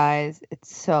good, you guys.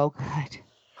 It's so good.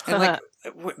 And like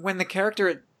when the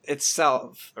character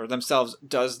itself or themselves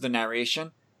does the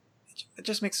narration, it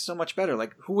just makes it so much better.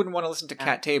 Like, who wouldn't want to listen to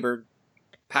Kat Tabor,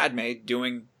 Padme,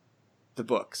 doing the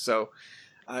book. So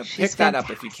She's pick that up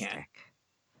if you can.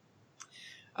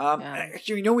 fantastic. Yeah.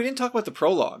 Actually, we didn't talk about the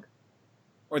prologue,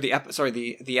 or the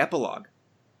epilogue,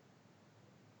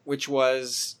 which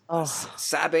was Oh.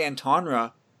 Sabe and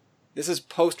Tonra. This is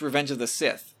post Revenge of the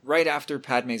Sith, right after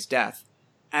Padme's death,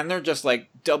 and they're just like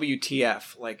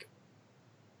WTF, like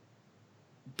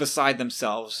beside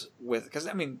themselves with, because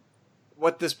I mean,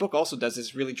 what this book also does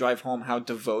is really drive home how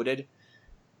devoted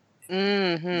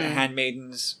the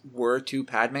handmaidens were to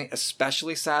Padme,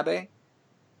 especially Sabe.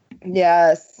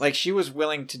 Yes. Like, she was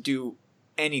willing to do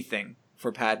anything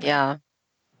for Padme. Yeah.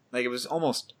 Like, it was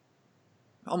almost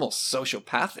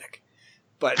sociopathic.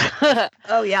 But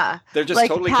Oh yeah. they're just Like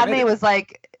totally Padme committed. was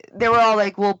like, they were all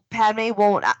like, well, Padme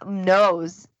won't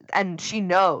knows, and she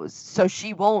knows, so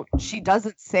she won't. She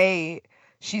doesn't say.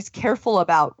 She's careful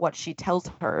about what she tells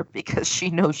her because she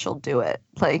knows she'll do it.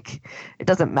 Like, it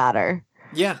doesn't matter.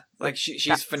 Yeah, like she's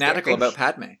That's fanatical scary. about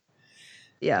Padme.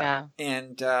 Yeah.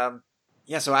 And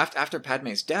so after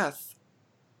Padme's death,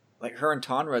 like, her and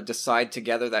Tonra decide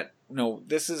together that, no,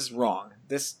 this is wrong.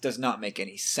 This does not make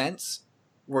any sense.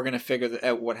 We're going to figure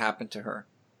out what happened to her.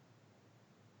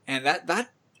 And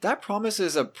that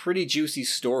promises a pretty juicy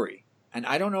story. And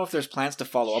I don't know if there's plans to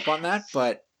follow up on that,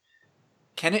 but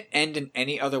can it end in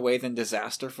any other way than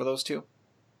disaster for those two?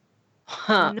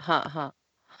 Huh.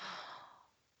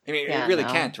 I mean, Yeah, it really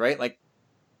no. can't, right? Like,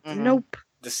 Mhm. Nope.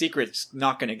 the secret's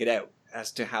not going to get out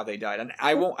as to how they died. And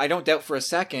I don't doubt for a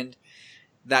second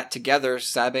that together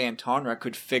Sabe and Tonra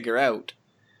could figure out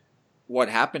what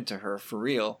happened to her for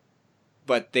real,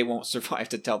 but they won't survive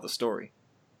to tell the story.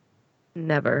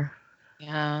 Never.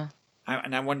 Yeah.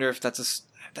 And I wonder if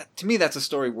to me that's a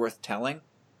story worth telling,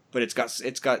 but it's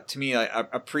got to me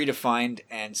a predefined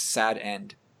and sad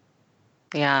end.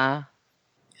 Yeah.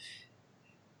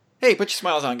 Hey, put your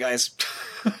smiles on, guys.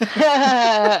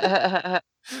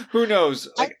 Who knows?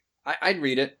 Like, I'd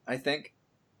read it, I think.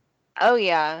 Oh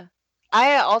yeah.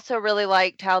 I also really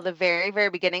liked how the very, very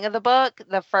beginning of the book,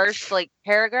 the first like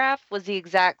paragraph was the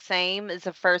exact same as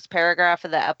the first paragraph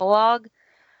of the epilogue.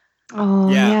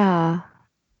 Oh Yeah. yeah.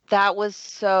 That was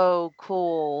so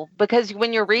cool because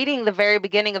when you're reading the very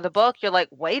beginning of the book, you're like,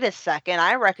 wait a second,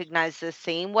 I recognize this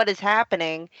scene. What is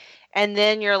happening? And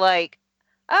then you're like,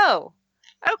 oh,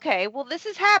 okay, well, this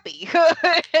is happy.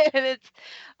 And it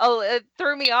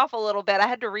threw me off a little bit. I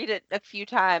had to read it a few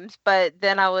times, but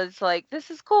then I was like, this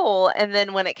is cool. And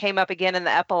then when it came up again in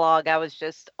the epilogue, I was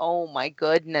just, oh my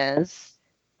goodness.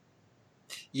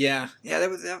 Yeah,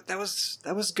 that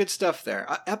was good stuff there.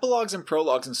 Epilogues and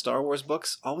prologues in Star Wars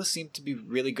books always seem to be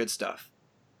really good stuff.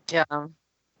 Yeah. All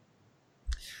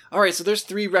right, so there's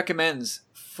 3 recommends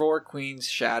for Queen's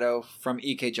Shadow from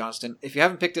E.K. Johnston. If you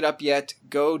haven't picked it up yet,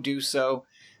 go do so.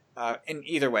 In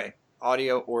either way,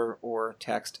 audio or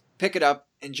text. Pick it up,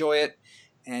 enjoy it,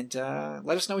 and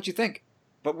let us know what you think.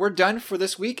 But we're done for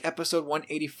this week. Episode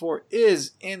 184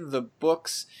 is in the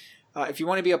books. If you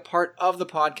want to be a part of the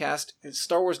podcast,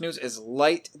 Star Wars news is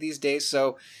light these days,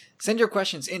 so send your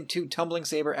questions into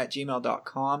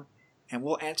tumblingsaber@gmail.com, and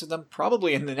we'll answer them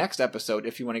probably in the next episode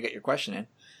if you want to get your question in.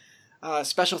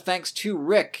 Special thanks to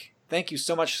Rick. Thank you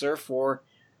so much, sir, for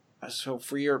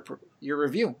your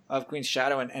review of Queen's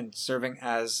Shadow and serving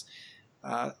as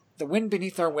the wind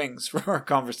beneath our wings for our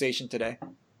conversation today.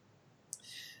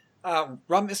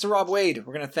 Mr. Rob Wade,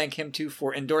 we're going to thank him too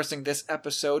for endorsing this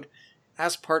episode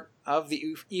as part of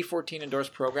the E14 Endorse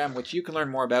program, which you can learn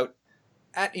more about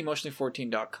at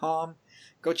emotionally14.com.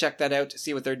 Go check that out to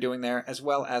see what they're doing there, as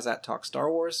well as at Talk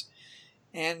Star Wars.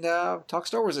 And Talk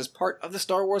Star Wars is part of the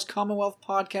Star Wars Commonwealth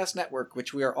Podcast Network,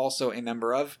 which we are also a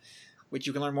member of, which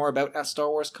you can learn more about at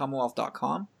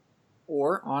starwarscommonwealth.com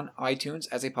or on iTunes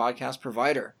as a podcast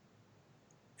provider.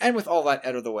 And with all that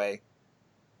out of the way,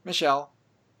 Michelle,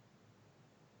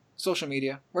 social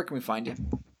media, where can we find you?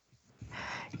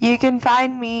 You can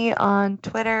find me on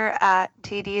Twitter at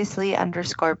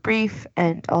tediously_brief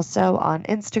and also on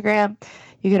Instagram.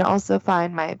 You can also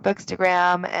find my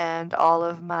Bookstagram and all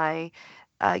of my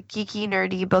geeky,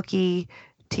 nerdy, booky,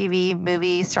 TV,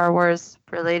 movie, Star Wars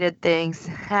related things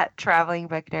at Traveling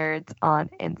Book Nerds on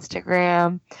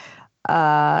Instagram.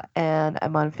 And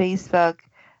I'm on Facebook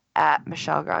at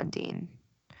Michelle Grandine.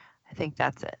 I think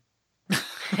that's it.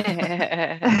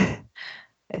 I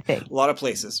think. A lot of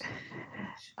places.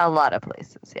 A lot of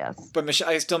places, yes. But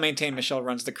I still maintain Michelle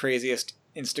runs the craziest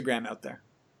Instagram out there.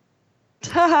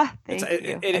 Thank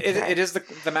you. It is the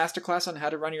masterclass on how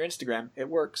to run your Instagram. It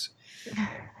works.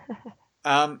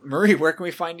 Marie, where can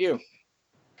we find you?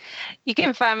 You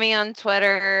can find me on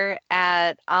Twitter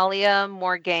at Alia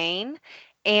Morgaine.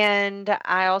 And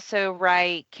I also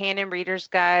write canon readers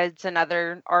guides and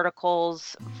other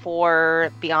articles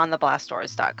for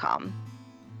beyondtheblastdoors.com.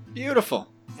 Beautiful.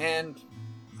 And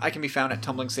I can be found at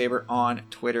Tumbling Saber on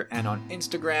Twitter and on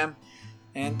Instagram.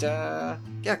 And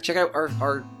check out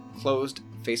our closed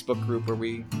Facebook group where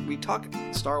we talk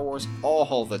Star Wars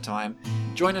all the time.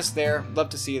 Join us there. Love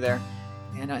to see you there.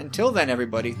 And until then,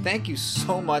 everybody, thank you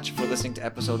so much for listening to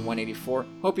episode 184.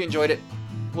 Hope you enjoyed it.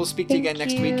 We'll speak to you again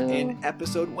next week in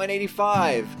episode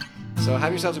 185. So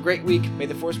have yourselves a great week. May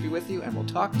the Force be with you, and we'll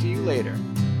talk to you later.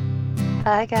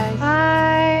 Bye, guys.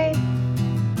 Bye.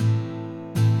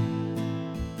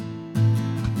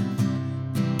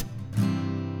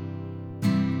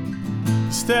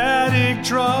 Static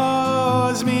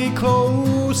draws me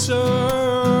closer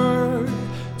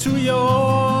to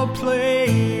your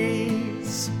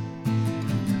place,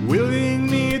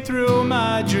 willing me through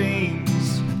my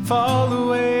dreams, fall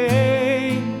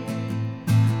away.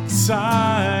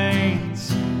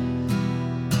 Signs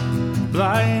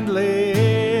blindly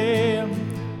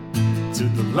to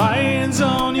the lines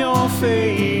on your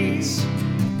face,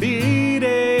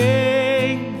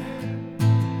 beating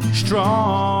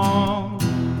strong,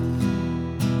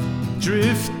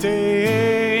 drifting,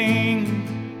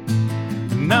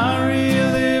 and I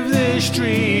relive this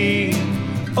dream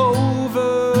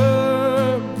over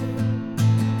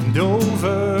and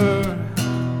over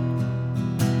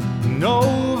and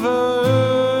over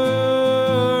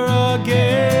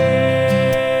again.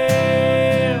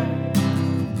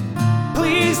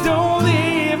 Please don't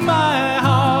leave my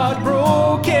heart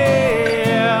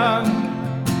broken,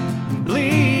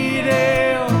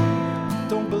 bleeding.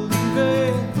 Don't believe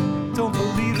it, don't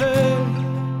believe it.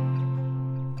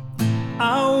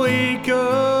 I wake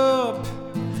up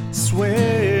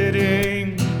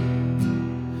sweating,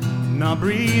 not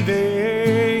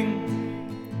breathing,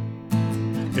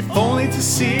 if only to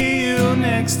see you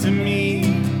next to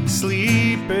me,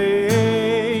 sleeping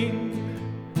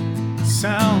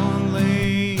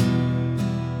soundly,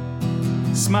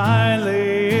 smiling,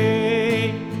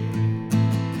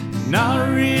 not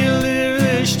relive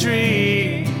this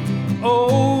dream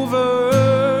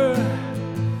over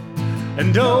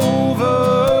and over.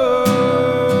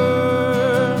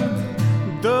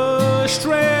 The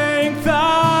strength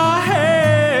I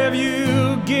have,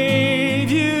 you gave,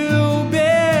 you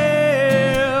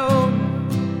built,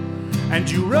 and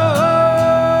you run.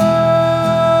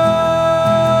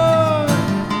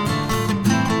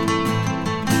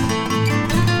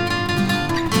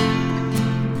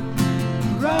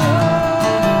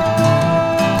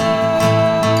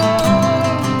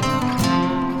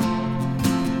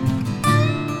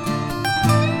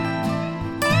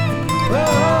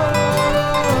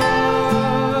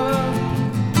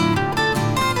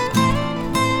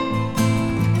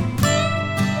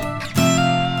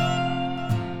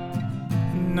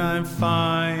 And I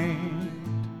find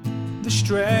the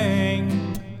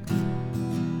strength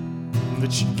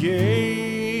that you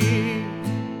gave.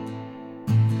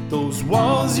 Those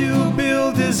walls you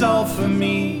build is all for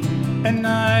me, and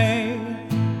I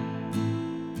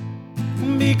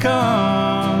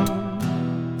become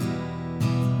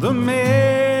the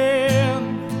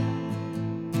man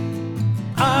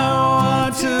I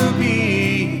want to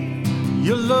be.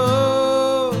 Your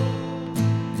love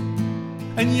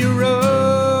and your run.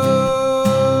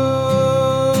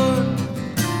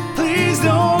 Please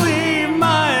don't leave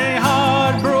my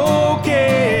heart broken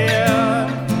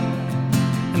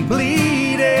and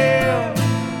bleeding.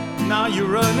 Now you're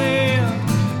running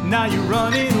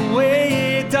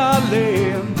away,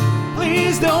 darling.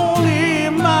 Please don't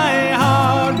leave my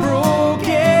heart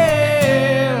broken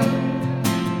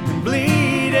and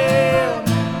bleeding.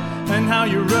 And how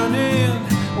you're running,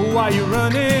 why you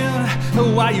running,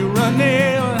 why you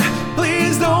running.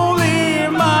 Please don't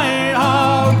leave my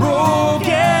heart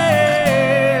broken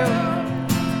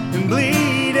and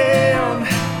bleeding.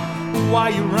 Why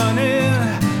you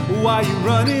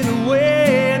running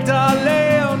away,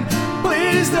 darling.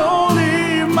 Please don't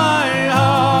leave my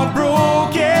heart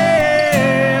broken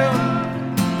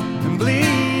and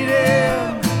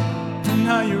bleeding. And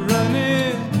how you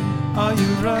running, are you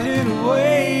running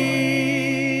away?